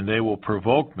 and they will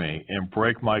provoke me and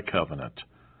break my covenant.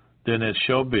 Then it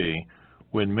shall be,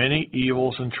 when many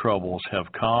evils and troubles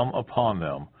have come upon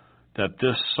them, that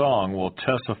this song will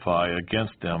testify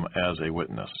against them as a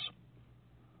witness.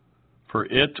 for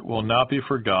it will not be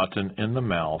forgotten in the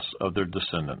mouths of their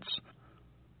descendants.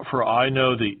 For I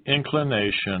know the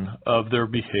inclination of their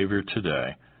behavior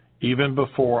today, even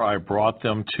before I brought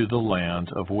them to the land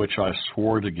of which I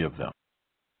swore to give them.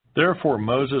 Therefore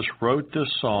Moses wrote this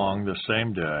song the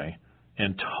same day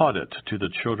and taught it to the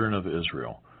children of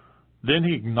Israel. Then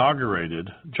he inaugurated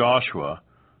Joshua,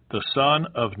 the son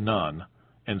of Nun,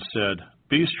 and said,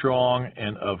 Be strong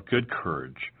and of good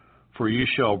courage, for you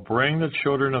shall bring the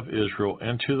children of Israel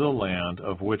into the land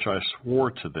of which I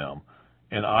swore to them,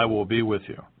 and I will be with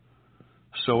you.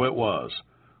 So it was,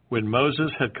 when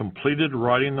Moses had completed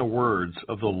writing the words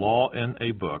of the law in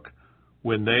a book,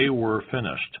 when they were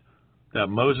finished, that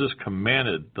Moses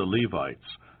commanded the Levites,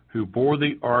 who bore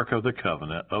the ark of the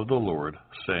covenant of the Lord,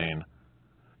 saying,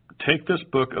 Take this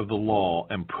book of the law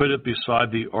and put it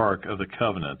beside the ark of the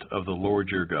covenant of the Lord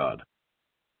your God,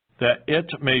 that it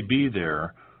may be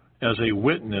there as a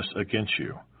witness against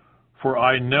you. For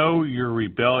I know your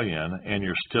rebellion and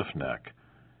your stiff neck.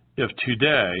 If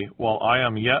today, while I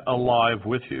am yet alive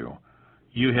with you,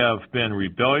 you have been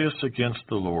rebellious against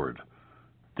the Lord,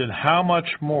 then how much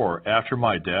more after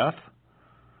my death?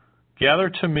 Gather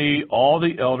to me all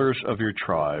the elders of your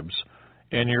tribes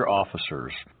and your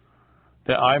officers,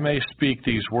 that I may speak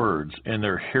these words in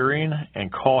their hearing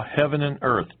and call heaven and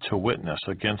earth to witness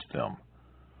against them.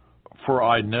 For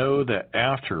I know that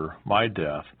after my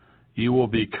death you will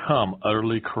become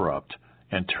utterly corrupt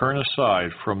and turn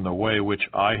aside from the way which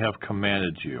I have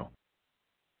commanded you.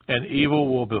 And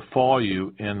evil will befall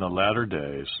you in the latter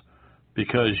days,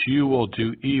 because you will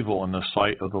do evil in the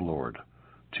sight of the Lord,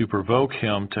 to provoke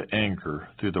him to anger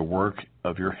through the work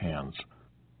of your hands.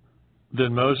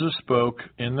 Then Moses spoke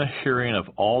in the hearing of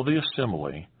all the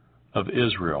assembly of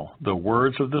Israel the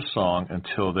words of the song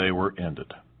until they were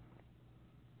ended.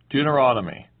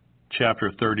 Deuteronomy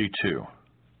chapter 32.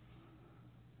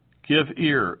 Give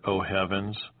ear, O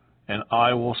heavens, and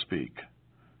I will speak,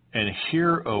 and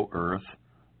hear, O earth,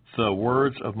 the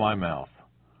words of my mouth.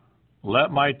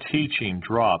 Let my teaching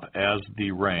drop as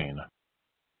the rain,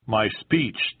 my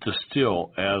speech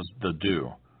distill as the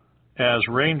dew, as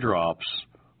raindrops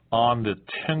on the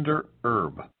tender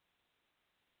herb,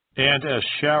 and as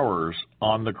showers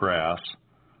on the grass,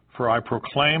 for I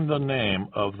proclaim the name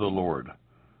of the Lord.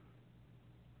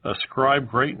 Ascribe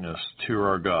greatness to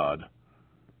our God.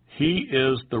 He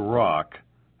is the rock,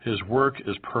 his work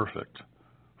is perfect,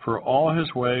 for all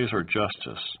his ways are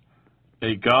justice,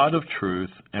 a God of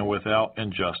truth and without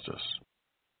injustice.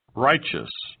 Righteous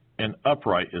and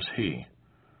upright is he.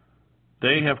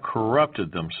 They have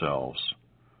corrupted themselves.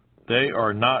 They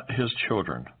are not his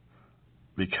children,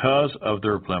 because of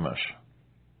their blemish.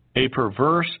 A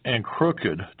perverse and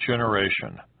crooked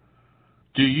generation.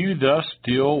 Do you thus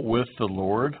deal with the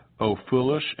Lord, O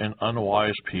foolish and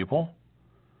unwise people?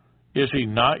 Is he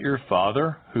not your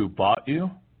father who bought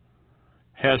you?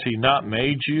 Has he not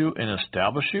made you and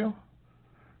established you?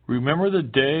 Remember the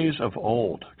days of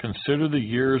old. Consider the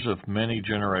years of many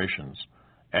generations.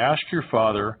 Ask your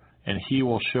father, and he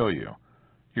will show you,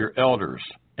 your elders,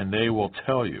 and they will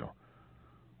tell you.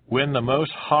 When the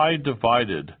Most High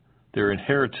divided their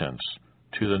inheritance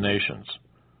to the nations,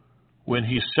 when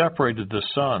he separated the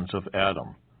sons of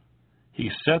Adam, he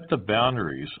set the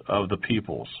boundaries of the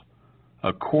peoples,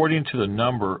 according to the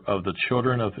number of the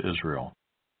children of Israel.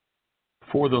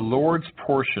 For the Lord's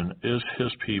portion is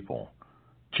his people.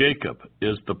 Jacob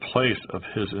is the place of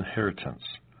his inheritance.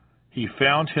 He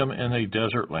found him in a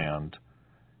desert land,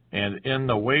 and in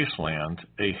the wasteland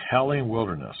a howling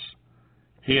wilderness.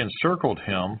 He encircled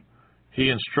him, he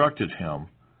instructed him,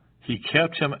 he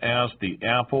kept him as the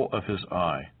apple of his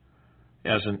eye.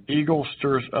 As an eagle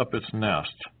stirs up its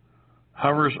nest,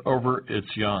 hovers over its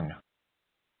young,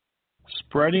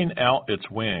 spreading out its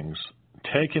wings,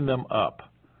 taking them up,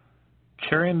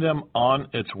 carrying them on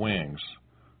its wings.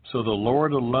 So the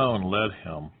Lord alone led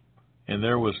him, and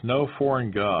there was no foreign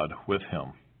god with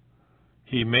him.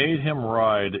 He made him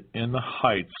ride in the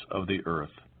heights of the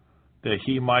earth, that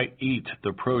he might eat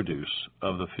the produce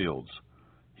of the fields.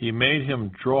 He made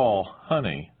him draw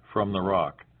honey from the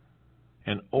rock,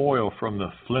 and oil from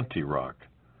the flinty rock,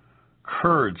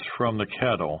 curds from the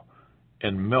cattle,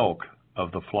 and milk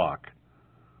of the flock,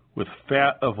 with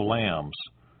fat of lambs,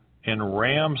 and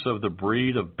rams of the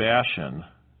breed of Bashan,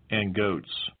 and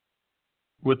goats,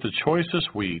 with the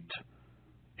choicest wheat,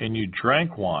 and you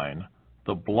drank wine,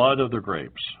 the blood of the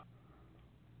grapes.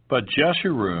 But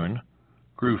Jeshurun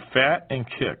grew fat and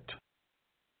kicked.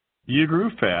 You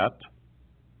grew fat,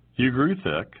 you grew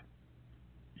thick,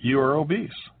 you are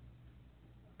obese.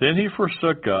 Then he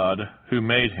forsook God who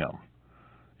made him,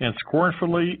 and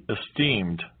scornfully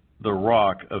esteemed the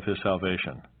rock of his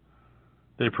salvation.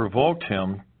 They provoked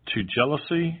him to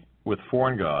jealousy with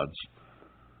foreign gods.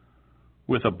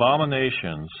 With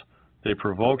abominations, they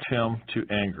provoked him to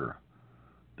anger.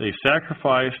 They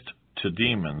sacrificed to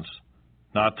demons,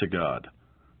 not to God.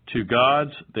 To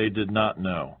gods they did not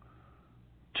know.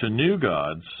 To new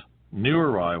gods, new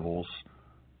arrivals,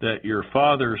 that your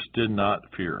fathers did not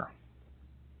fear.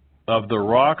 Of the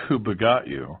rock who begot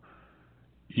you,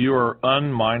 you are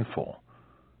unmindful,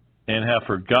 and have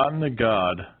forgotten the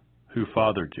God who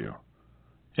fathered you.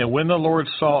 And when the Lord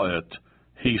saw it,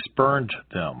 he spurned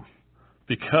them,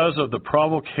 because of the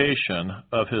provocation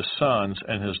of his sons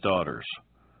and his daughters.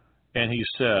 And he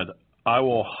said, I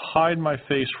will hide my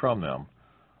face from them.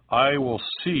 I will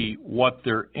see what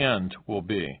their end will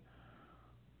be.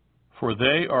 For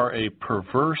they are a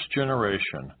perverse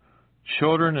generation,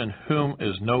 children in whom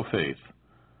is no faith.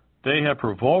 They have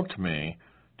provoked me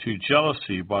to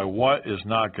jealousy by what is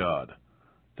not God.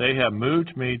 They have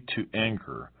moved me to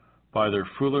anger by their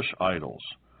foolish idols.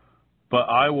 But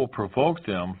I will provoke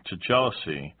them to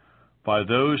jealousy by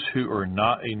those who are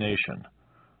not a nation.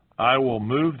 I will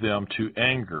move them to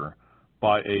anger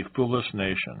by a foolish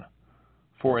nation.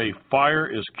 For a fire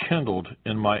is kindled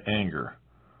in my anger,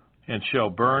 and shall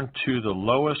burn to the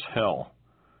lowest hell.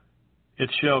 It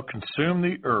shall consume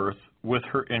the earth with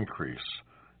her increase,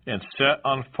 and set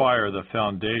on fire the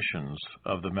foundations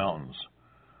of the mountains.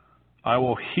 I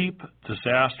will heap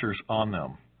disasters on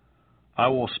them. I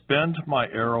will spend my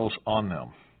arrows on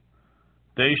them.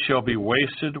 They shall be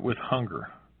wasted with hunger,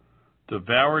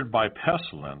 devoured by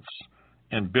pestilence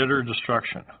and bitter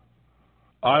destruction.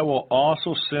 I will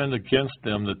also send against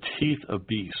them the teeth of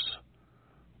beasts,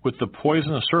 with the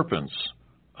poisonous serpents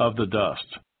of the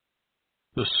dust.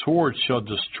 The sword shall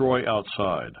destroy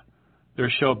outside.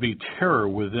 There shall be terror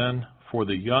within for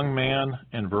the young man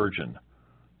and virgin,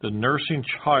 the nursing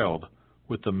child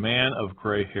with the man of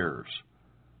gray hairs.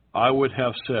 I would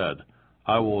have said,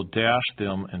 I will dash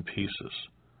them in pieces.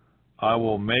 I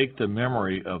will make the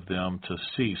memory of them to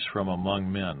cease from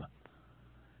among men.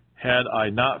 Had I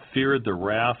not feared the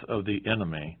wrath of the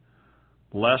enemy,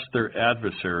 lest their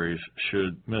adversaries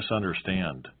should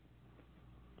misunderstand,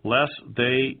 lest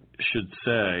they should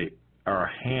say, our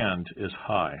hand is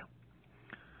high,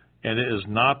 and it is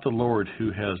not the Lord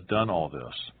who has done all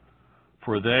this.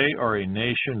 For they are a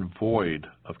nation void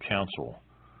of counsel,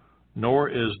 nor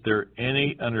is there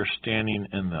any understanding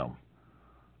in them.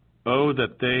 Oh,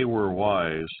 that they were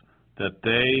wise, that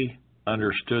they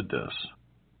understood this,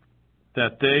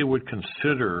 that they would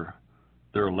consider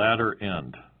their latter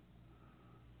end.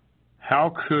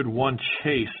 How could one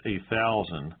chase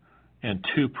 1,000 and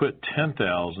two put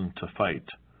 10,000 to fight,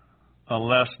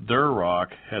 unless their rock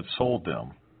had sold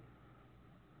them,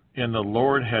 and the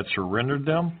Lord had surrendered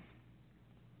them?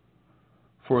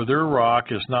 For their rock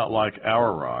is not like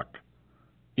our rock,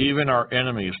 even our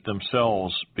enemies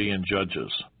themselves being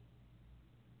judges.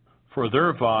 For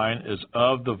their vine is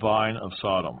of the vine of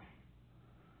Sodom,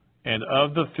 and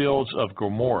of the fields of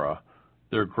Gomorrah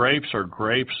their grapes are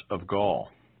grapes of gall.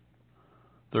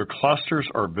 Their clusters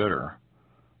are bitter.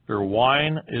 Their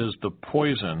wine is the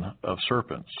poison of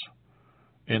serpents,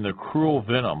 and the cruel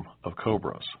venom of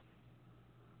cobras.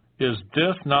 Is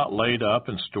this not laid up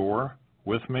in store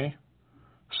with me,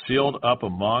 sealed up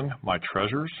among my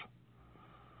treasures?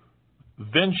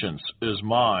 Vengeance is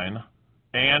mine,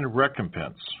 and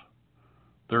recompense.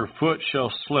 Their foot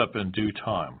shall slip in due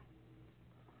time.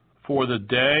 For the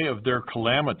day of their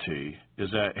calamity is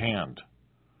at hand,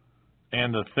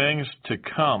 and the things to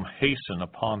come hasten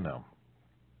upon them.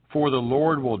 For the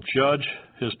Lord will judge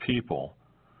his people,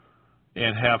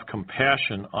 and have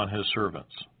compassion on his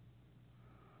servants.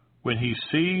 When he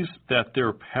sees that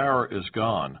their power is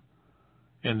gone,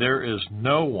 and there is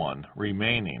no one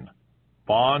remaining,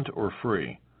 bond or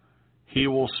free, he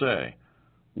will say,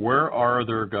 where are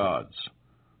their gods,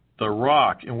 the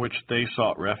rock in which they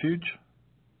sought refuge?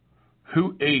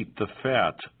 Who ate the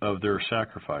fat of their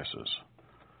sacrifices,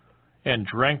 and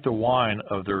drank the wine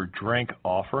of their drink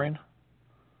offering?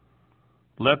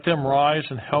 Let them rise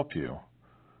and help you,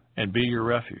 and be your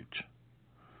refuge.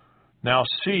 Now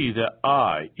see that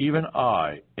I, even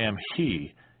I, am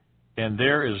he, and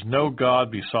there is no God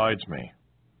besides me.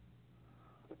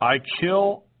 I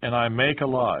kill and I make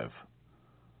alive.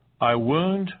 I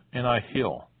wound and I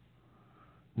heal.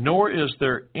 Nor is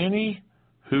there any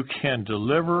who can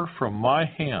deliver from my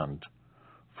hand,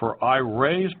 for I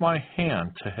raise my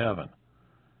hand to heaven,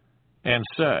 and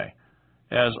say,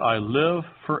 as I live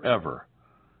forever,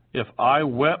 if I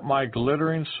whet my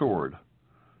glittering sword,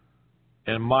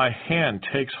 and my hand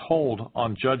takes hold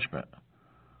on judgment,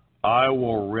 I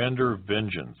will render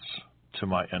vengeance to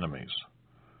my enemies,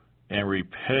 and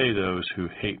repay those who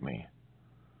hate me.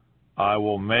 I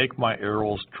will make my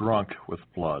arrows drunk with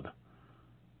blood,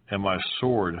 and my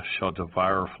sword shall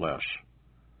devour flesh,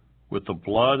 with the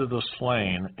blood of the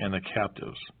slain and the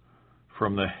captives,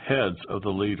 from the heads of the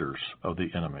leaders of the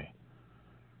enemy.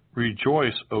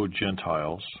 Rejoice, O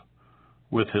Gentiles,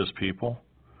 with his people,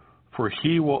 for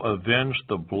he will avenge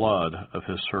the blood of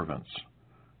his servants,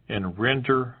 and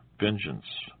render vengeance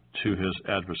to his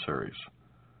adversaries.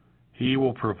 He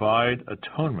will provide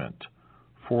atonement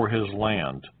for his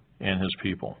land and his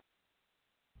people.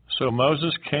 So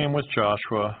Moses came with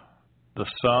Joshua, the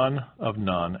son of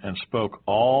Nun, and spoke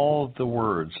all the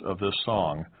words of this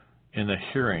song in the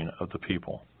hearing of the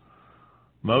people.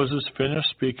 Moses finished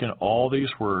speaking all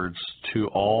these words to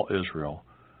all Israel,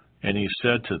 and he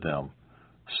said to them,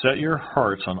 Set your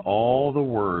hearts on all the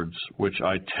words which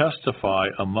I testify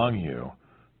among you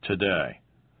today,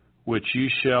 which ye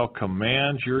shall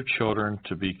command your children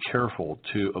to be careful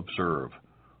to observe,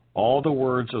 all the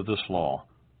words of this law.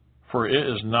 For it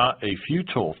is not a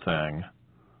futile thing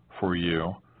for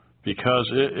you, because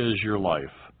it is your life.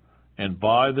 And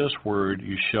by this word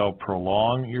you shall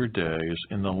prolong your days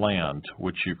in the land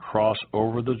which you cross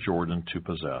over the Jordan to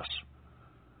possess.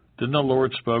 Then the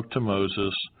Lord spoke to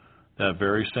Moses that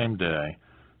very same day,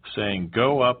 saying,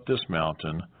 Go up this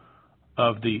mountain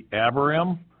of the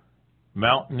Abarim,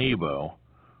 Mount Nebo,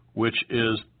 which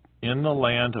is in the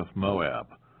land of Moab,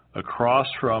 across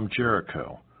from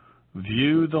Jericho.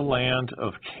 View the land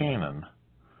of Canaan,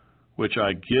 which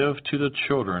I give to the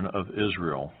children of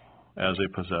Israel as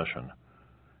a possession,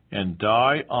 and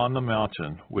die on the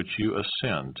mountain which you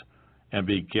ascend, and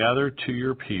be gathered to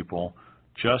your people,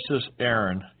 just as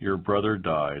Aaron your brother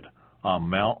died on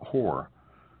Mount Hor,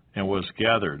 and was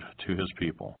gathered to his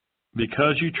people.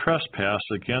 Because you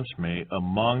trespassed against me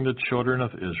among the children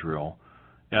of Israel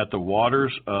at the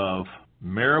waters of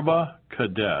Meribah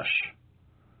Kadesh,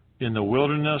 in the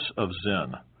wilderness of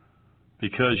Zin,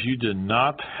 because you did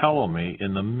not hallow me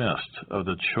in the midst of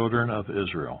the children of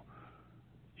Israel.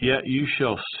 Yet you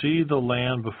shall see the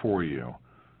land before you,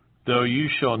 though you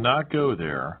shall not go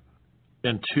there,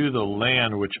 into the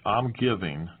land which I'm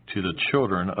giving to the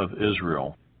children of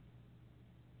Israel.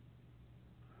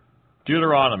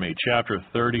 Deuteronomy chapter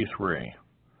 33.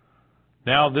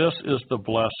 Now this is the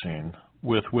blessing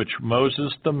with which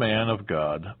Moses the man of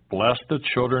God blessed the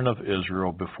children of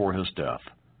Israel before his death.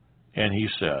 And he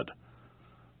said,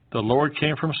 The Lord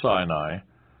came from Sinai,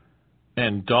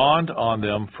 and dawned on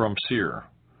them from Seir.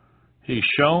 He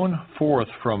shone forth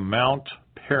from Mount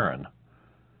Paran,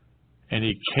 and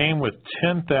he came with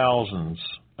 10,000s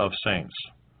of saints.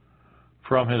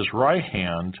 From his right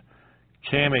hand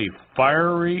came a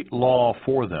fiery law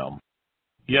for them.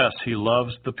 Yes, he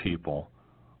loves the people.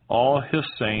 All his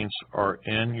saints are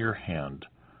in your hand.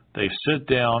 They sit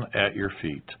down at your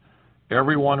feet.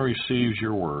 Everyone receives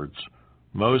your words.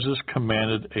 Moses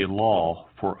commanded a law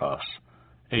for us,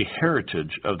 a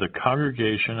heritage of the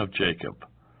congregation of Jacob.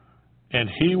 And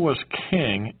he was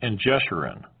king in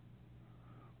Jeshurun.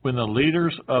 When the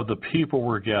leaders of the people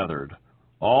were gathered,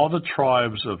 all the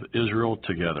tribes of Israel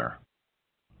together.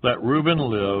 Let Reuben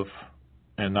live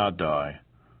and not die,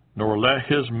 nor let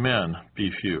his men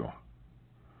be few.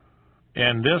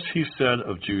 And this he said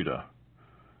of Judah,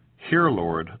 Hear,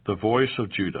 Lord, the voice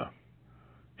of Judah,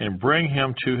 and bring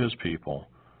him to his people.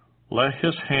 Let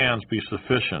his hands be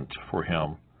sufficient for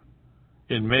him,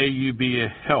 and may you be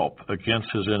a help against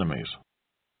his enemies.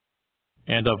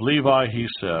 And of Levi he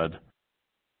said,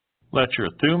 Let your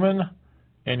Thummim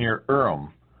and your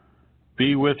Urim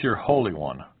be with your Holy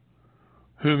One,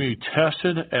 whom you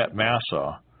tested at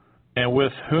Massah, and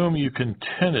with whom you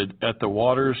contended at the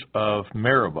waters of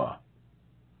Meribah,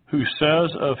 who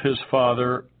says of his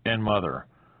father and mother,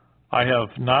 I have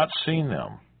not seen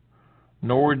them,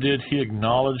 nor did he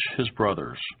acknowledge his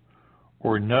brothers,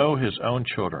 or know his own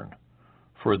children,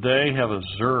 for they have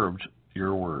observed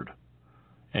your word,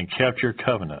 and kept your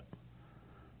covenant.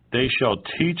 They shall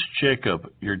teach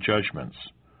Jacob your judgments,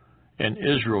 and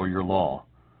Israel your law.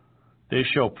 They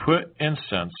shall put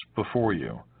incense before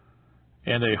you,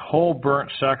 and a whole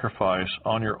burnt sacrifice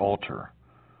on your altar.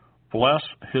 Bless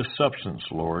his substance,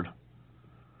 Lord,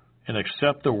 and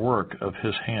accept the work of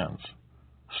his hands.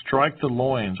 Strike the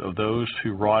loins of those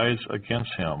who rise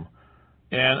against him,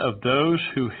 and of those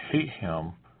who hate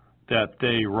him, that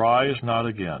they rise not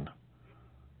again.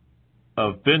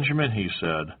 Of Benjamin he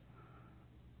said,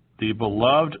 The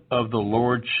beloved of the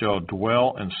Lord shall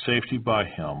dwell in safety by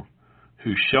him,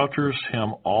 who shelters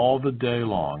him all the day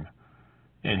long,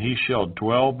 and he shall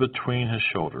dwell between his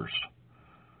shoulders.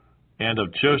 And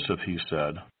of Joseph he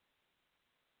said,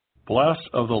 Blessed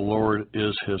of the Lord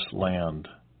is his land,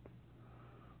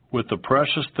 with the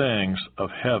precious things of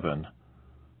heaven,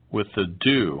 with the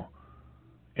dew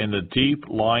and the deep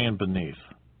lying beneath,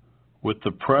 with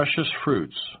the precious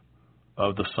fruits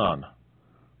of the sun,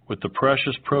 with the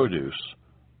precious produce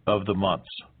of the months,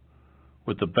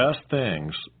 with the best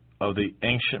things of the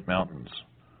ancient mountains,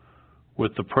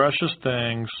 with the precious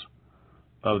things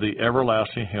of the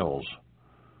everlasting hills,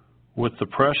 with the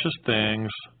precious things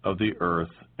of the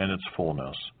earth and its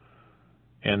fullness,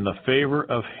 and the favor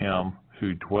of him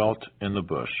who dwelt in the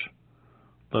bush.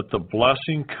 Let the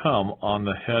blessing come on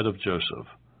the head of Joseph,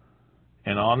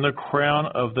 and on the crown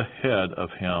of the head of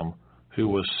him who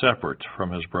was separate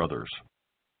from his brothers.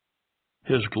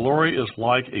 His glory is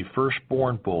like a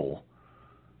firstborn bull,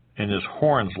 and his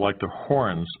horns like the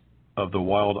horns of the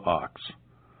wild ox.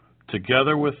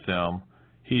 Together with them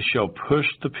he shall push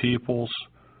the peoples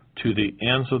to the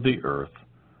ends of the earth.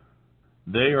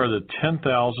 They are the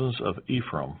 10,000s of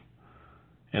Ephraim,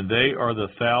 and they are the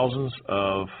thousands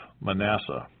of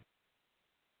Manasseh.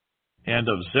 And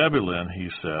of Zebulun he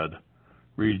said,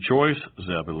 Rejoice,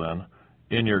 Zebulun,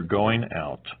 in your going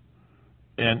out,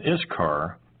 and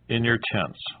Issachar in your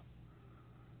tents.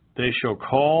 They shall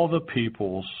call the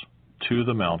peoples to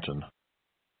the mountain.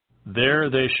 There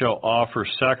they shall offer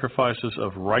sacrifices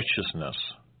of righteousness,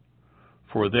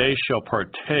 for they shall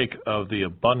partake of the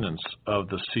abundance of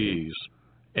the seas,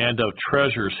 and of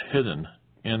treasures hidden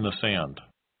in the sand.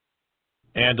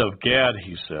 And of Gad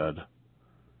he said,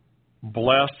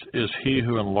 Blessed is he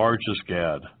who enlarges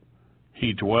Gad.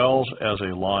 He dwells as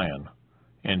a lion,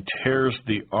 and tears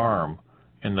the arm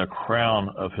in the crown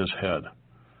of his head.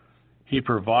 He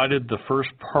provided the first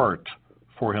part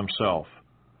for himself,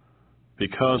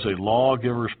 because a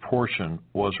lawgiver's portion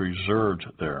was reserved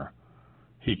there.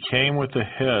 He came with the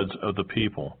heads of the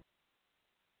people.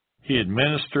 He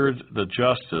administered the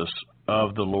justice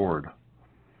of the Lord,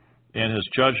 and his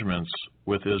judgments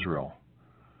with Israel.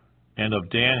 And of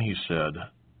Dan he said,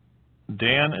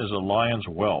 Dan is a lion's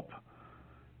whelp.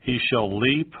 He shall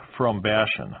leap from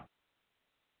Bashan.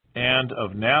 And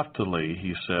of Naphtali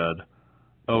he said,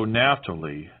 O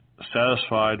Naphtali,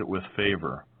 satisfied with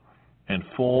favor, and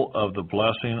full of the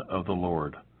blessing of the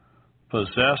Lord,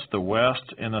 possess the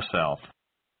west and the south.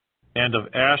 And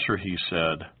of Asher he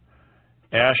said,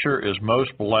 Asher is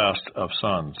most blessed of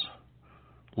sons.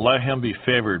 Let him be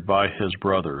favored by his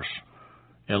brothers,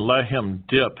 and let him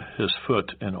dip his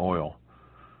foot in oil.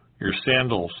 Your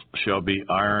sandals shall be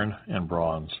iron and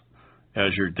bronze.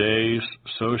 As your days,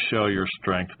 so shall your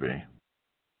strength be.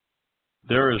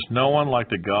 There is no one like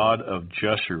the God of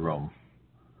Jeshurun,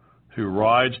 who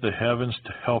rides the heavens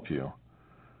to help you,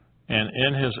 and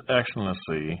in his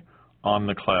excellency on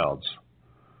the clouds.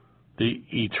 The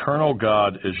eternal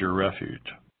God is your refuge,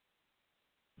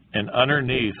 and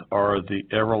underneath are the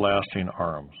everlasting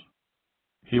arms.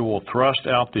 He will thrust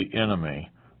out the enemy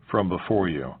from before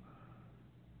you,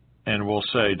 and will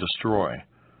say, Destroy.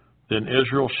 Then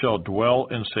Israel shall dwell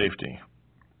in safety.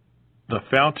 The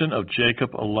fountain of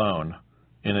Jacob alone,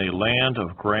 in a land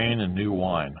of grain and new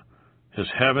wine. His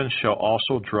heavens shall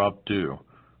also drop dew.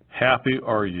 Happy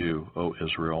are you, O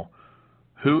Israel.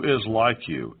 Who is like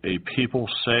you, a people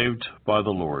saved by the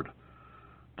Lord?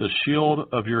 The shield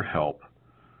of your help,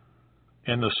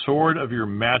 and the sword of your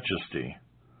majesty.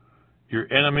 Your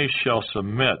enemies shall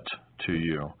submit to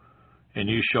you, and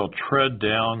you shall tread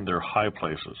down their high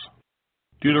places.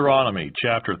 Deuteronomy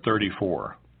chapter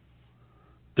 34.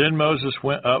 Then Moses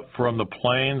went up from the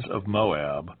plains of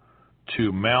Moab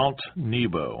to Mount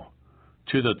Nebo,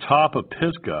 to the top of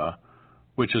Pisgah,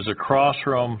 which is across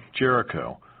from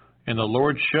Jericho. And the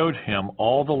Lord showed him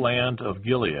all the land of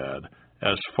Gilead,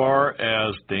 as far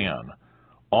as Dan,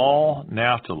 all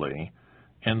Naphtali,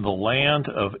 and the land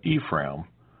of Ephraim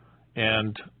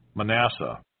and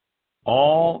Manasseh,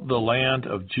 all the land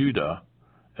of Judah,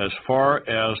 as far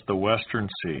as the western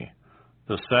sea,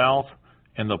 the south,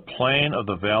 and the plain of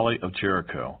the valley of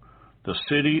Jericho, the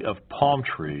city of palm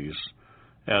trees,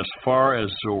 as far as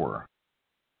Zor.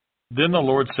 Then the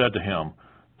Lord said to him,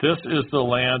 This is the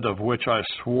land of which I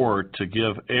swore to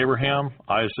give Abraham,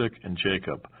 Isaac, and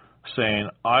Jacob, saying,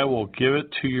 I will give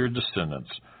it to your descendants.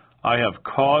 I have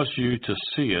caused you to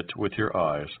see it with your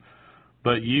eyes,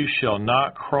 but you shall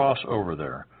not cross over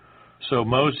there. So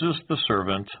Moses, the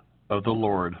servant of the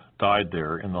Lord, died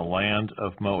there in the land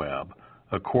of Moab,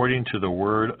 according to the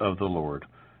word of the Lord.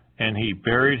 And he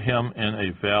buried him in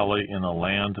a valley in the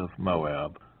land of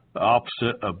Moab,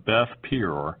 opposite of Beth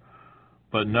Peor,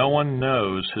 but no one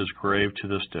knows his grave to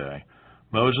this day.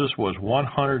 Moses was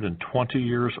 120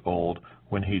 years old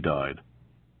when he died.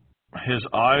 His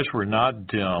eyes were not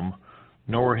dim,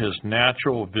 nor his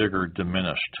natural vigor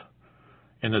diminished.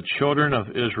 And the children of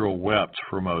Israel wept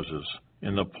for Moses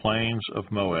in the plains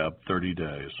of Moab 30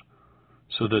 days.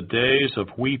 So the days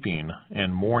of weeping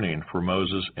and mourning for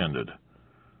Moses ended.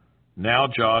 Now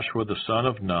Joshua the son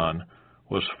of Nun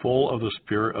was full of the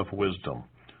spirit of wisdom,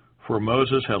 for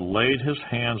Moses had laid his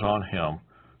hands on him,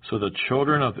 so the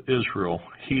children of Israel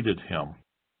heeded him,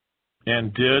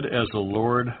 and did as the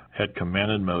Lord had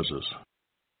commanded Moses.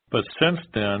 But since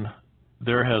then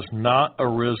there has not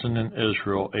arisen in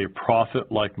Israel a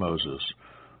prophet like Moses,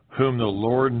 whom the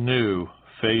Lord knew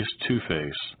face to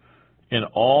face, in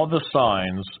all the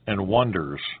signs and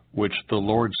wonders which the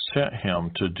Lord sent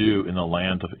him to do in the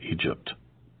land of Egypt,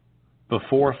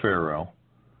 before Pharaoh,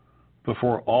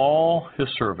 before all his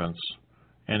servants,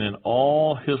 and in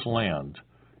all his land,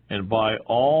 and by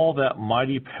all that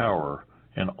mighty power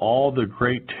and all the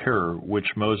great terror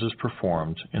which Moses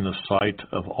performed in the sight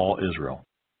of all Israel.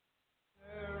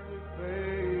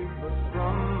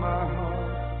 From my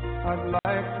heart, I'd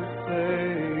like to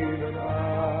say that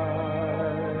I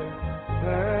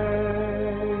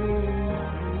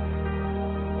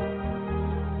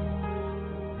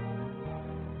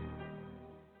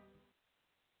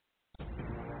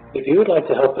If you would like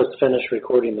to help us finish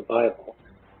recording the Bible,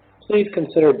 please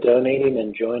consider donating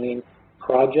and joining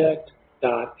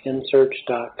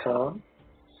project.nsearch.com.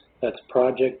 That's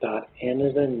project.n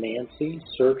as in Nancy,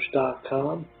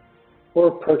 search.com,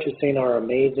 or purchasing our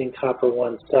amazing Copper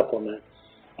One supplement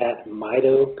at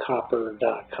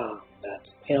mitocopper.com. That's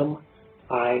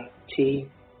M-I-T-O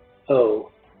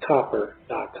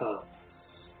copper.com.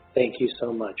 Thank you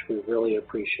so much. We really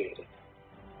appreciate it.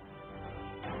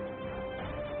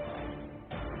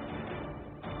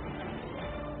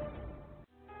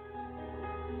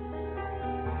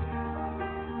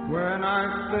 when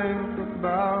I think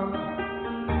about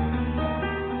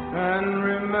and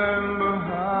remember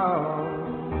how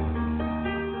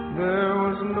there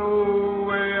was no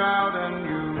way out and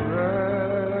you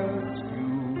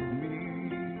rescued me.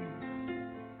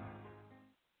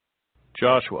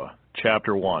 Joshua,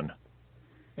 chapter 1.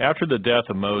 After the death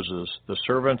of Moses, the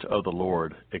servant of the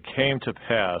Lord, it came to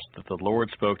pass that the Lord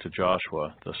spoke to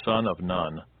Joshua, the son of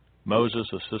Nun, Moses'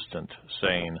 assistant,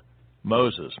 saying,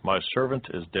 Moses, my servant,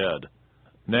 is dead.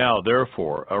 Now,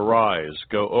 therefore, arise,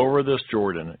 go over this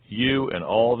Jordan, you and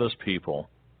all this people,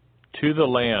 to the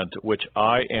land which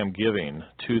I am giving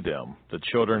to them, the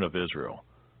children of Israel.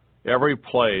 Every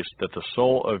place that the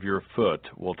sole of your foot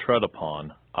will tread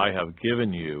upon, I have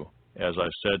given you, as I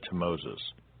said to Moses.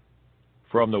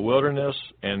 From the wilderness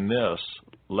and this,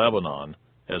 Lebanon,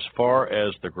 as far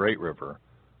as the great river,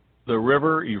 the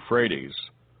river Euphrates,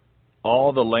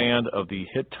 all the land of the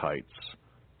Hittites,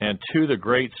 and to the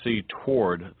great sea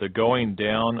toward the going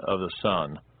down of the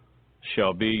sun,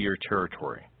 shall be your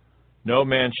territory. No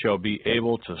man shall be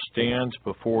able to stand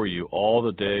before you all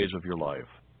the days of your life.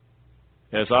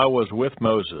 As I was with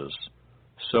Moses,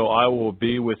 so I will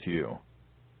be with you.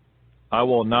 I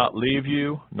will not leave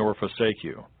you nor forsake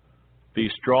you. Be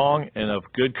strong and of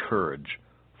good courage,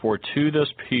 for to this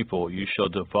people you shall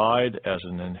divide as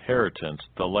an inheritance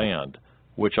the land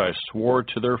which I swore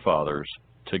to their fathers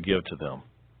to give to them.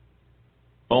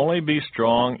 Only be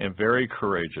strong and very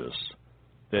courageous,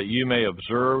 that you may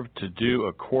observe to do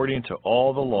according to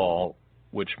all the law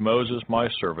which Moses my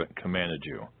servant commanded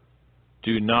you.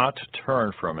 Do not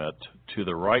turn from it to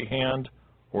the right hand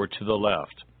or to the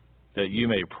left, that you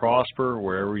may prosper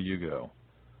wherever you go.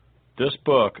 This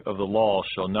book of the law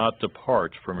shall not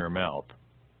depart from your mouth,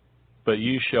 but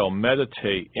you shall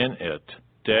meditate in it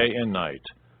day and night,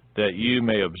 that you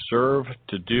may observe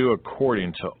to do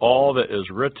according to all that is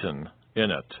written in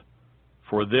it.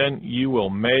 For then you will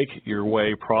make your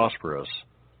way prosperous,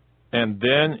 and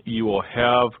then you will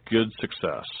have good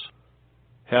success.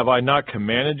 Have I not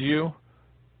commanded you?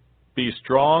 Be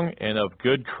strong and of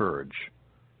good courage.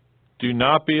 Do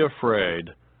not be afraid,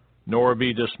 nor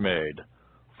be dismayed,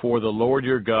 for the Lord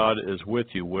your God is with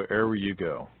you wherever you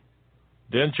go.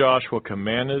 Then Joshua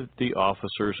commanded the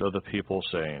officers of the people,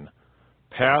 saying,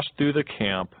 Pass through the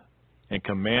camp and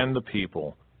command the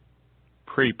people,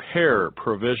 prepare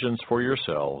provisions for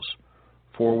yourselves,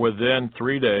 for within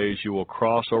 3 days you will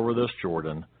cross over this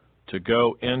Jordan to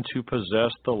go in to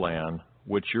possess the land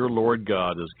which your Lord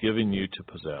God is giving you to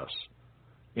possess.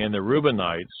 And the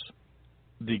Reubenites,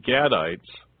 the Gadites,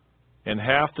 and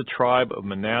half the tribe of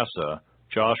Manasseh,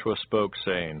 Joshua spoke,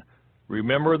 saying,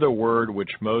 Remember the word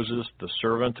which Moses, the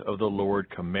servant of the Lord,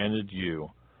 commanded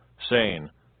you, saying,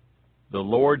 The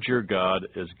Lord your God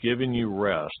is giving you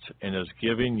rest and is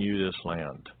giving you this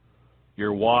land.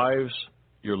 Your wives,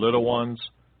 your little ones,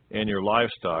 and your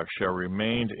livestock shall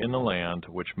remain in the land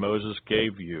which Moses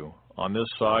gave you on this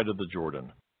side of the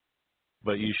Jordan.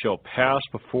 but you shall pass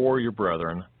before your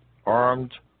brethren,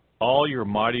 armed, all your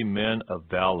mighty men of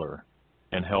valor,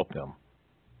 and help them,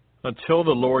 until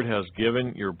the Lord has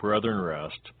given your brethren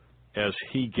rest, as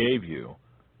he gave you,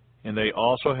 and they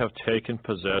also have taken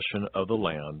possession of the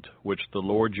land which the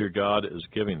Lord your God is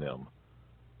giving them.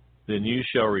 Then you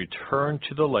shall return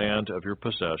to the land of your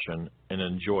possession and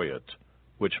enjoy it,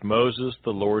 which Moses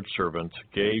the Lord's servant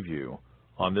gave you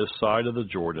on this side of the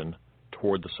Jordan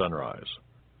toward the sunrise.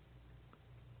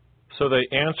 So they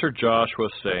answered Joshua,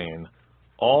 saying,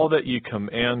 All that you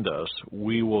command us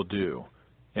we will do,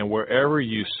 and wherever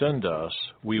you send us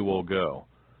we will go.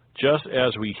 Just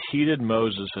as we heeded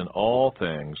Moses in all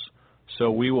things,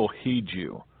 so we will heed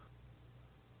you.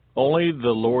 Only the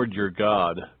Lord your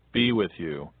God be with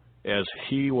you, as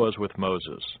he was with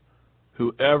Moses.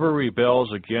 Whoever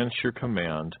rebels against your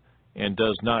command and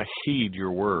does not heed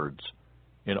your words,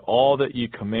 in all that you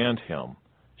command him,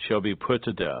 shall be put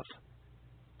to death.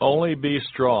 Only be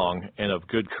strong and of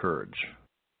good courage.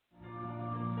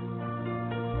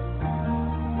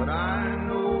 But I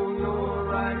know you're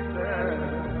right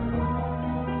there,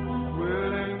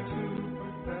 willing to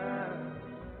prepare.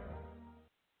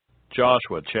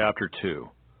 Joshua chapter 2.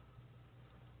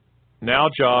 Now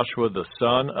Joshua the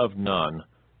son of Nun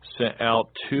sent out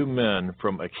 2 men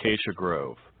from Acacia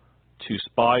Grove to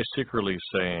spy secretly,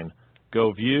 saying,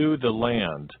 Go view the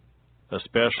land,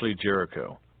 especially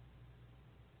Jericho.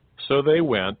 So they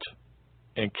went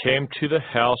and came to the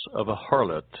house of a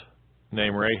harlot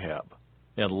named Rahab,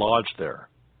 and lodged there.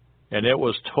 And it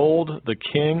was told the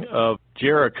king of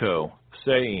Jericho,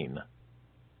 saying,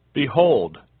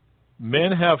 Behold,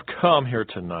 men have come here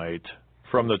tonight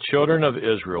from the children of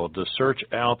Israel to search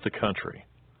out the country.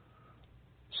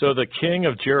 So the king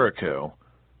of Jericho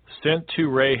sent to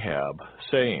Rahab,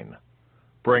 saying,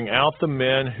 Bring out the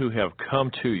men who have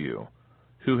come to you,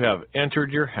 who have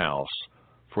entered your house,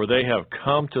 for they have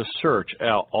come to search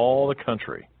out all the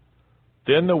country.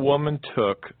 Then the woman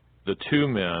took the 2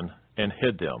 men and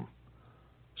hid them.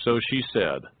 So she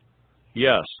said,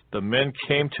 Yes, the men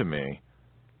came to me,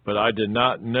 but I did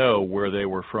not know where they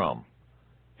were from.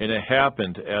 And it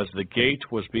happened as the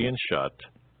gate was being shut,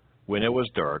 when it was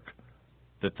dark,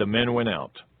 that the men went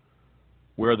out.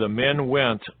 Where the men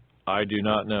went, I do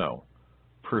not know.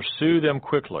 Pursue them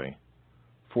quickly,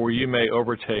 for you may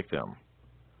overtake them.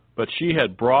 But she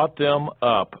had brought them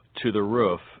up to the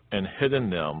roof and hidden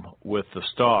them with the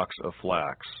stalks of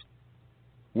flax,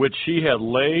 which she had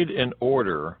laid in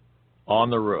order on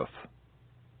the roof.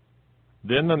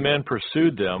 Then the men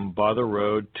pursued them by the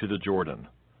road to the Jordan,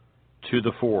 to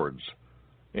the fords.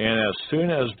 And as soon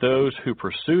as those who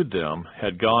pursued them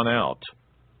had gone out,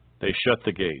 they shut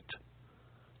the gate.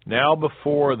 Now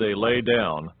before they lay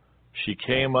down, she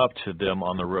came up to them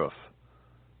on the roof,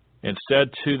 and said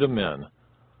to the men,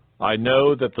 I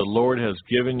know that the Lord has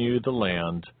given you the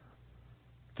land,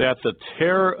 that the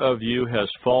terror of you has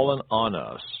fallen on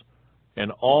us,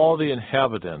 and all the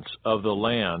inhabitants of the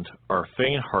land are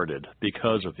faint-hearted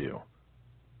because of you.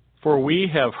 For we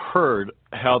have heard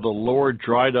how the Lord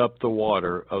dried up the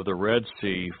water of the Red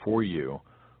Sea for you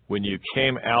when you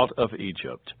came out of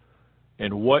Egypt,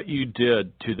 and what you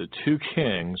did to the 2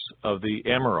 kings of the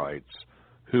Amorites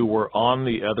who were on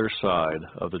the other side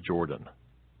of the Jordan,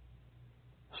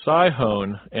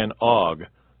 Sihon and Og,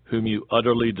 whom you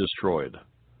utterly destroyed.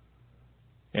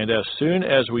 And as soon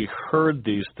as we heard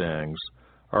these things,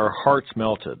 our hearts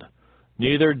melted,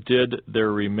 neither did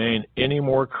there remain any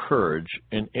more courage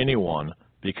in anyone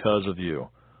because of you.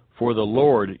 For the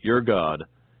Lord your God,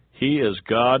 he is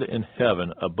God in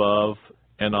heaven above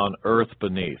and on earth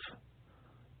beneath.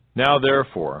 Now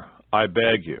therefore, I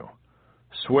beg you,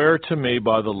 swear to me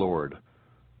by the Lord,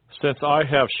 since I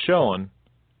have shown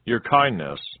your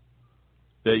kindness,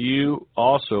 that you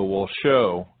also will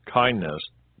show kindness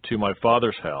to my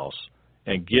father's house,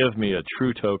 and give me a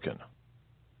true token.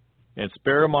 And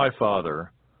spare my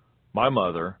father, my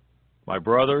mother, my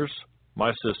brothers,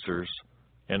 my sisters,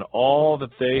 and all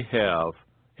that they have,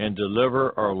 and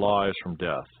deliver our lives from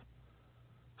death.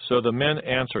 So the men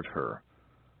answered her,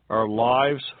 Our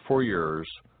lives for yours,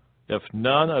 if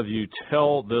none of you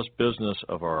tell this business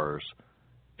of ours.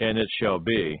 And it shall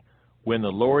be, when the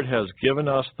Lord has given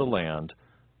us the land,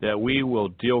 that we will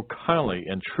deal kindly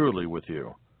and truly with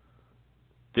you.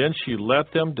 Then she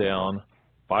let them down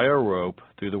by a rope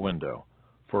through the window,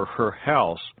 for her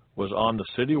house was on the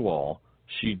city wall,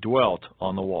 she dwelt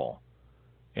on the wall.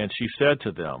 And she said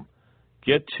to them,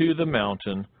 Get to the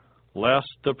mountain, lest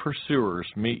the pursuers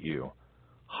meet you.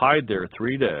 Hide there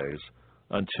 3 days,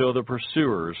 until the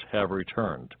pursuers have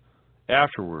returned.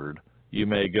 Afterward you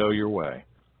may go your way.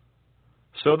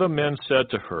 So the men said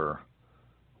to her,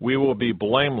 we will be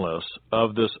blameless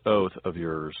of this oath of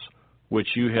yours, which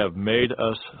you have made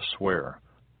us swear.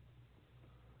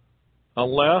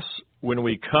 Unless, when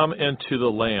we come into the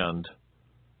land,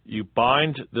 you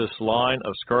bind this line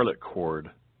of scarlet cord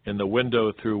in the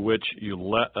window through which you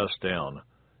let us down,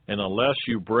 and unless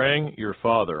you bring your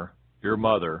father, your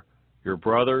mother, your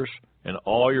brothers, and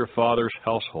all your father's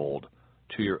household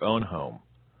to your own home.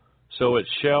 So it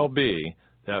shall be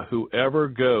that whoever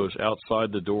goes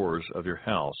outside the doors of your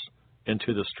house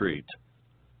into the street,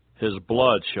 his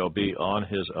blood shall be on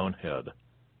his own head,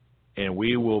 and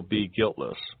we will be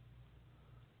guiltless.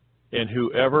 And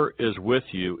whoever is with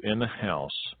you in the house,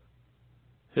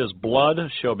 his blood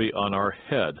shall be on our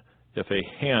head if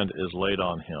a hand is laid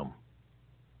on him.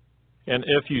 And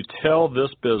if you tell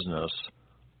this business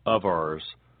of ours,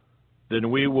 then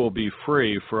we will be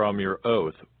free from your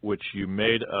oath which you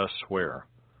made us swear.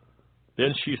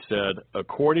 Then she said,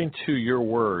 according to your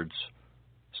words,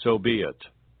 so be it.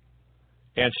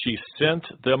 And she sent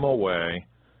them away,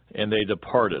 and they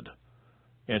departed.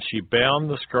 And she bound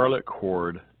the scarlet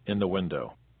cord in the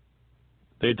window.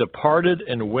 They departed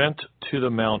and went to the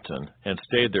mountain, and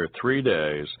stayed there 3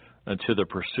 days, until the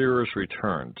pursuers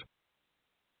returned.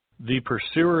 The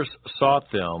pursuers sought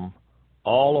them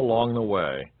all along the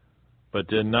way, but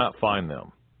did not find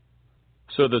them.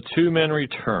 So the 2 men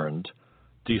returned,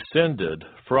 descended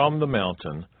from the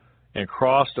mountain, and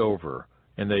crossed over,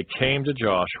 and they came to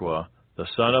Joshua, the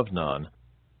son of Nun,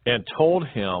 and told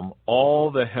him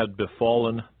all that had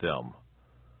befallen them.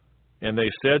 And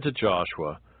they said to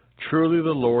Joshua, truly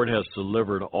the Lord has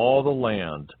delivered all the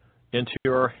land into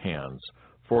our hands,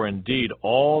 for indeed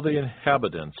all the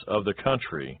inhabitants of the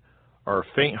country are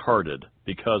faint-hearted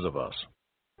because of us.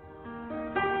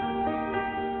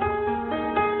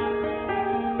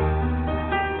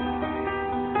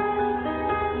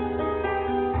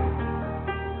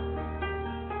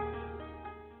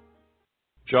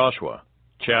 Joshua,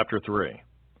 chapter 3.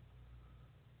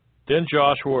 Then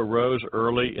Joshua rose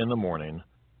early in the morning,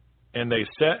 and they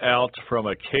set out from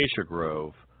Acacia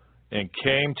Grove, and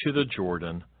came to the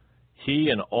Jordan, he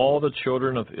and all the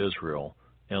children of Israel,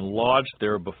 and lodged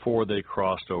there before they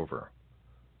crossed over.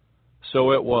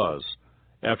 So it was,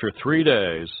 after 3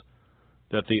 days,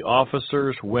 that the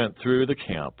officers went through the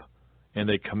camp, and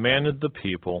they commanded the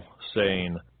people,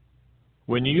 saying,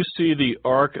 when you see the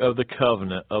ark of the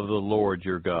covenant of the Lord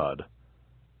your God,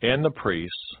 and the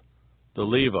priests, the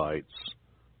Levites,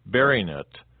 bearing it,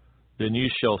 then you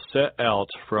shall set out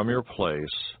from your place,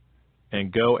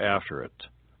 and go after it.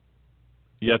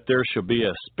 Yet there shall be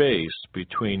a space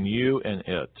between you and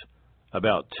it,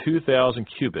 about 2,000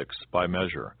 cubits by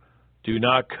measure. Do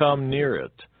not come near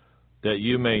it, that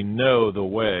you may know the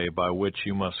way by which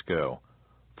you must go,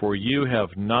 for you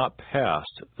have not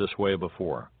passed this way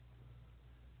before.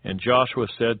 And Joshua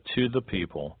said to the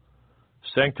people,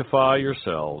 sanctify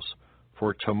yourselves,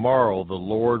 for tomorrow the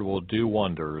Lord will do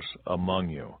wonders among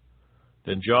you.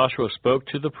 Then Joshua spoke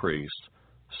to the priests,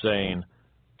 saying,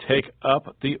 take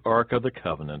up the ark of the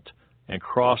covenant, and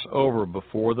cross over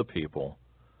before the people.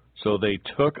 So they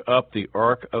took up the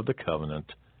ark of the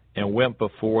covenant, and went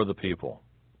before the people.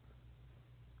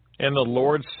 And the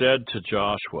Lord said to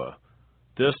Joshua,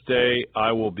 this day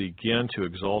I will begin to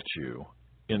exalt you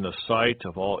in the sight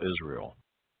of all Israel,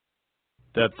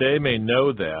 that they may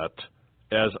know that,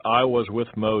 as I was with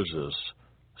Moses,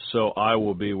 so I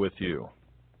will be with you.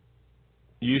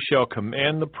 You shall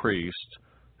command the priests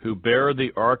who bear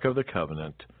the ark of the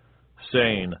covenant,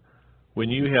 saying, when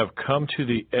you have come to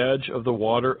the edge of the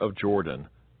water of Jordan,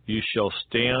 you shall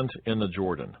stand in the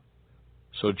Jordan.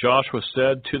 So Joshua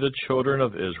said to the children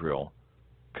of Israel,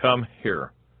 come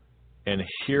here, and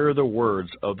hear the words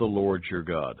of the Lord your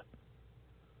God.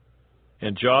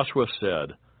 And Joshua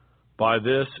said, by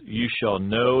this you shall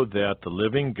know that the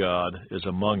living God is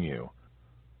among you,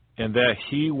 and that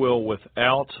he will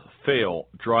without fail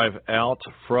drive out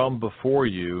from before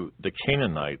you the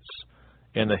Canaanites,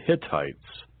 and the Hittites,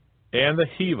 and the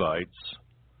Hivites,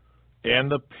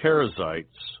 and the Perizzites,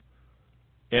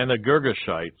 and the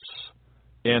Girgashites,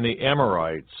 and the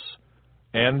Amorites,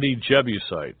 and the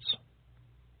Jebusites.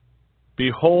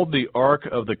 Behold, the ark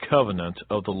of the covenant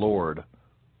of the Lord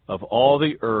of all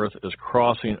the earth is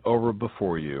crossing over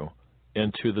before you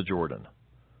into the Jordan.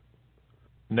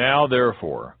 Now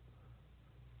therefore,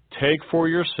 take for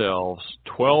yourselves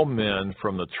 12 men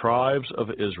from the tribes of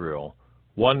Israel,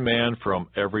 1 man from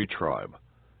every tribe.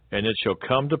 And it shall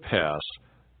come to pass,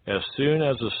 as soon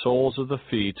as the soles of the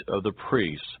feet of the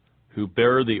priests who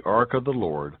bear the ark of the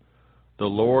Lord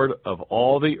of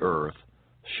all the earth,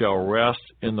 shall rest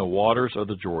in the waters of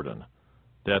the Jordan,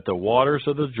 that the waters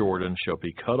of the Jordan shall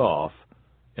be cut off,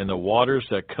 and the waters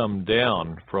that come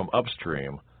down from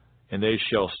upstream, and they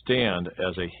shall stand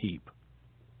as a heap.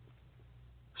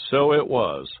 So it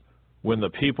was, when the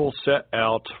people set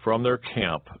out from their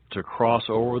camp to cross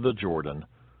over the Jordan,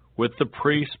 with the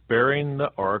priests bearing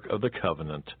the ark of the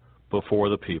covenant before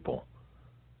the people.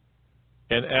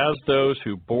 And as those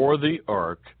who bore the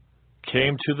ark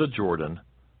came to the Jordan,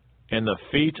 and the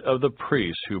feet of the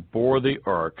priests who bore the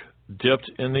ark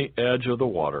dipped in the edge of the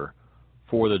water,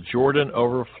 for the Jordan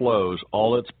overflows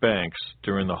all its banks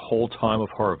during the whole time of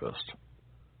harvest,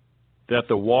 that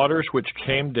the waters which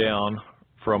came down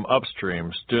from upstream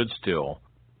stood still,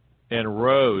 and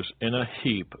rose in a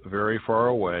heap very far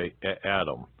away at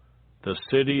Adam, the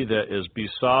city that is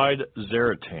beside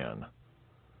Zaratan.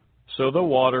 So the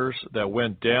waters that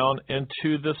went down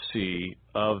into the sea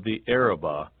of the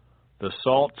Arabah, the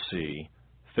salt sea,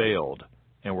 failed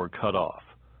and were cut off,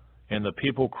 and the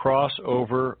people crossed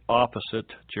over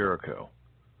opposite Jericho.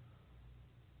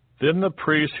 Then the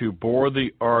priests who bore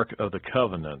the ark of the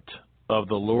covenant of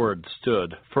the Lord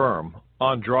stood firm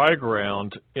on dry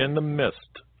ground in the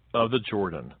midst of the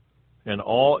Jordan, and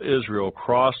all Israel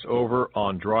crossed over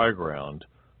on dry ground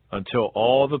until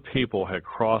all the people had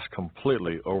crossed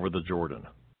completely over the Jordan.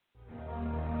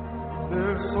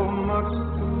 There's so much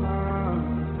to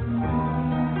learn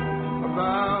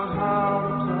about how to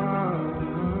turn.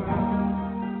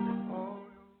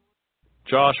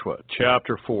 Joshua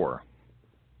chapter 4.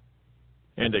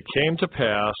 And it came to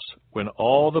pass, when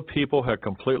all the people had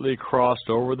completely crossed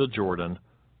over the Jordan,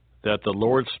 that the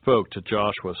Lord spoke to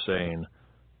Joshua, saying,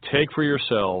 Take for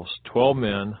yourselves 12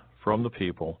 men from the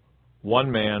people,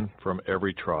 1 man from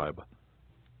every tribe,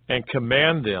 and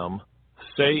command them,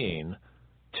 saying,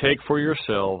 Take for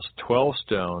yourselves 12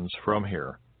 stones from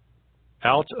here,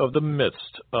 out of the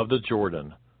midst of the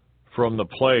Jordan, from the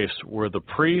place where the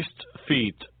priest's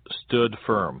feet stood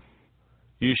firm.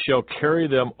 You shall carry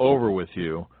them over with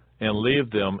you, and leave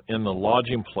them in the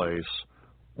lodging place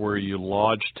where you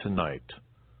lodge tonight.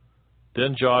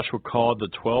 Then Joshua called the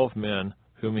 12 men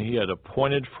whom he had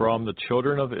appointed from the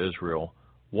children of Israel,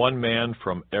 1 man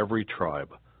from every tribe.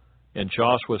 And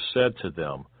Joshua said to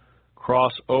them,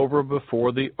 Cross over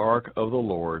before the ark of the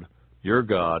Lord your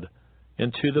God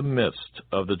into the midst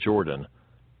of the Jordan,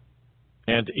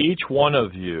 and each one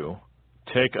of you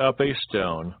take up a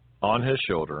stone on his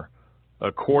shoulder,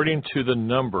 according to the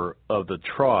number of the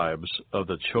tribes of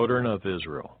the children of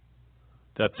Israel,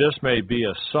 that this may be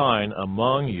a sign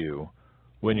among you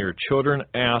when your children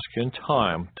ask in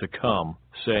time to come,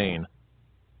 saying,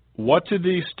 What do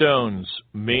these stones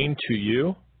mean to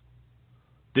you?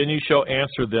 Then you shall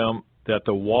answer them that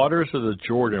the waters of the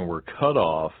Jordan were cut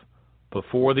off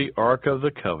before the ark of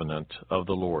the covenant of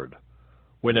the Lord.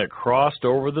 When it crossed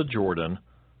over the Jordan,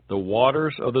 the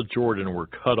waters of the Jordan were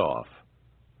cut off.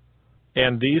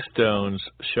 And these stones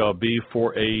shall be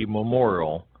for a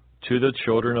memorial to the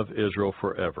children of Israel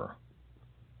forever.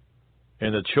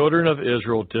 And the children of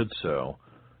Israel did so,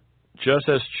 just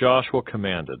as Joshua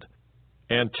commanded,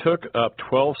 and took up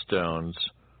 12 stones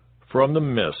from the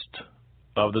midst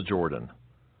of the Jordan,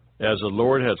 as the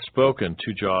Lord had spoken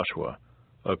to Joshua,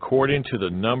 according to the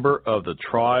number of the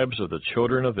tribes of the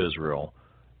children of Israel,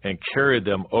 and carried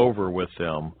them over with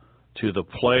them to the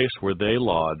place where they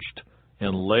lodged,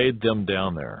 and laid them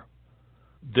down there.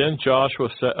 Then Joshua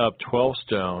set up 12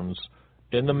 stones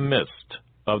in the midst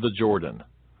of the Jordan,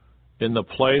 in the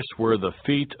place where the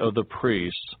feet of the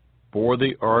priests bore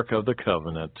the ark of the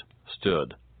covenant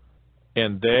stood,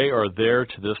 and they are there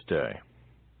to this day.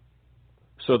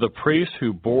 So the priests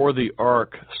who bore the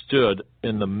ark stood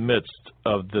in the midst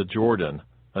of the Jordan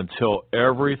until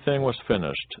everything was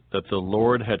finished that the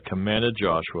Lord had commanded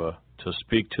Joshua to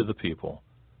speak to the people,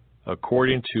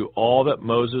 according to all that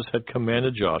Moses had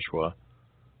commanded Joshua,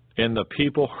 and the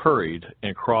people hurried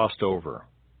and crossed over.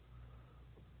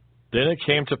 Then it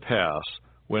came to pass,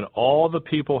 when all the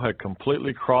people had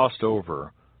completely crossed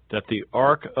over, that the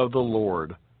ark of the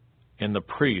Lord and the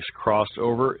priests crossed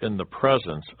over in the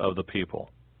presence of the people.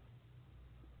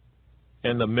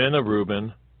 And the men of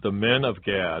Reuben, the men of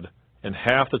Gad, and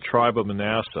half the tribe of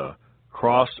Manasseh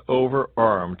crossed over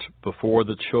armed before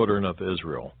the children of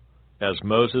Israel, as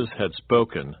Moses had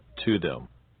spoken to them.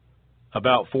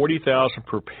 About 40,000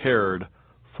 prepared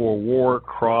for war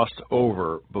crossed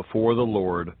over before the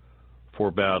Lord for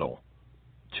battle,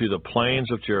 to the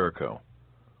plains of Jericho.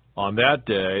 On that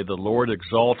day the Lord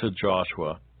exalted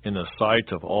Joshua in the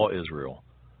sight of all Israel,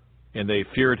 and they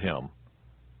feared him,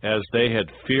 as they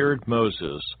had feared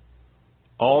Moses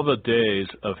all the days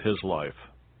of his life.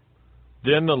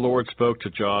 Then the Lord spoke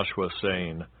to Joshua,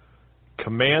 saying,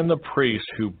 Command the priests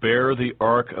who bear the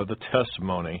ark of the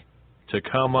testimony to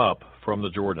come up from the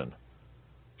Jordan.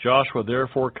 Joshua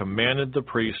therefore commanded the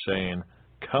priests, saying,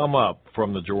 Come up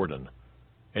from the Jordan.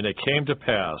 And it came to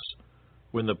pass,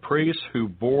 when the priests who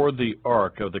bore the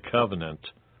ark of the covenant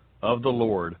of the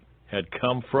Lord had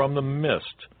come from the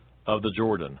midst of the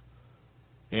Jordan,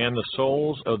 and the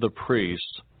soles of the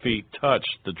priests' feet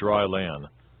touched the dry land,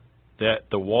 that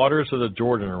the waters of the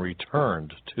Jordan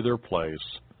returned to their place,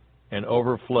 and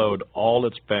overflowed all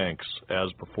its banks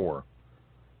as before.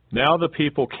 Now the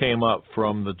people came up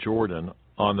from the Jordan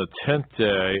on the 10th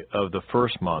day of the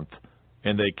first month,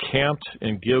 and they camped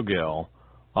in Gilgal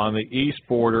on the east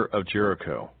border of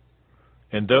Jericho.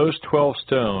 And those 12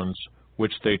 stones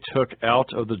which they took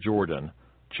out of the Jordan,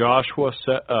 Joshua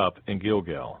set up in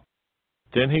Gilgal.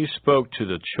 Then he spoke to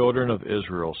the children of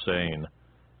Israel, saying,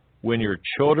 When your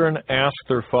children ask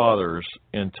their fathers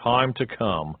in time to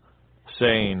come,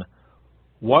 saying,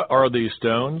 What are these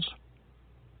stones?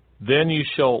 Then you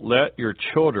shall let your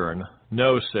children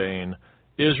know, saying,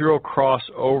 Israel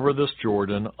crossed over this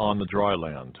Jordan on the dry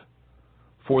land.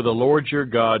 For the Lord your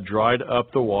God dried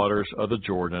up the waters of the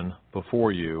Jordan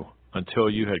before you until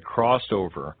you had crossed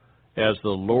over, as the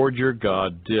Lord your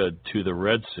God did to the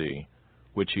Red Sea,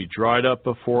 which he dried up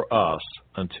before us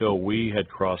until we had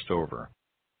crossed over.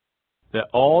 That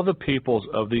all the peoples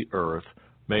of the earth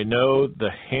may know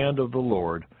the hand of the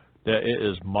Lord, that it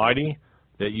is mighty,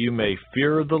 that you may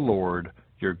fear the Lord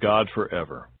your God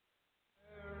forever.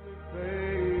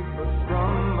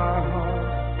 From my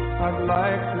heart, I'd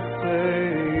like to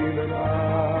say that I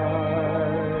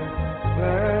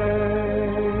thank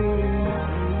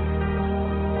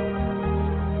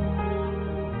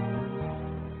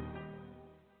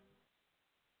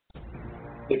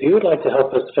If you would like to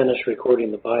help us finish recording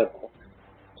the Bible,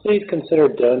 please consider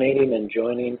donating and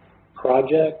joining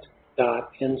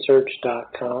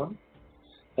project.nsearch.com.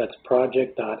 That's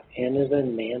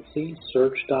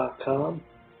project.n-as-in-Nancy-search.com,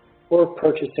 or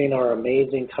purchasing our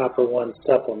amazing Copper One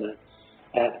supplement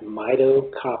at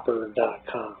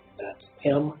mitocopper.com. That's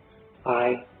M-I-T-O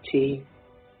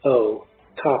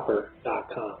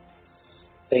copper.com.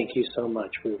 Thank you so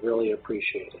much. We really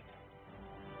appreciate it.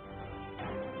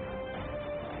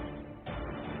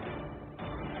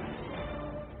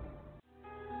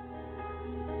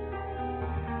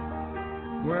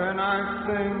 when I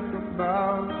think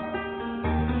about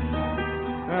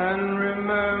and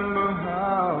remember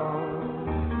how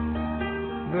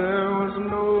there was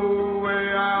no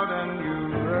way out and you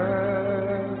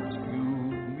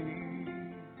rescued me.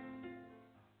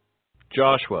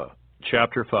 Joshua,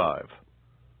 chapter 5.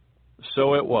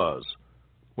 So it was,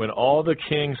 when all the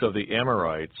kings of the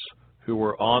Amorites who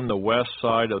were on the west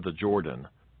side of the Jordan,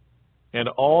 and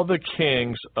all the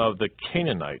kings of the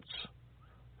Canaanites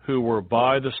who were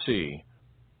by the sea,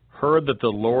 heard that the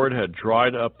Lord had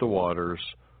dried up the waters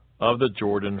of the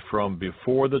Jordan from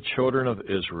before the children of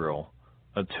Israel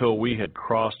until we had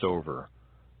crossed over,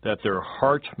 that their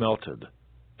hearts melted,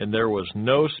 and there was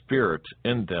no spirit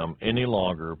in them any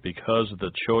longer because of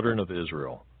the children of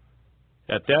Israel.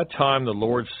 At that time the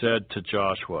Lord said to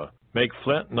Joshua, Make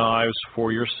flint knives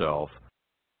for yourself,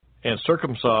 and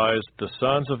circumcise the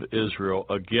sons of Israel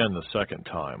again the second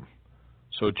time.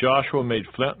 So Joshua made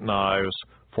flint knives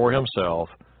for himself,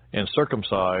 and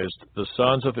circumcised the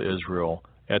sons of Israel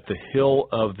at the hill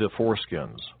of the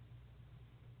foreskins.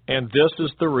 And this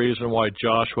is the reason why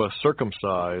Joshua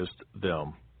circumcised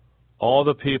them, all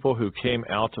the people who came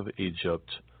out of Egypt,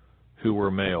 who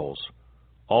were males,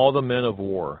 all the men of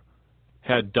war,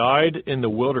 had died in the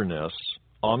wilderness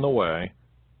on the way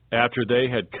after they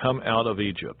had come out of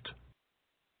Egypt.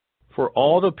 For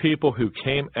all the people who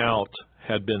came out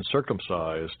had been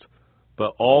circumcised,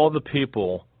 but all the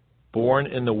people born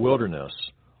in the wilderness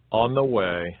on the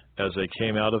way as they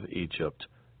came out of Egypt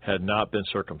had not been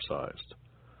circumcised.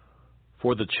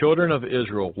 For the children of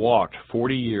Israel walked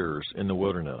 40 years in the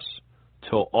wilderness,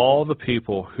 till all the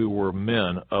people who were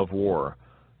men of war,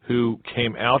 who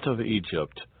came out of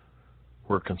Egypt,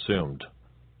 were consumed,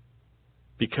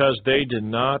 because they did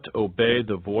not obey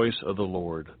the voice of the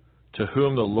Lord, to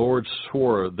whom the Lord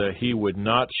swore that he would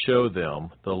not show them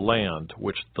the land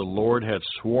which the Lord had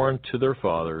sworn to their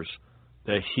fathers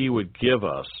that he would give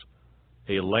us,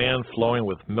 a land flowing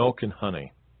with milk and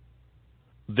honey.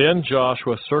 Then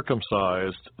Joshua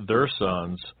circumcised their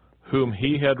sons, whom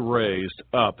he had raised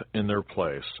up in their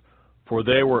place, for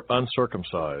they were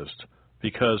uncircumcised,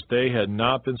 because they had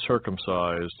not been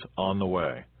circumcised on the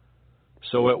way.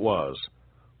 So it was,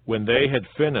 when they had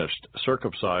finished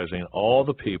circumcising all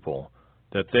the people,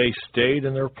 that they stayed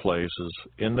in their places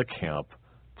in the camp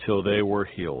till they were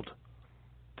healed.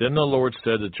 Then the Lord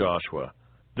said to Joshua,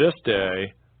 This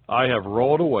day I have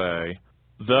rolled away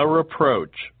the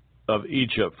reproach of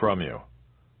Egypt from you.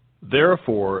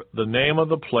 Therefore, the name of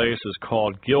the place is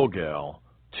called Gilgal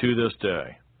to this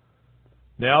day.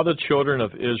 Now the children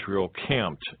of Israel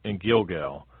camped in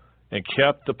Gilgal, and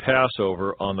kept the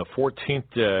Passover on the 14th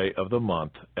day of the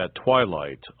month at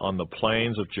twilight on the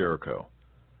plains of Jericho.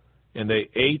 And they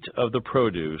ate of the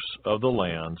produce of the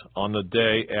land on the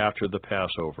day after the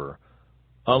Passover,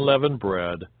 unleavened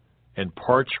bread and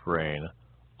parched grain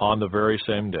on the very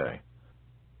same day.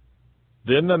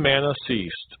 Then the manna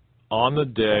ceased on the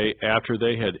day after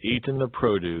they had eaten the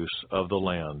produce of the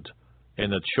land,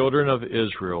 and the children of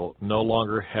Israel no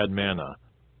longer had manna,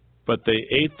 but they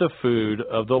ate the food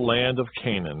of the land of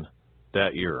Canaan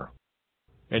that year.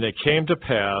 And it came to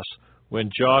pass, when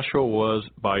Joshua was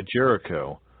by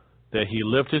Jericho, that he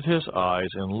lifted his eyes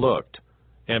and looked,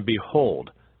 and behold,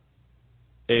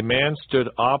 a man stood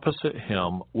opposite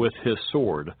him with his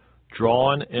sword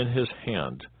drawn in his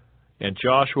hand. And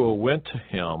Joshua went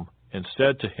to him and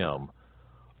said to him,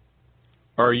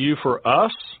 Are you for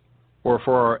us, or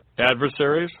for our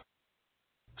adversaries?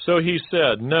 So he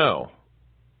said, No,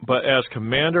 but as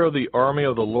commander of the army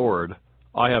of the Lord,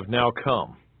 I have now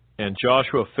come. And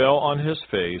Joshua fell on his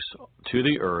face to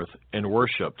the earth and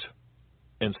worshipped,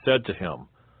 and said to him,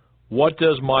 What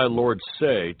does my Lord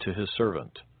say to his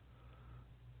servant?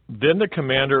 Then the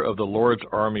commander of the Lord's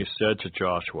army said to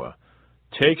Joshua,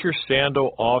 Take your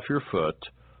sandal off your foot,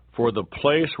 for the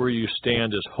place where you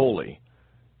stand is holy.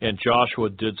 And Joshua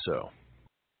did so.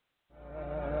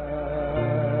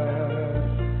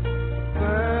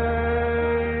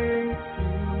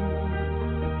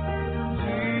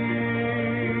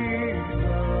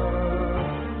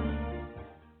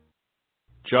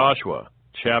 Joshua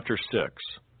chapter 6.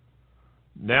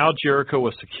 Now Jericho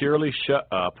was securely shut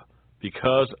up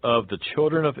because of the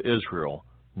children of Israel.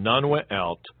 None went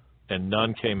out, and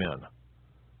none came in.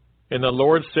 And the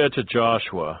Lord said to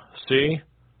Joshua, See,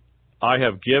 I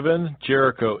have given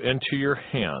Jericho into your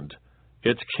hand,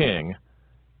 its king,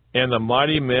 and the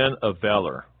mighty men of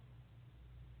valor.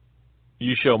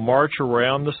 You shall march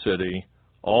around the city,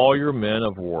 all your men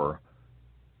of war.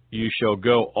 You shall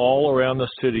go all around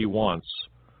the city once.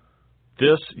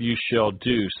 This you shall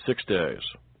do 6 days.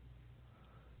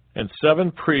 And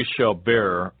 7 priests shall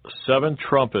bear 7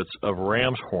 trumpets of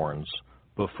ram's horns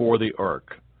before the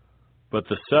ark. But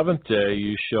the 7th day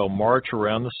you shall march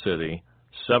around the city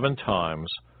 7 times,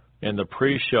 and the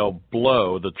priests shall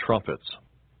blow the trumpets.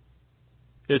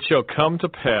 It shall come to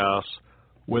pass,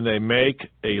 when they make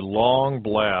a long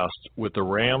blast with the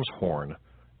ram's horn,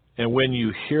 and when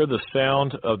you hear the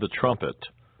sound of the trumpet,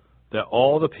 that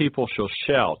all the people shall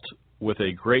shout with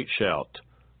a great shout.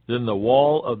 Then the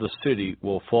wall of the city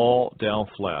will fall down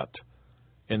flat,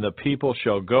 and the people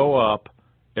shall go up,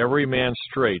 every man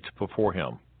straight before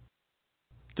him.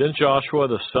 Then Joshua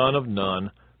the son of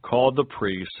Nun called the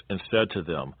priests and said to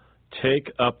them,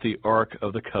 Take up the ark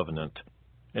of the covenant,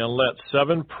 and let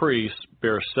 7 priests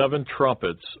bear 7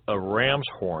 trumpets of ram's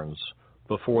horns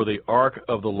before the ark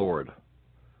of the Lord.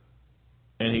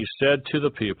 And he said to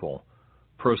the people,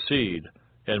 Proceed,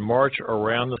 and march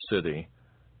around the city,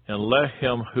 and let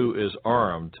him who is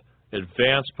armed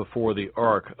advance before the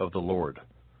ark of the Lord.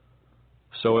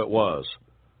 So it was,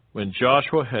 when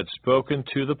Joshua had spoken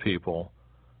to the people,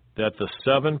 that the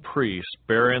 7 priests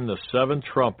bearing the 7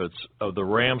 trumpets of the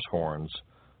ram's horns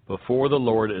before the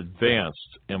Lord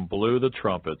advanced and blew the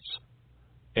trumpets,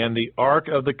 and the ark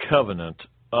of the covenant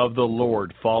of the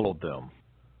Lord followed them.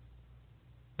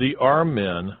 The armed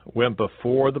men went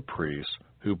before the priests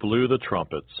who blew the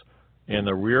trumpets, and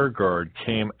the rear guard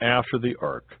came after the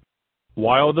ark,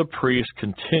 while the priests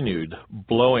continued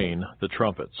blowing the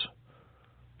trumpets.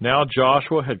 Now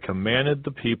Joshua had commanded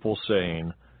the people,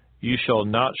 saying, You shall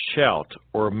not shout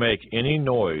or make any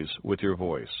noise with your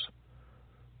voice,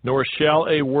 nor shall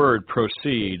a word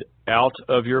proceed out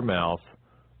of your mouth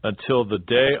until the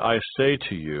day I say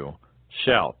to you,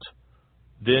 Shout,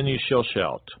 then you shall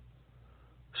shout.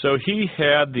 So he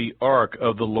had the ark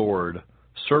of the Lord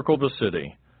circle the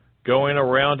city, going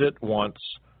around it once.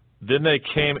 Then they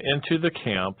came into the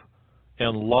camp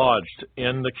and lodged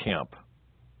in the camp.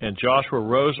 And Joshua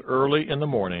rose early in the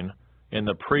morning, and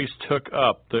the priests took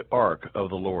up the ark of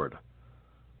the Lord.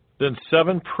 Then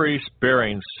 7 priests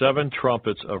bearing 7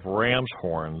 trumpets of ram's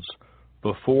horns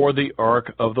before the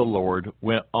ark of the Lord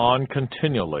went on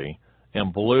continually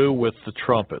and blew with the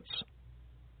trumpets.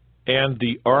 And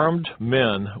the armed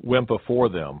men went before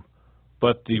them,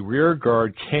 but the rear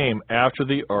guard came after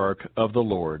the ark of the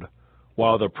Lord,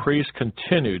 while the priests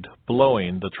continued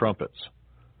blowing the trumpets.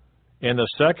 And the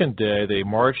 2nd day they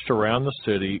marched around the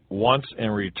city once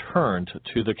and returned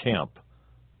to the camp.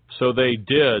 So they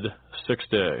did 6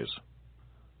 days.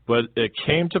 But it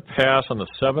came to pass on the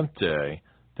 7th day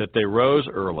that they rose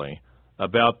early,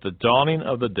 about the dawning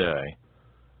of the day,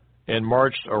 and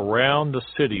marched around the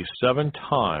city 7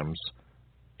 times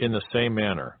in the same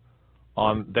manner.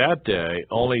 On that day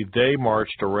only they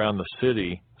marched around the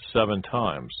city 7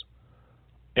 times.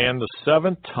 And the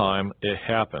 7th time it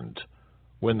happened,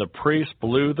 when the priest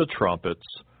blew the trumpets,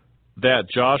 that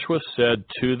Joshua said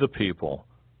to the people,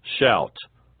 Shout,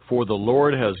 for the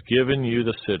Lord has given you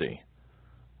the city.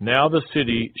 Now the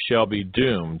city shall be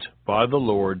doomed by the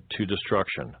Lord to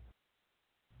destruction,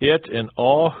 it and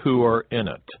all who are in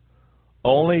it.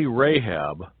 Only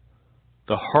Rahab,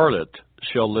 the harlot,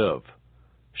 shall live,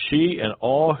 she and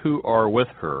all who are with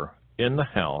her in the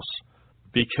house,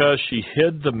 because she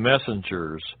hid the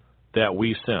messengers that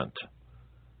we sent.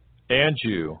 And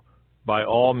you, by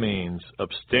all means,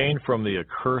 abstain from the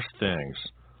accursed things,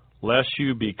 lest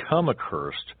you become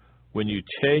accursed when you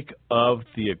take of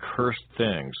the accursed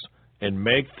things, and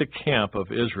make the camp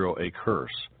of Israel a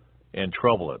curse, and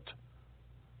trouble it.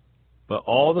 But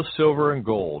all the silver and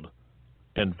gold,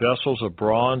 and vessels of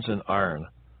bronze and iron,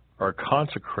 are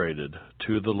consecrated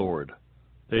to the Lord.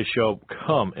 They shall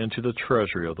come into the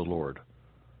treasury of the Lord.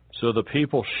 So the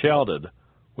people shouted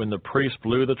when the priest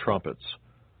blew the trumpets.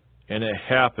 And it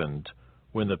happened,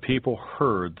 when the people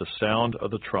heard the sound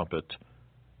of the trumpet,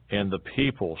 and the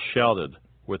people shouted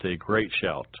with a great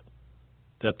shout,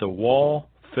 that the wall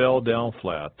fell down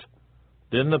flat.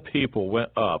 Then the people went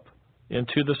up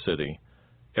into the city,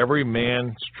 every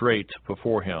man straight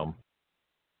before him,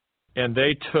 and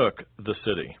they took the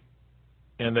city.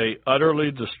 And they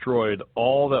utterly destroyed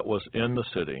all that was in the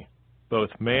city, both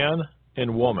man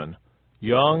and woman,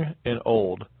 young and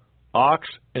old, ox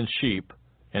and sheep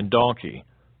and donkey,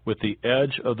 with the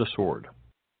edge of the sword.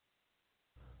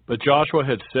 But Joshua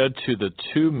had said to the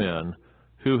 2 men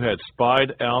who had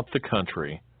spied out the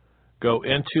country, Go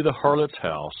into the harlot's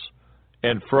house,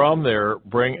 and from there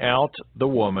bring out the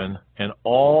woman and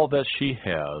all that she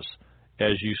has,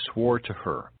 as you swore to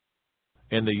her.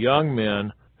 And the young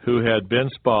men who had been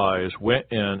spies went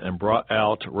in and brought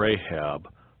out Rahab,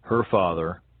 her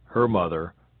father, her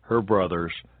mother, her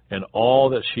brothers, and all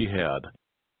that she had.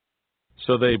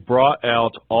 So they brought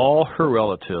out all her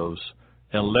relatives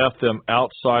and left them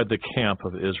outside the camp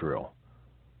of Israel.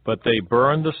 But they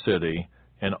burned the city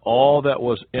and all that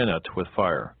was in it with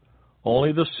fire.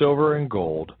 Only the silver and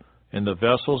gold and the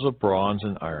vessels of bronze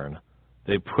and iron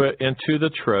they put into the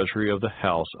treasury of the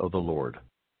house of the Lord.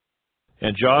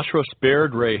 And Joshua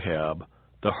spared Rahab,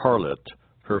 the harlot,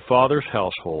 her father's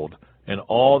household, and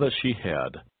all that she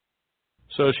had.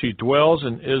 So she dwells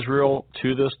in Israel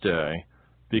to this day,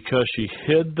 because she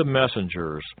hid the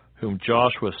messengers whom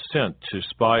Joshua sent to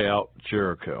spy out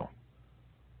Jericho.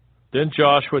 Then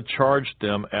Joshua charged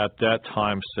them at that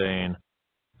time, saying,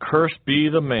 Cursed be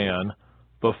the man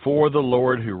before the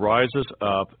Lord who rises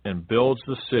up and builds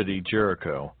the city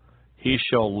Jericho. He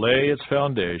shall lay its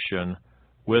foundation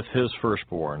with his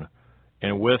firstborn,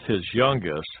 and with his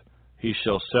youngest he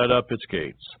shall set up its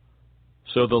gates.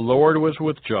 So the Lord was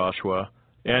with Joshua,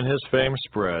 and his fame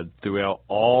spread throughout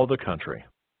all the country.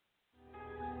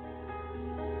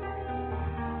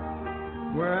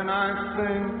 When I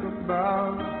think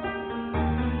about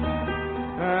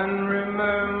and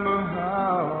remember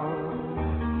how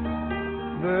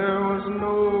there was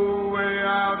no way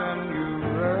out and you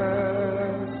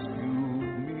rescued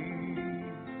me.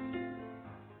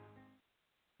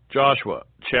 Joshua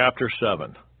chapter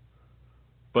 7.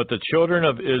 But the children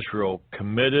of Israel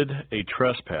committed a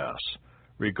trespass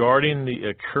regarding the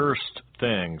accursed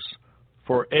things,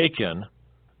 for Achan,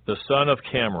 the son of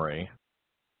Camri,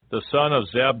 the son of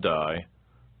Zabdi,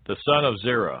 the son of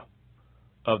Zerah,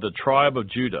 of the tribe of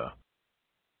Judah,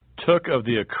 took of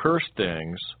the accursed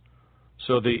things,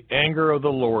 so the anger of the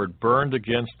Lord burned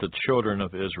against the children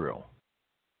of Israel.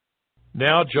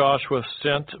 Now Joshua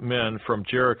sent men from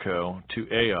Jericho to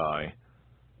Ai,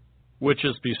 which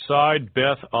is beside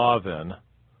Beth-aven,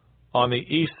 on the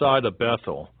east side of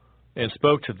Bethel, and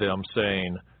spoke to them,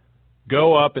 saying,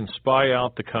 Go up and spy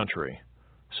out the country.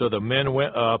 So the men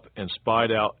went up and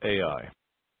spied out Ai.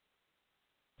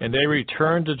 And they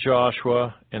returned to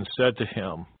Joshua and said to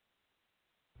him,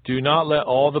 Do not let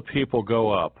all the people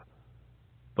go up,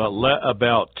 but let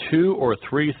about 2,000 or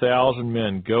 3,000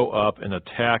 men go up and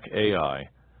attack Ai.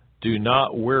 Do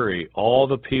not weary all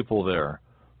the people there,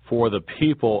 for the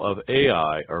people of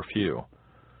Ai are few.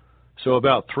 So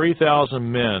about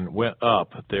 3,000 men went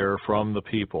up there from the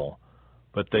people,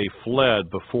 but they fled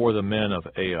before the men of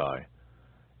Ai.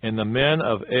 And the men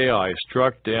of Ai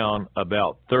struck down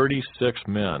about 36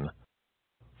 men,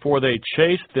 For they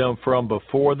chased them from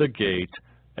before the gate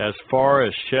as far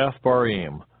as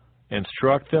Shephbarim, and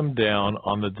struck them down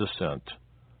on the descent.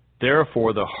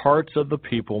 Therefore the hearts of the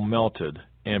people melted,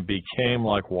 and became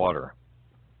like water.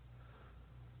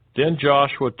 Then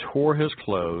Joshua tore his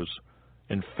clothes,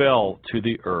 and fell to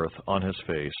the earth on his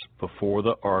face before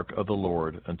the ark of the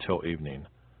Lord until evening,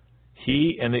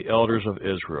 he and the elders of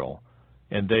Israel,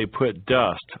 and they put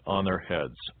dust on their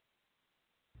heads.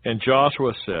 And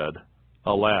Joshua said,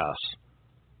 Alas,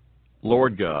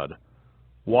 Lord God,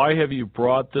 why have you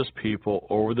brought this people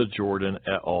over the Jordan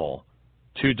at all,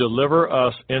 to deliver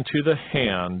us into the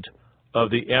hand of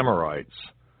the Amorites,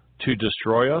 to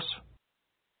destroy us?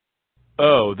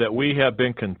 Oh, that we had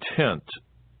been content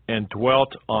and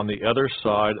dwelt on the other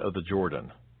side of the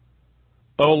Jordan.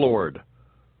 O Lord,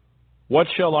 what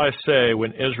shall I say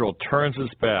when Israel turns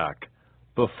its back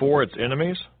before its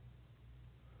enemies?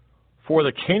 For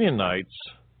the Canaanites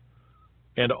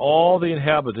and all the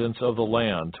inhabitants of the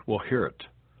land will hear it,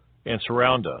 and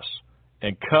surround us,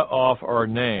 and cut off our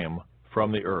name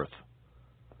from the earth.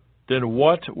 Then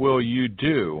what will you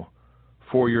do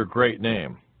for your great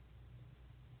name?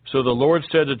 So the Lord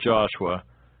said to Joshua,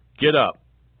 Get up.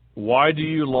 Why do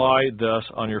you lie thus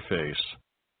on your face?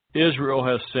 Israel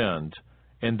has sinned,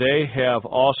 and they have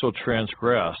also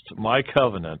transgressed my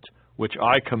covenant, which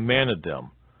I commanded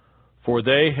them. For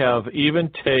they have even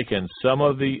taken some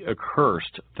of the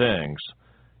accursed things,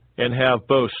 and have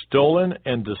both stolen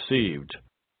and deceived,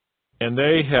 and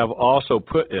they have also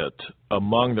put it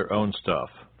among their own stuff.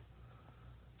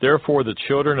 Therefore the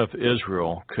children of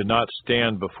Israel could not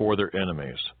stand before their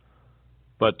enemies,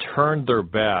 but turned their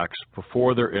backs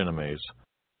before their enemies,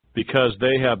 because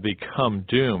they have become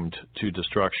doomed to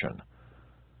destruction.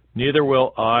 Neither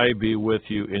will I be with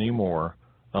you any more,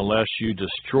 unless you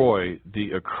destroy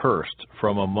the accursed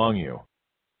from among you.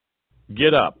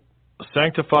 Get up,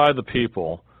 sanctify the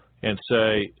people, and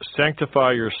say,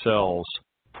 Sanctify yourselves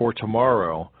for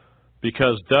tomorrow,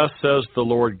 because thus says the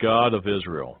Lord God of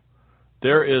Israel,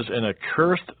 There is an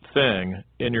accursed thing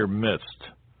in your midst.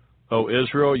 O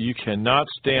Israel, you cannot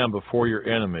stand before your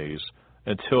enemies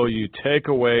until you take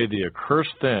away the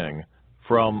accursed thing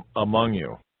from among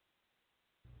you.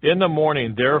 In the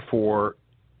morning, therefore,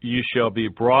 you shall be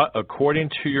brought according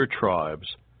to your tribes,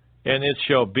 and it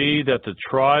shall be that the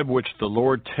tribe which the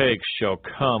Lord takes shall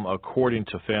come according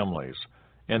to families,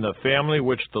 and the family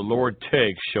which the Lord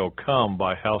takes shall come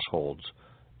by households,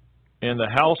 and the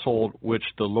household which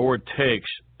the Lord takes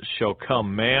shall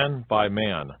come man by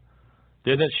man.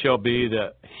 Then it shall be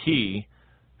that he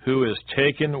who is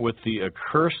taken with the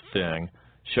accursed thing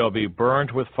shall be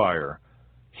burned with fire,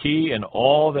 he and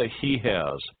all that he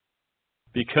has,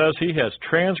 because he has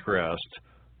transgressed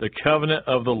the covenant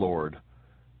of the Lord,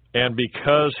 and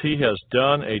because he has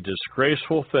done a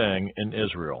disgraceful thing in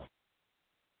Israel.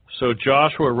 So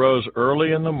Joshua rose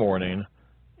early in the morning,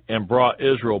 and brought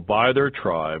Israel by their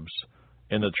tribes,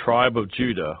 and the tribe of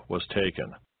Judah was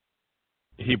taken.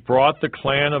 He brought the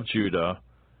clan of Judah,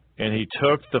 and he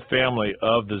took the family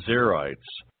of the Zerites,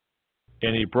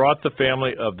 and he brought the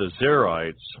family of the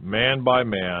Zerites man by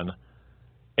man,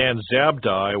 and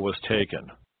Zabdi was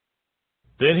taken.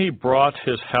 Then he brought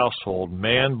his household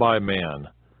man by man,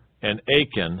 and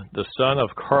Achan, the son of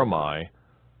Carmi,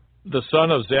 the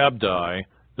son of Zabdi,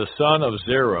 the son of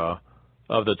Zerah,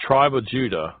 of the tribe of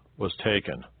Judah, was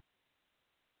taken.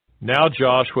 Now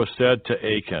Joshua said to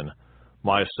Achan,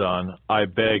 My son, I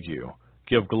beg you,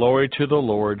 give glory to the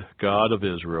Lord God of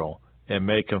Israel, and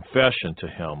make confession to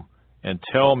him, and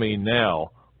tell me now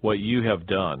what you have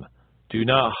done. Do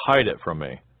not hide it from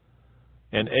me.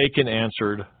 And Achan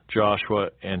answered Joshua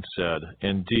and said,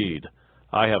 Indeed,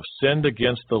 I have sinned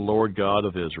against the Lord God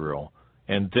of Israel,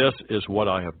 and this is what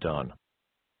I have done.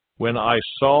 When I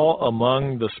saw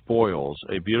among the spoils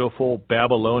a beautiful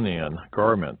Babylonian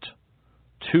garment,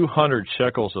 200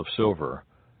 shekels of silver,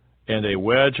 and a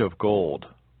wedge of gold,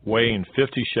 weighing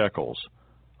 50 shekels,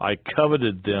 I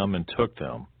coveted them and took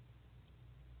them.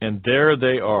 And there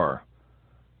they are,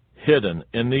 hidden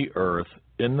in the earth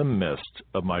in the midst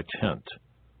of my tent,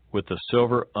 with the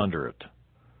silver under it.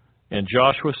 And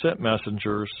Joshua sent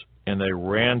messengers, and they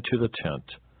ran to the tent,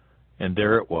 and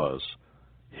there it was,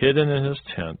 hidden in his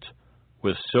tent,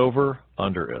 with silver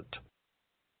under it.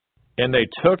 And they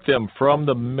took them from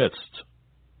the midst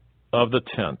of the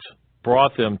tent,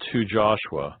 brought them to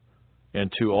Joshua,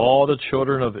 and to all the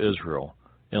children of Israel,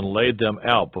 and laid them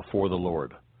out before the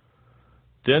Lord.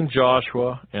 Then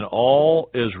Joshua and all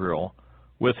Israel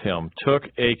with him took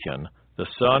Achan, the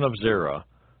son of Zerah,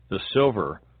 the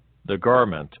silver, the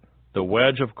garment, the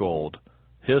wedge of gold,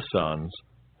 his sons,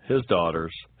 his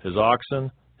daughters, his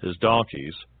oxen, his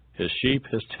donkeys, his sheep,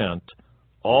 his tent,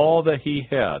 all that he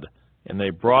had, and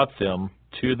they brought them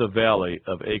to the valley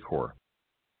of Achor.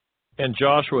 And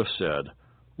Joshua said,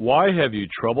 Why have you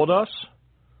troubled us?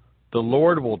 The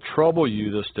Lord will trouble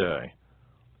you this day.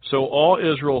 So all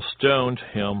Israel stoned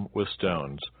him with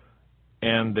stones,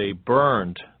 and they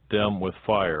burned them with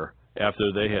fire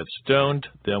after they had stoned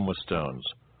them with stones.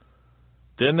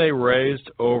 Then they raised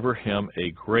over him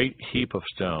a great heap of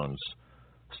stones,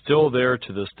 still there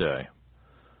to this day.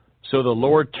 So the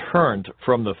Lord turned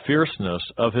from the fierceness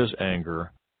of his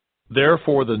anger.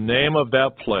 Therefore the name of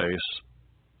that place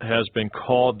has been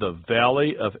called the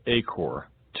Valley of Achor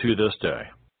to this day.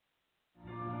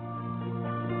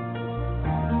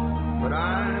 But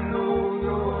I know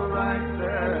you're right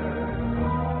there,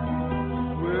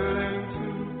 willing to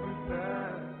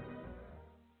prepare.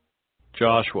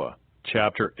 Joshua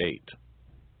chapter 8.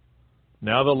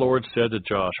 Now the Lord said to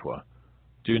Joshua,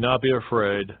 Do not be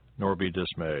afraid, nor be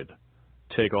dismayed.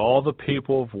 Take all the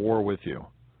people of war with you,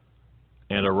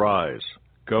 and arise,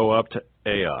 go up to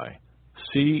Ai.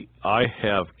 See, I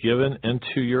have given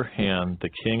into your hand the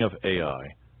king of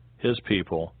Ai, his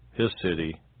people, his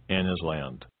city, and his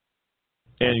land.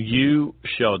 And you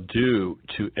shall do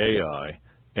to Ai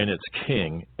and its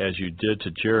king as you did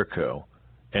to Jericho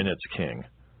and its king.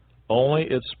 Only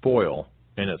its spoil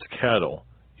and its cattle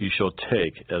you shall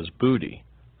take as booty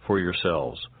for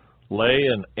yourselves. Lay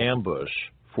an ambush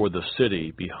for the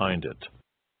city behind it.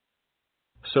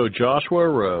 So Joshua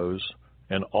arose,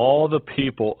 and all the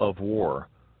people of war,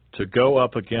 to go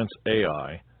up against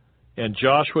Ai, and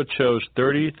Joshua chose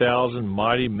 30,000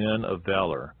 mighty men of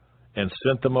valor, and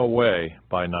sent them away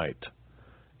by night.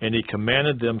 And he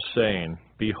commanded them, saying,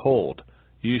 Behold,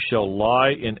 you shall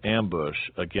lie in ambush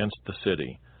against the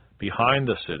city, behind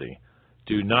the city.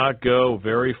 Do not go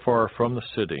very far from the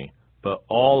city, but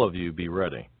all of you be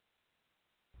ready.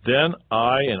 Then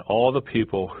I and all the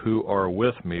people who are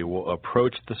with me will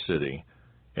approach the city,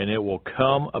 and it will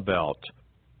come about,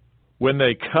 when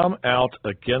they come out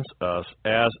against us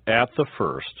as at the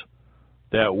first,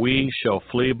 that we shall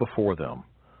flee before them.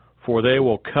 For they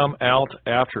will come out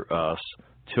after us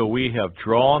till we have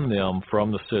drawn them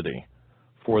from the city.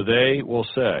 For they will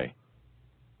say,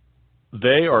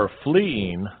 They are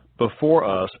fleeing before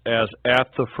us as at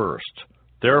the first.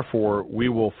 Therefore we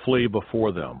will flee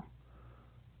before them.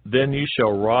 Then you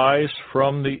shall rise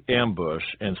from the ambush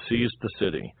and seize the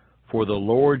city, for the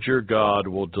Lord your God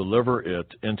will deliver it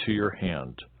into your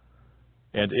hand.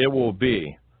 And it will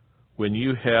be, when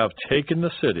you have taken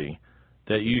the city,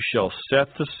 that you shall set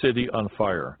the city on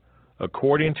fire,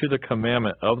 according to the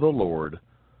commandment of the Lord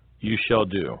you shall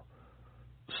do.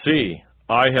 See,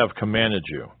 I have commanded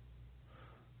you.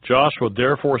 Joshua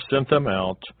therefore sent them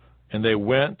out, and they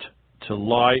went to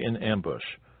lie in ambush,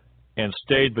 and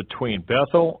stayed between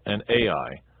Bethel and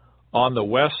Ai, on the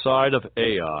west side of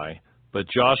Ai, but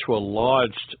Joshua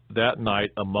lodged that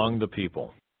night among the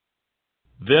people.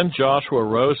 Then Joshua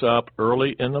rose up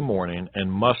early in the morning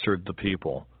and mustered the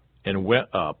people, and went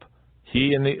up,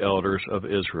 he and the elders of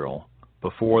Israel,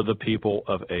 before the people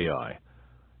of Ai.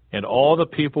 And all the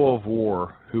people of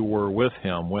war who were with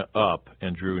him went up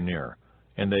and drew near,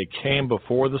 and they came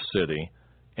before the city,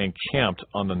 and camped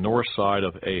on the north side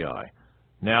of Ai.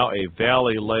 Now a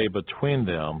valley lay between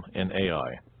them and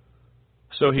Ai.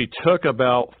 So he took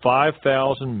about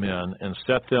 5,000 men and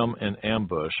set them in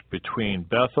ambush between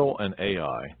Bethel and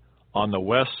Ai, on the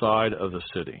west side of the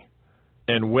city.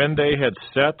 And when they had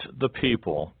set the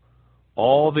people,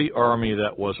 all the army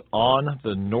that was on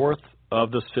the north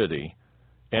of the city,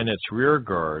 and its rear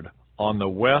guard on the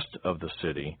west of the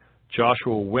city,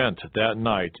 Joshua went that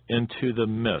night into the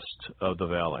midst of the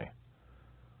valley.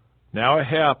 Now it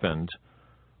happened,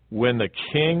 when the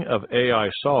king of Ai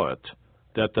saw it,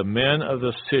 that the men of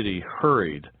the city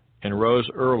hurried and rose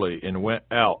early and went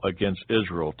out against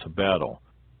Israel to battle,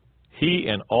 he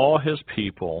and all his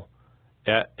people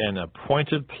at an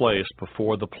appointed place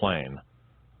before the plain.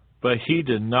 But he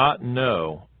did not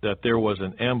know that there was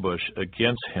an ambush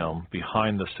against him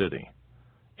behind the city.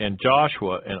 And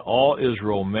Joshua and all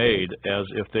Israel made as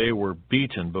if they were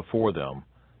beaten before them,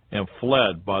 and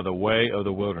fled by the way of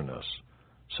the wilderness.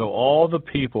 So all the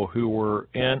people who were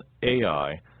in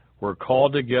Ai were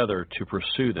called together to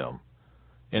pursue them.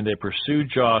 And they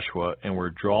pursued Joshua and were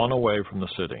drawn away from the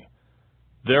city.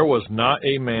 There was not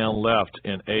a man left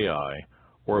in Ai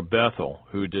or Bethel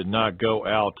who did not go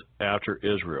out after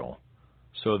Israel.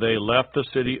 So they left the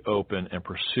city open and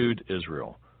pursued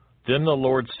Israel. Then the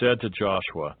Lord said to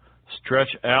Joshua, Stretch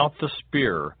out the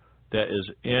spear that is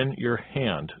in your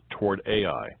hand toward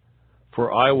Ai,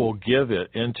 for I will give it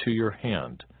into your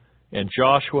hand. And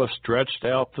Joshua stretched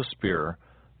out the spear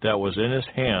that was in his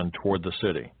hand toward the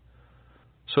city.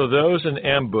 So those in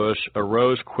ambush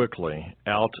arose quickly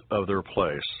out of their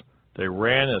place. They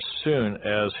ran as soon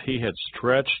as he had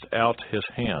stretched out his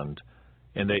hand,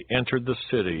 and they entered the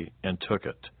city and took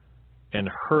it, and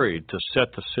hurried to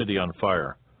set the city on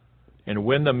fire. And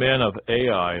when the men of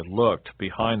Ai looked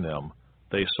behind them,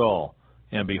 they saw,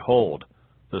 and behold,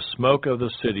 the smoke of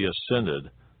the city ascended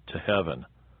to heaven.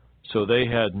 So they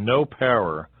had no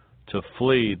power to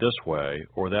flee this way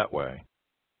or that way.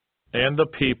 And the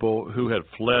people who had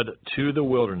fled to the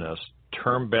wilderness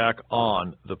turned back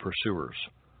on the pursuers.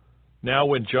 Now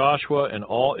when Joshua and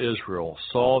all Israel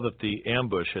saw that the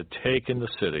ambush had taken the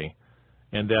city,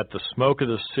 and that the smoke of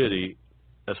the city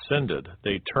ascended,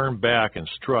 they turned back and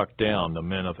struck down the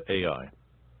men of Ai.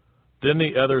 Then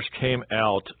the others came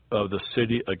out of the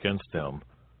city against them.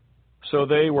 So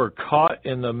they were caught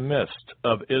in the midst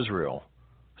of Israel,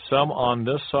 some on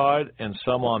this side and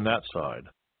some on that side.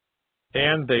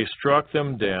 And they struck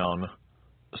them down,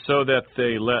 so that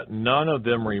they let none of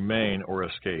them remain or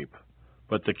escape.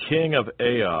 But the king of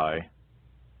Ai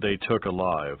they took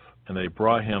alive, and they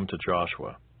brought him to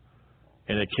Joshua.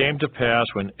 And it came to pass,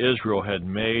 when Israel had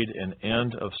made an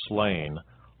end of slaying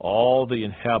all the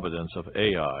inhabitants of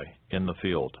Ai in the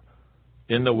field,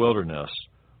 in the wilderness,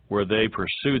 where they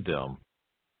pursued them,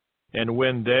 and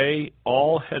when they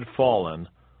all had fallen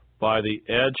by the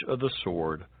edge of the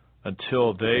sword,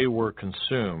 until they were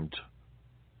consumed,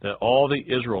 that all the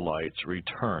Israelites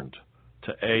returned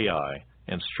to Ai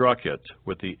and struck it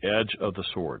with the edge of the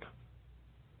sword.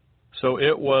 So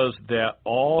it was that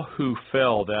all who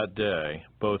fell that day,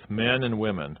 both men and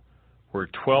women, were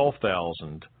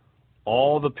 12,000,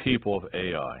 all the people of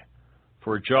Ai.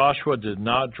 For Joshua did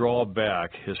not draw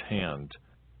back his hand,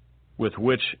 with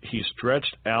which he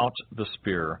stretched out the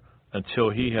spear, until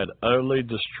he had utterly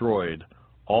destroyed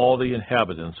all the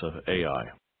inhabitants of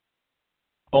Ai.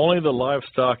 Only the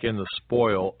livestock and the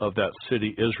spoil of that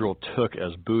city Israel took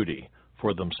as booty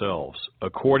for themselves,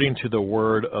 according to the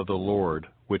word of the Lord,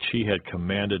 which he had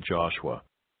commanded Joshua.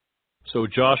 So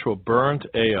Joshua burned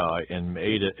Ai and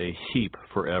made it a heap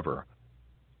forever,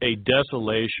 a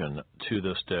desolation to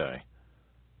this day.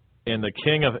 And the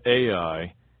king of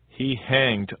Ai he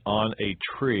hanged on a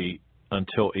tree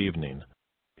until evening.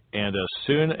 And as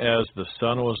soon as the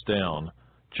sun was down,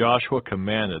 Joshua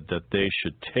commanded that they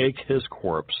should take his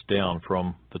corpse down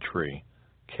from the tree,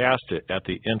 cast it at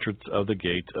the entrance of the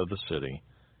gate of the city,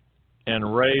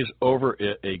 and raise over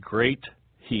it a great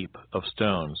heap of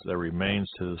stones that remains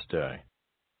to this day.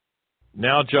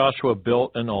 Now Joshua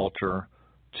built an altar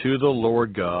to the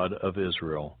Lord God of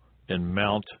Israel in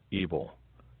Mount Ebal,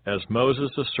 as Moses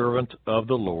the servant of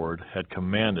the Lord had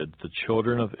commanded the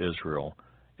children of Israel,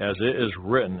 as it is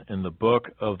written in the book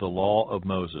of the law of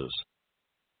Moses.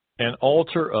 An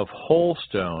altar of whole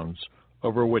stones,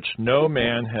 over which no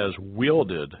man has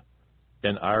wielded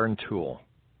an iron tool.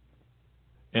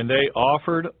 And they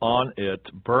offered on it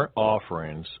burnt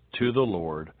offerings to the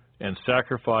Lord, and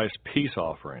sacrificed peace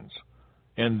offerings.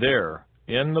 And there,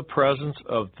 in the presence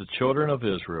of the children of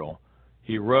Israel,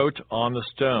 he wrote on the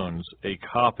stones a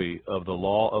copy of the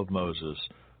law of Moses,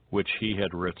 which he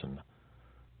had written.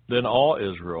 Then all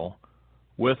Israel,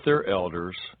 with their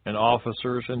elders and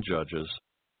officers and judges,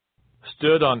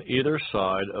 stood on either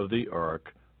side of the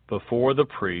ark before the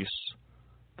priests,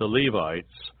 the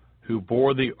Levites, who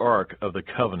bore the ark of the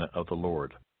covenant of the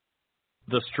Lord.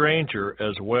 The stranger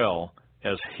as well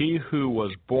as he who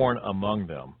was born among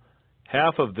them.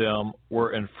 Half of them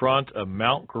were in front of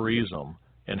Mount Gerizim,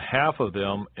 and half of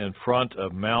them in front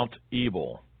of Mount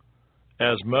Ebal,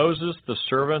 as Moses the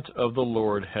servant of the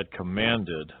Lord had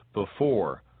commanded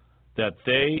before, that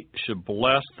they should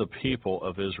bless the people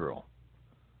of Israel.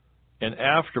 And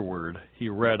afterward he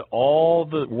read all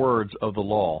the words of the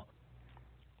law,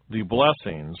 the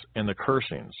blessings and the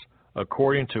cursings,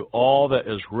 according to all that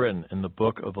is written in the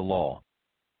book of the law.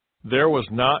 There was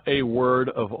not a word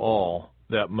of all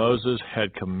that Moses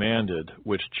had commanded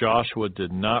which Joshua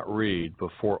did not read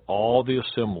before all the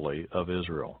assembly of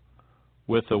Israel,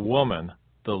 with the woman,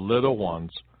 the little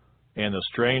ones, and the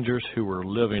strangers who were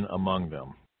living among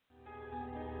them.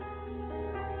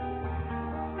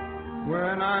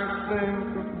 When I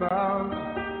think about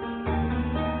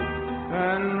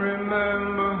and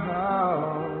remember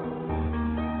how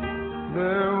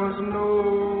there was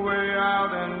no way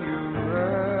out and you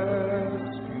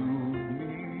rescued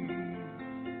me.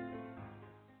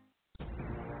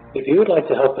 If you would like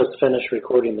to help us finish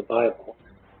recording the Bible,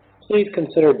 please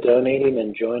consider donating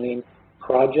and joining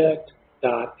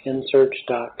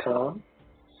project.nsearch.com.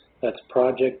 That's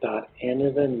project.n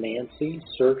as in Nancy,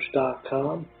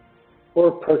 search.com.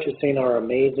 or purchasing our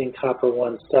amazing Copper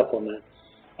One supplement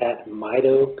at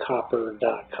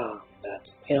mitocopper.com. That's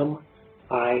M-I-T-O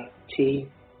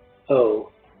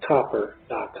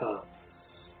copper.com.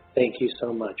 Thank you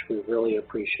so much. We really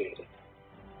appreciate it.